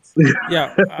 2 votes.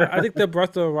 Yeah, I think the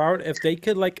Breath of the Wild, if they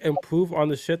could like improve on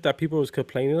the shit that people was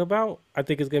complaining about, I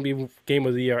think it's gonna be Game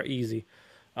of the Year easy.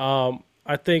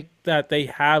 I think that they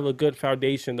have a good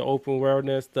foundation, the open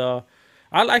worldness, the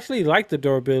I actually like the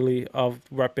durability of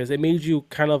weapons. It made you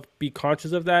kind of be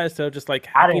conscious of that instead of just like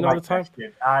I didn't hacking all the like time. that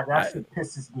shit. That I, shit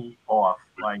pisses me off.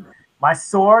 Like my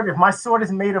sword, if my sword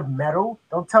is made of metal,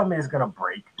 don't tell me it's gonna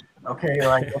break. Okay,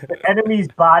 like if the enemy's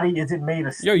body isn't made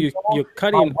of yo, steel, you're my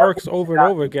cutting weapon arcs over and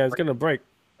not over again. It's gonna break.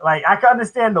 like I can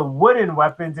understand the wooden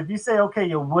weapons. If you say okay,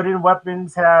 your wooden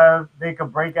weapons have they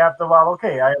could break after a while,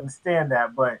 okay, I understand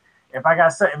that. But if I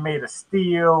got something made of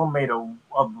steel, made of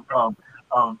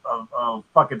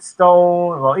fucking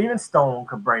stone, well, even stone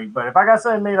could break. But if I got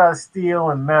something made out of steel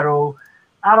and metal,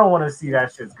 I don't want to see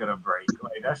that shit's gonna break.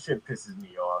 Like that shit pisses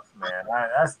me off, man.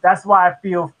 That's why I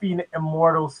feel Phoenix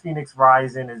Immortals Phoenix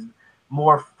Rising is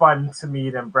more fun to me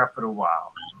than Breath of the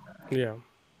Wild. Yeah.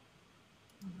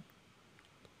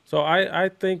 So I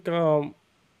think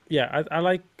yeah, I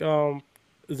like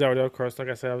Zelda of course. Like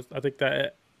I said, I think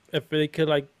that if they could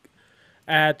like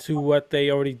add to what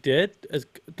they already did, is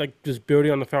like just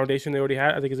building on the foundation they already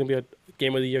had, I think it's gonna be a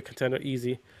Game of the Year contender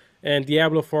easy. And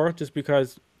Diablo 4, just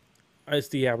because it's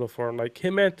Diablo 4. Like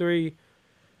Hitman 3,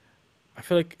 I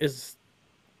feel like is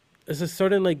a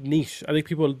certain like niche. I think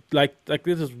people like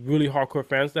this is really hardcore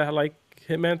fans that like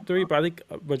Hitman 3, but I think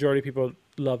a majority of people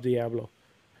love Diablo.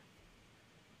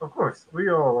 Of course, we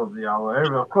all love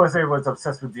Diablo. Of course, everyone's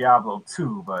obsessed with Diablo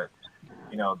too, but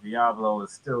Diablo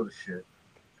is still the shit.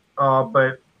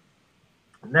 But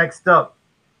next up,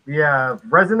 we have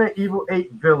Resident Evil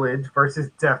 8 Village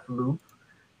versus Deathloop,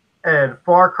 and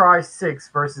Far Cry 6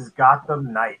 versus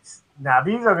Gotham Knights. Now,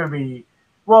 these are going to be,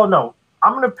 well, no,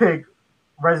 I'm going to pick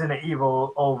Resident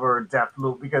Evil over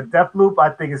Deathloop because Deathloop, I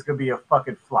think, is going to be a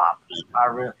fucking flop.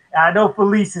 I know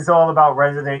Felice is all about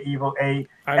Resident Evil 8.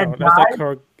 I And know that's like guys,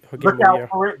 her Game look of the out Year.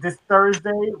 for it this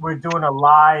Thursday. We're doing a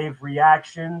live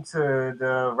reaction to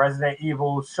the Resident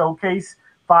Evil showcase,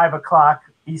 5 o'clock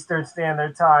Eastern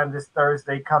Standard Time this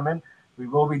Thursday coming. We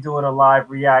will be doing a live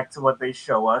react to what they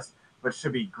show us, but it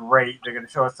should be great. They're going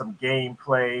to show us some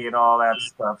gameplay and all that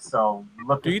stuff. So Do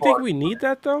looking you think forward. we need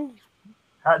that though?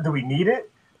 Do we need it?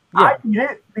 I Yeah. need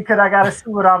it because I got to see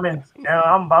what I'm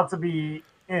about to be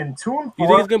in tune You think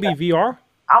for. it's gonna be VR?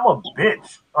 I'm a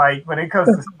bitch. Like when it comes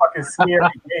to fucking scary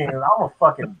games, I'm a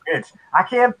fucking bitch. I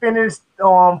can't finish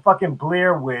fucking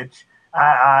Blair Witch.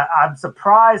 I'm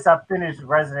surprised I finished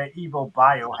Resident Evil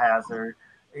Biohazard.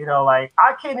 Like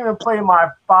I can't even play my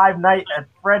Five Nights at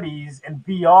Freddy's in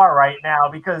VR right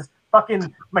now because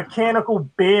fucking mechanical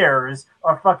bears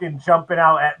are fucking jumping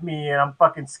out at me and I'm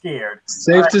fucking scared.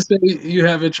 Safe to say you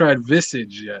haven't tried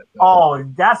Visage yet. Though. Oh,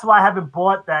 that's why I haven't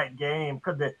bought that game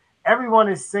because everyone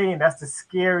is saying that's the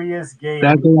scariest game.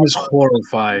 That game is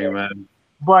horrifying, man.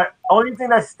 But only thing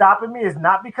that's stopping me is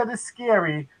not because it's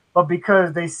scary, but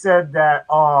because they said that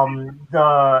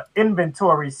the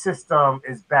inventory system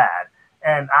is bad,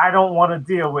 and I don't want to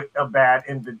deal with a bad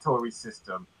inventory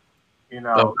system.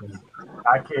 Okay.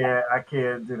 I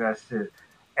can't do that shit.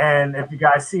 And if you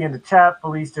guys see in the chat,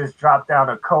 Police just dropped down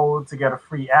a code to get a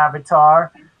free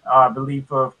avatar, I believe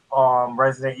for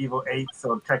Resident Evil 8.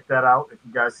 So check that out if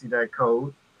you guys see that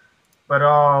code. But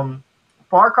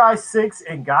Far Cry 6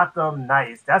 and Gotham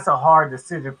Knights, that's a hard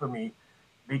decision for me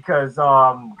because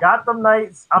Gotham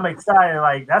Knights, I'm excited.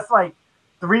 Like that's like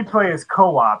 3 players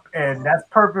co-op, and that's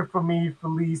perfect for me,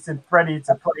 Felice and Freddie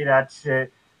to play that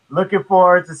shit. Looking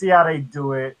forward to see how they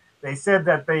do it. They said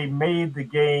that they made the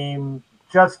game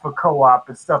just for co-op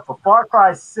and stuff. But Far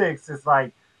Cry 6 is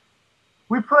like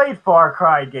we played Far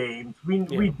Cry games. We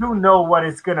do know what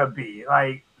it's gonna be.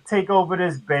 Like take over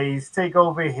this base, take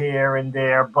over here and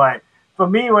there. But for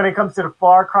me, when it comes to the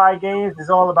Far Cry games, it's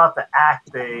all about the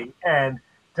acting and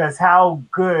just how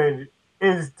good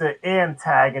is the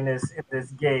antagonist in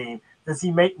this game. Does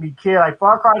he make me care? Like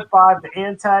Far Cry 5, the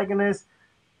antagonist,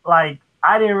 like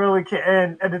I didn't really care.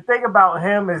 And the thing about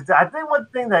him is that I think one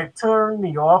thing that turned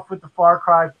me off with the Far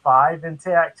Cry 5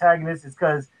 antagonist is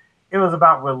because it was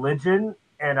about religion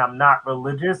and I'm not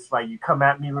religious, like you come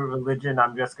at me with religion,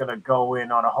 I'm just gonna go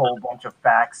in on a whole bunch of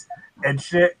facts and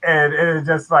shit, and it's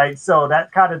just like so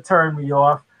that kind of turned me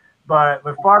off. But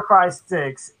with Far Cry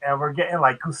 6, and we're getting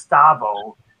like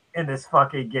Gustavo in this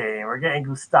fucking game, we're getting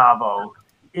Gustavo,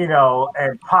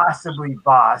 and possibly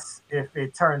Boss if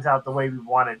it turns out the way we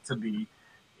want it to be,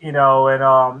 and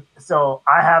so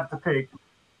I have to pick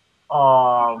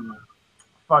um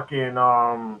fucking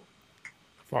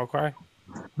Far Cry.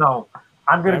 no,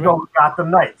 I'm gonna Damn go it. with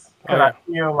Gotham Knights Oh, because yeah. I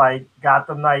feel like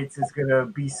Gotham Knights is gonna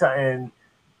be something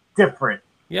different.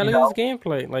 Yeah, You look at know, this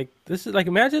gameplay. Like this is like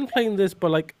imagine playing this,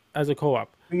 but like as a co-op.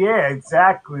 yeah,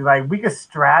 exactly. Like we could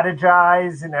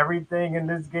strategize and everything in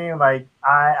this game. Like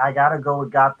I gotta go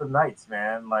with Gotham Knights,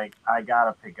 man. Like I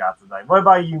gotta pick Gotham Knights. What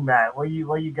about you, Matt? What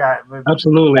you got?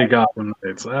 Absolutely, Gotham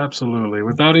Knights. Absolutely,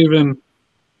 without even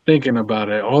thinking about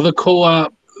it. All the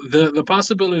co-op, the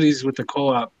possibilities with the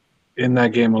co-op in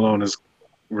that game alone is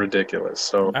ridiculous.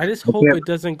 So I just I hope can't- it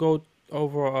doesn't go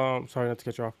over. Sorry, not to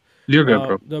cut you off. you're good,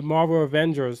 bro. The Marvel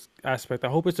Avengers aspect. I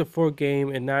hope it's a full game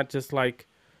and not just like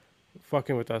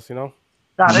fucking with us. You know.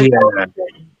 Nah, Yeah,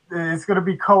 it's gonna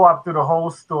be co-op through the whole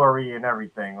story and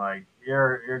everything. Like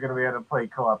you're gonna be able to play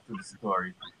co-op through the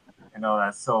story and all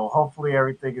that. So hopefully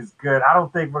everything is good. I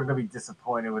don't think we're gonna be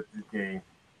disappointed with this game.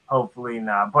 Hopefully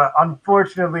not. But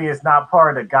unfortunately, it's not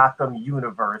part of the Gotham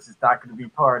universe. It's not gonna be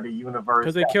part of the universe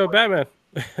Because they that killed Batman.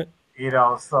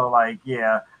 so like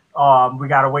yeah. We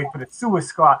gotta wait for the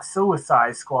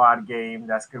Suicide Squad game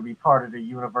that's gonna be part of the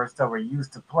universe that we're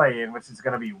used to playing, which is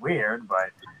gonna be weird, but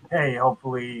hey,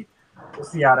 hopefully we'll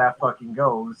see how that fucking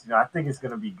goes. I think it's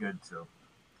gonna be good too.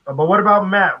 But what about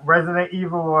Matt? Resident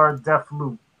Evil or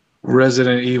Deathloop?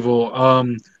 Resident Evil.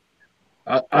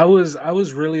 I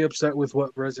was really upset with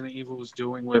what Resident Evil was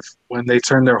doing with when they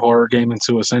turned their horror game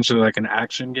into essentially like an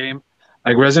action game.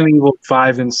 Like Resident Evil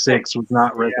 5 and 6 was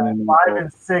not Yeah, Resident 5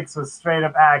 and 6 was straight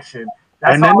up action.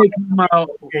 That's And then how they came out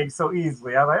I game so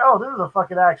easily. I was like, oh, this is a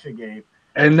fucking action game.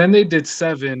 and then they did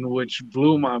 7, which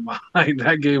blew my mind.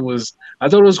 That game was I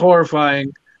thought it was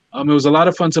horrifying. It was a lot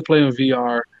of fun to play in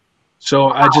VR. So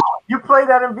I just You played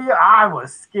that in VR? I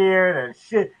was scared and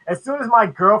shit. As soon as my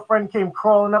girlfriend came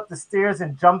crawling up the stairs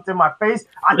and jumped in my face,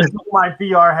 I took my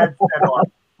VR headset off.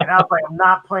 And I was like, I'm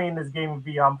not playing this game in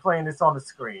VR. I'm playing this on the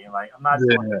screen. Like, I'm not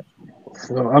doing it.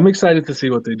 so I'm excited to see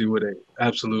what they do with it.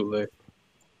 Absolutely.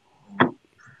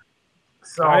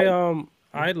 So,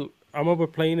 I'm over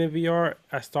playing in VR.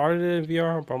 I started it in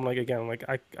VR, but I'm like again, like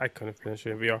I couldn't finish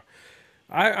it in VR.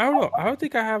 I don't know. I don't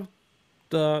think I have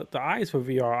the eyes for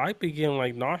VR. I be getting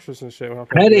like nauseous and shit when I'm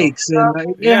playing VR. Headaches and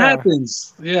it Yeah.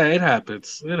 happens. Yeah, it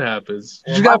happens. It happens.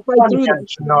 yeah, You my got to fight son through gets that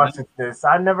shit, man. nauseousness.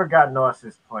 I never got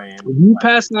nauseous playing. If you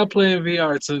pass not playing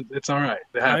VR, it's all right.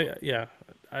 It happens.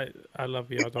 I love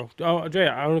VR though. Oh,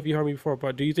 Andrea, I don't know if you heard me before,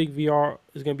 but do you think VR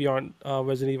is gonna be on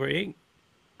Resident Evil 8?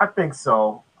 I think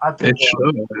so. I think It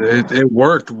should. It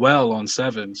worked well on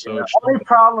 7, so the it should. only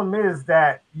problem is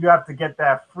that you have to get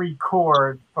that free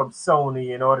cord from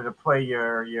Sony in order to play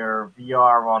your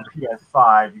VR on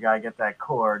PS5. You gotta get that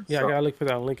cord. Yeah, So, I gotta look for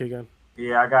that link again.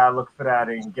 yeah, I gotta look for that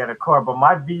and get a cord. But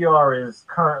my VR is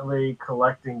currently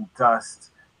collecting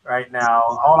dust right now.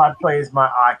 All I play is my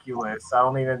Oculus. I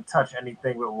don't even touch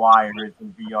anything with wires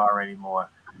in VR anymore.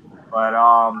 But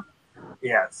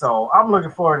yeah, so I'm looking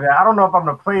forward to that. I don't know if I'm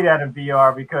gonna play that in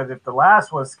VR because if the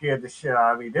last one scared the shit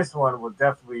out of me, this one will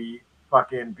definitely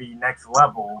fucking be next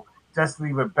level. Just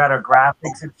with better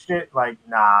graphics and shit. Like,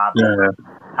 nah, Yeah.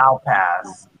 I'll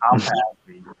pass. I'll pass.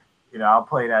 Me. I'll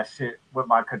play that shit with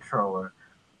my controller.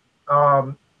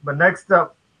 But next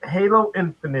up, Halo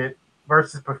Infinite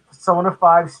versus Persona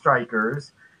 5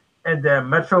 Strikers, and then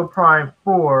Metro Prime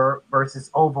 4 versus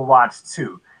Overwatch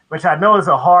 2. Which I know is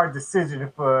a hard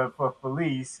decision for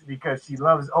Felice because she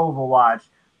loves Overwatch,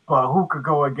 but who could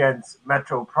go against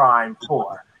Metro Prime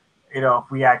 4?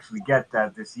 If we actually get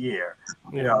that this year.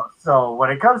 So when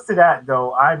it comes to that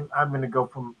though, I'm gonna go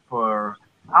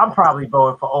I'm probably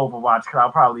voting for Overwatch because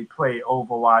I'll probably play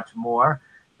Overwatch more.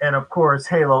 And of course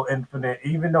Halo Infinite,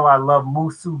 even though I love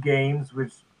Musu games,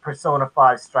 which Persona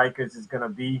 5 Strikers is gonna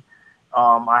be,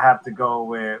 I have to go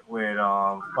with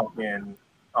fucking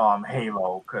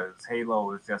Halo because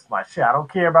Halo is just my shit. I don't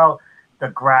care about the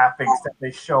graphics that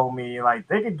they show me. Like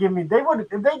they could give me, they would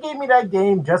if they gave me that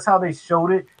game just how they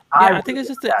showed it. I think it's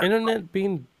just the internet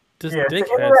being just Yeah, it's the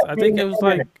dickheads. internet I think being it the was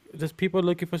like just people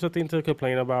looking for something to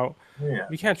complain about. Yeah.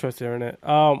 You can't trust the internet.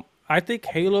 I think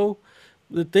Halo.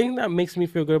 The thing that makes me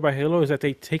feel good about Halo is that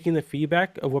they taking the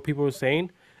feedback of what people were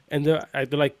saying, and they're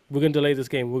like, we're gonna delay this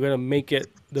game. We're gonna make it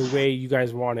the way you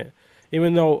guys want it.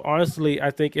 Even though honestly,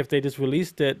 I think if they just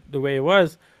released it the way it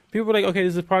was, people are like, okay,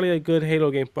 this is probably a good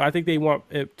Halo game, but I think they want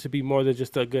it to be more than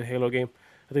just a good Halo game.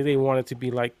 I think they want it to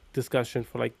be like discussion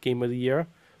for like game of the year.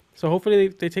 So hopefully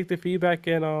they take the feedback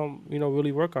and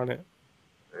really work on it.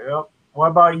 Yep. What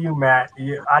about you, Matt?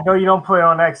 I know you don't play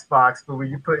on Xbox, but will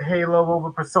you put Halo over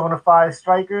Persona 5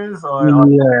 Strikers? Or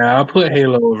Yeah, I'll put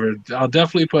Halo over. I'll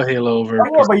definitely put Halo over. oh,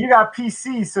 yeah, but you got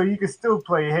PC, so you can still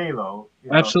play Halo.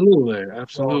 Absolutely, So,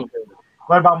 absolutely.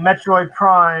 what about Metroid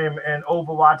Prime and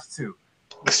Overwatch 2?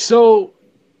 So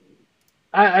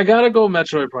I gotta go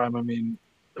Metroid Prime. I mean,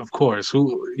 of course, I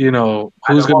who's know,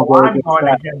 gonna well, go I'm against going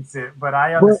that? against it, but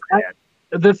I But understand.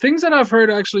 the things that I've heard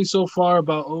actually so far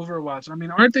about Overwatch, I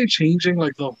mean, aren't they changing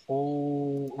like the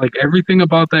whole, like everything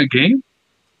about that game?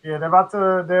 Yeah,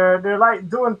 they're like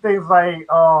doing things like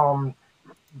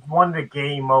one of the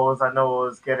game modes I know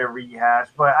is getting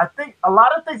rehashed, but I think a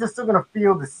lot of things are still gonna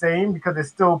feel the same because they're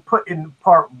still putting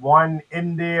part one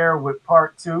in there with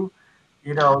part two.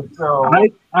 So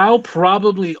I'll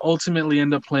probably ultimately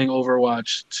end up playing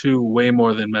Overwatch 2 way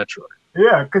more than Metroid.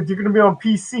 yeah, because you're gonna be on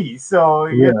PC, so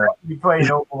you're Yeah. definitely playing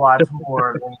Overwatch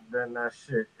more than that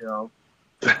shit.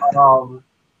 Um,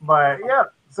 but yeah,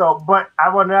 but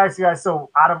I want to ask you guys. So,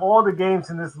 out of all the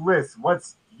games in this list,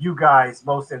 what's you guys'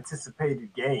 most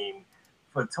anticipated game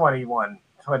for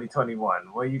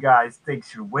 2021? What do you guys think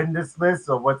should win this list,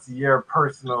 or what's your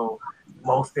personal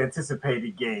most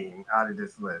anticipated game out of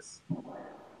this list?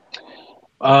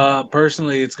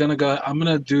 Personally, I'm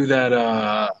gonna do that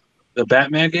the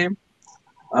Batman game.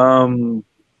 Um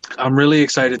I'm really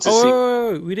excited to see.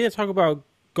 Oh, we didn't talk about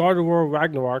God of War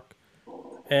Ragnarok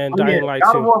and Oh yeah, Dying Light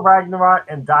God of too. War Ragnarok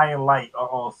and Dying Light are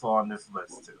also on this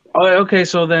list too. Oh, okay,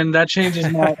 so then that changes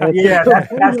my Yeah,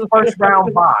 that's first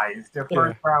round buys. They're Yeah,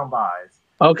 first round buys.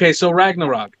 Okay, so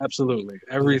Ragnarok, absolutely.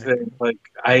 yeah, Everything. Like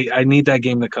I need that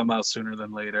game to come out sooner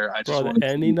than later. I just bro. The want it to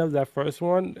be ending of that first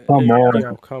one, come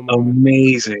on, come on.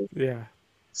 amazing. Yeah,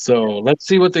 So let's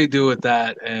see what they do with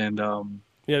that. And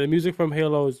yeah. The music from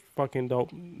Halo is fucking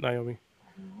dope, Naomi.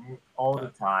 All the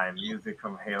time, music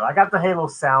from Halo. I got the Halo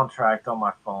soundtrack on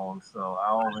my phone, so I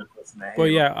always listen to But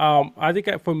Halo. yeah, I think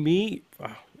for me,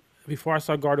 before I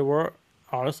saw God of War,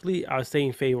 honestly, I was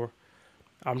saying Favor.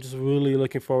 I'm just really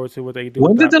looking forward to what they do with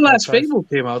when did that the last franchise. Fable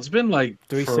came out? It's been like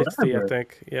 360, I forever.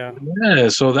 think. Yeah. Yeah,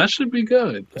 so that should be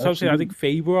good. So I'm saying I Absolutely. think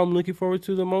Favor I'm looking forward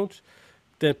to the most.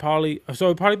 Then probably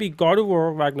it'd probably be God of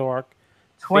War Ragnarok,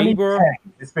 Faber.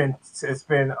 2010. It's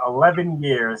been 11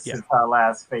 years Yeah. since our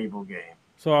last Fable game.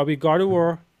 So I'll be God of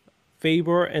War,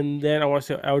 Faber, and then I want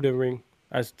to say Elden Ring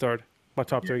as third. My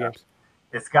top three Yeah. games.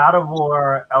 It's God of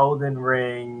War, Elden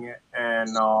Ring, and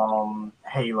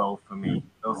Halo for me.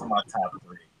 Those are my top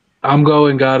three. I'm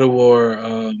going God of War,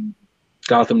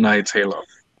 Gotham Knights, Halo.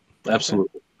 Okay.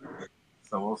 Absolutely.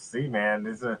 So we'll see, man.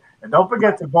 And don't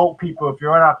forget to vote, people. If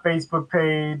you're on our Facebook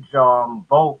page,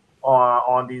 vote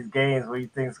on these games. What do you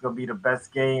think is going to be the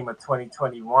best game of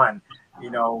 2021?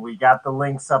 We got the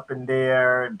links up in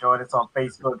there. Join us on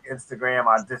Facebook, Instagram,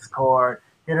 our Discord.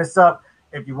 Hit us up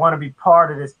if you want to be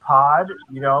part of this pod.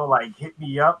 Like hit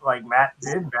me up, like Matt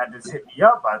did. Matt just hit me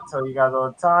up. I tell you guys all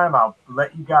the time. I'll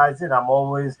let you guys in. I'm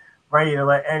always ready to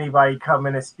let anybody come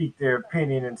in and speak their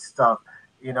opinion and stuff.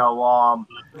 You know, um,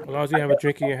 As long as you have a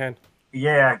drink in your hand.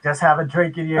 yeah, just have a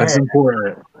drink in your That's hand.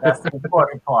 important. That's the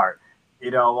important part.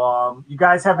 You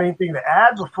guys have anything to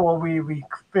add before we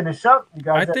finish up? You I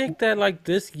guys have, think that like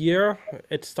this year,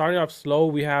 it's starting off slow.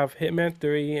 We have Hitman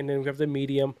 3, and then we have the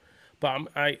medium. But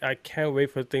I can't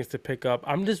wait for things to pick up.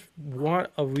 I'm just want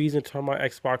a reason to turn my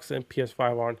Xbox and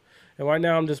PS5 on. And right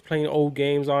now I'm just playing old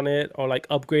games on it or like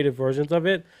upgraded versions of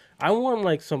it. I want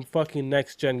like some fucking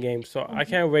next gen games. So I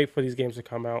can't wait for these games to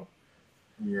come out.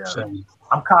 yeah. So,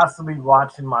 I'm constantly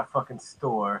watching my fucking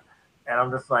store, and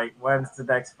I'm just like, when's the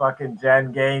next fucking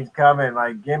gen games coming?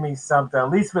 Like, give me something. At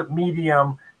least with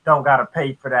medium, don't gotta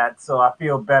pay for that, so I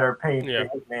feel better paying for Yeah.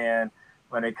 Hitman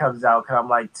when it comes out. Cause I'm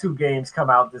like, two games come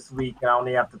out this week, and I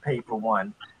only have to pay for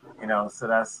one. So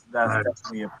that's Nice.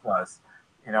 definitely a plus.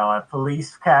 And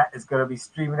Police Cat is gonna be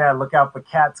streaming that. Look out for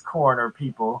Cat's Corner,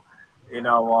 people.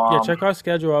 Yeah, check our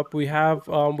schedule up. We have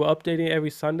we're updating every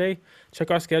Sunday. Check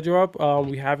our schedule up.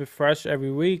 We have it fresh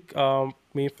every week.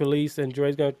 Me and Felice and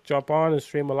Joy's gonna jump on and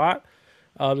stream a lot.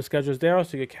 The schedule's there,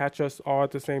 so you can catch us all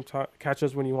at the same time. Catch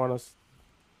us when you want us.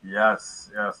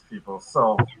 Yes, people.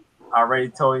 So I already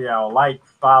told y'all, like,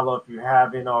 follow if you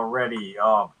haven't already.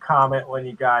 Comment when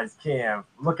you guys can.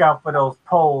 Look out for those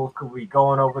polls because we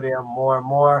going over there more and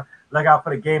more. Look out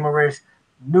for the Gamerish.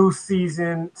 New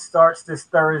season starts this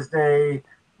Thursday.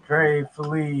 Dre,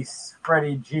 Felice,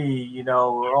 Freddie G, we're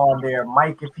on there.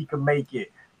 Mike, if he can make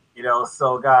it.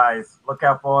 So guys, look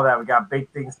out for all that. We got big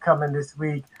things coming this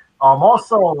week.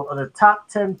 Also, the top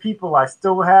 10 people I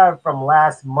still have from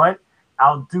last month,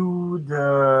 I'll do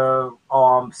the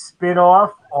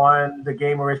spin-off on the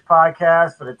Gamer Rich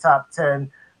podcast for the top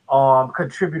 10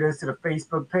 contributors to the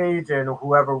Facebook page, and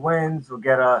whoever wins will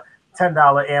get a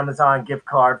 $10 Amazon gift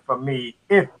card from me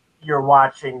if you're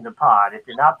watching the pod. If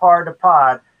you're not part of the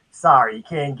pod, sorry, you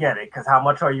can't get it, because how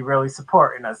much are you really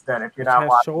supporting us then if you're not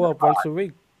watching show the up pod? once a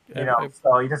week.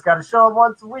 So you just got to show up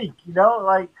once a week,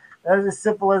 like that's as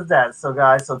simple as that. So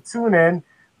guys, so tune in.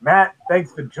 Matt,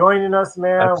 thanks for joining us,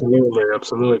 man.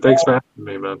 Absolutely. Thanks for having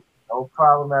me, man. No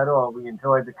problem at all. We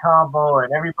enjoyed the combo,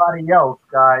 and everybody else,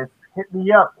 guys, hit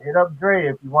me up. Hit up Dre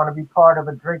if you want to be part of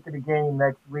a drink of the game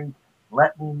next week.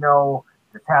 Let me know.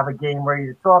 Just have a game ready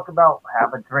to talk about.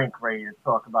 Have a drink ready to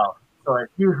talk about. So as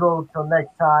usual, till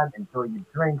next time, enjoy your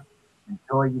drinks,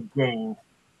 enjoy your games.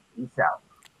 Peace out.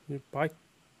 Bye.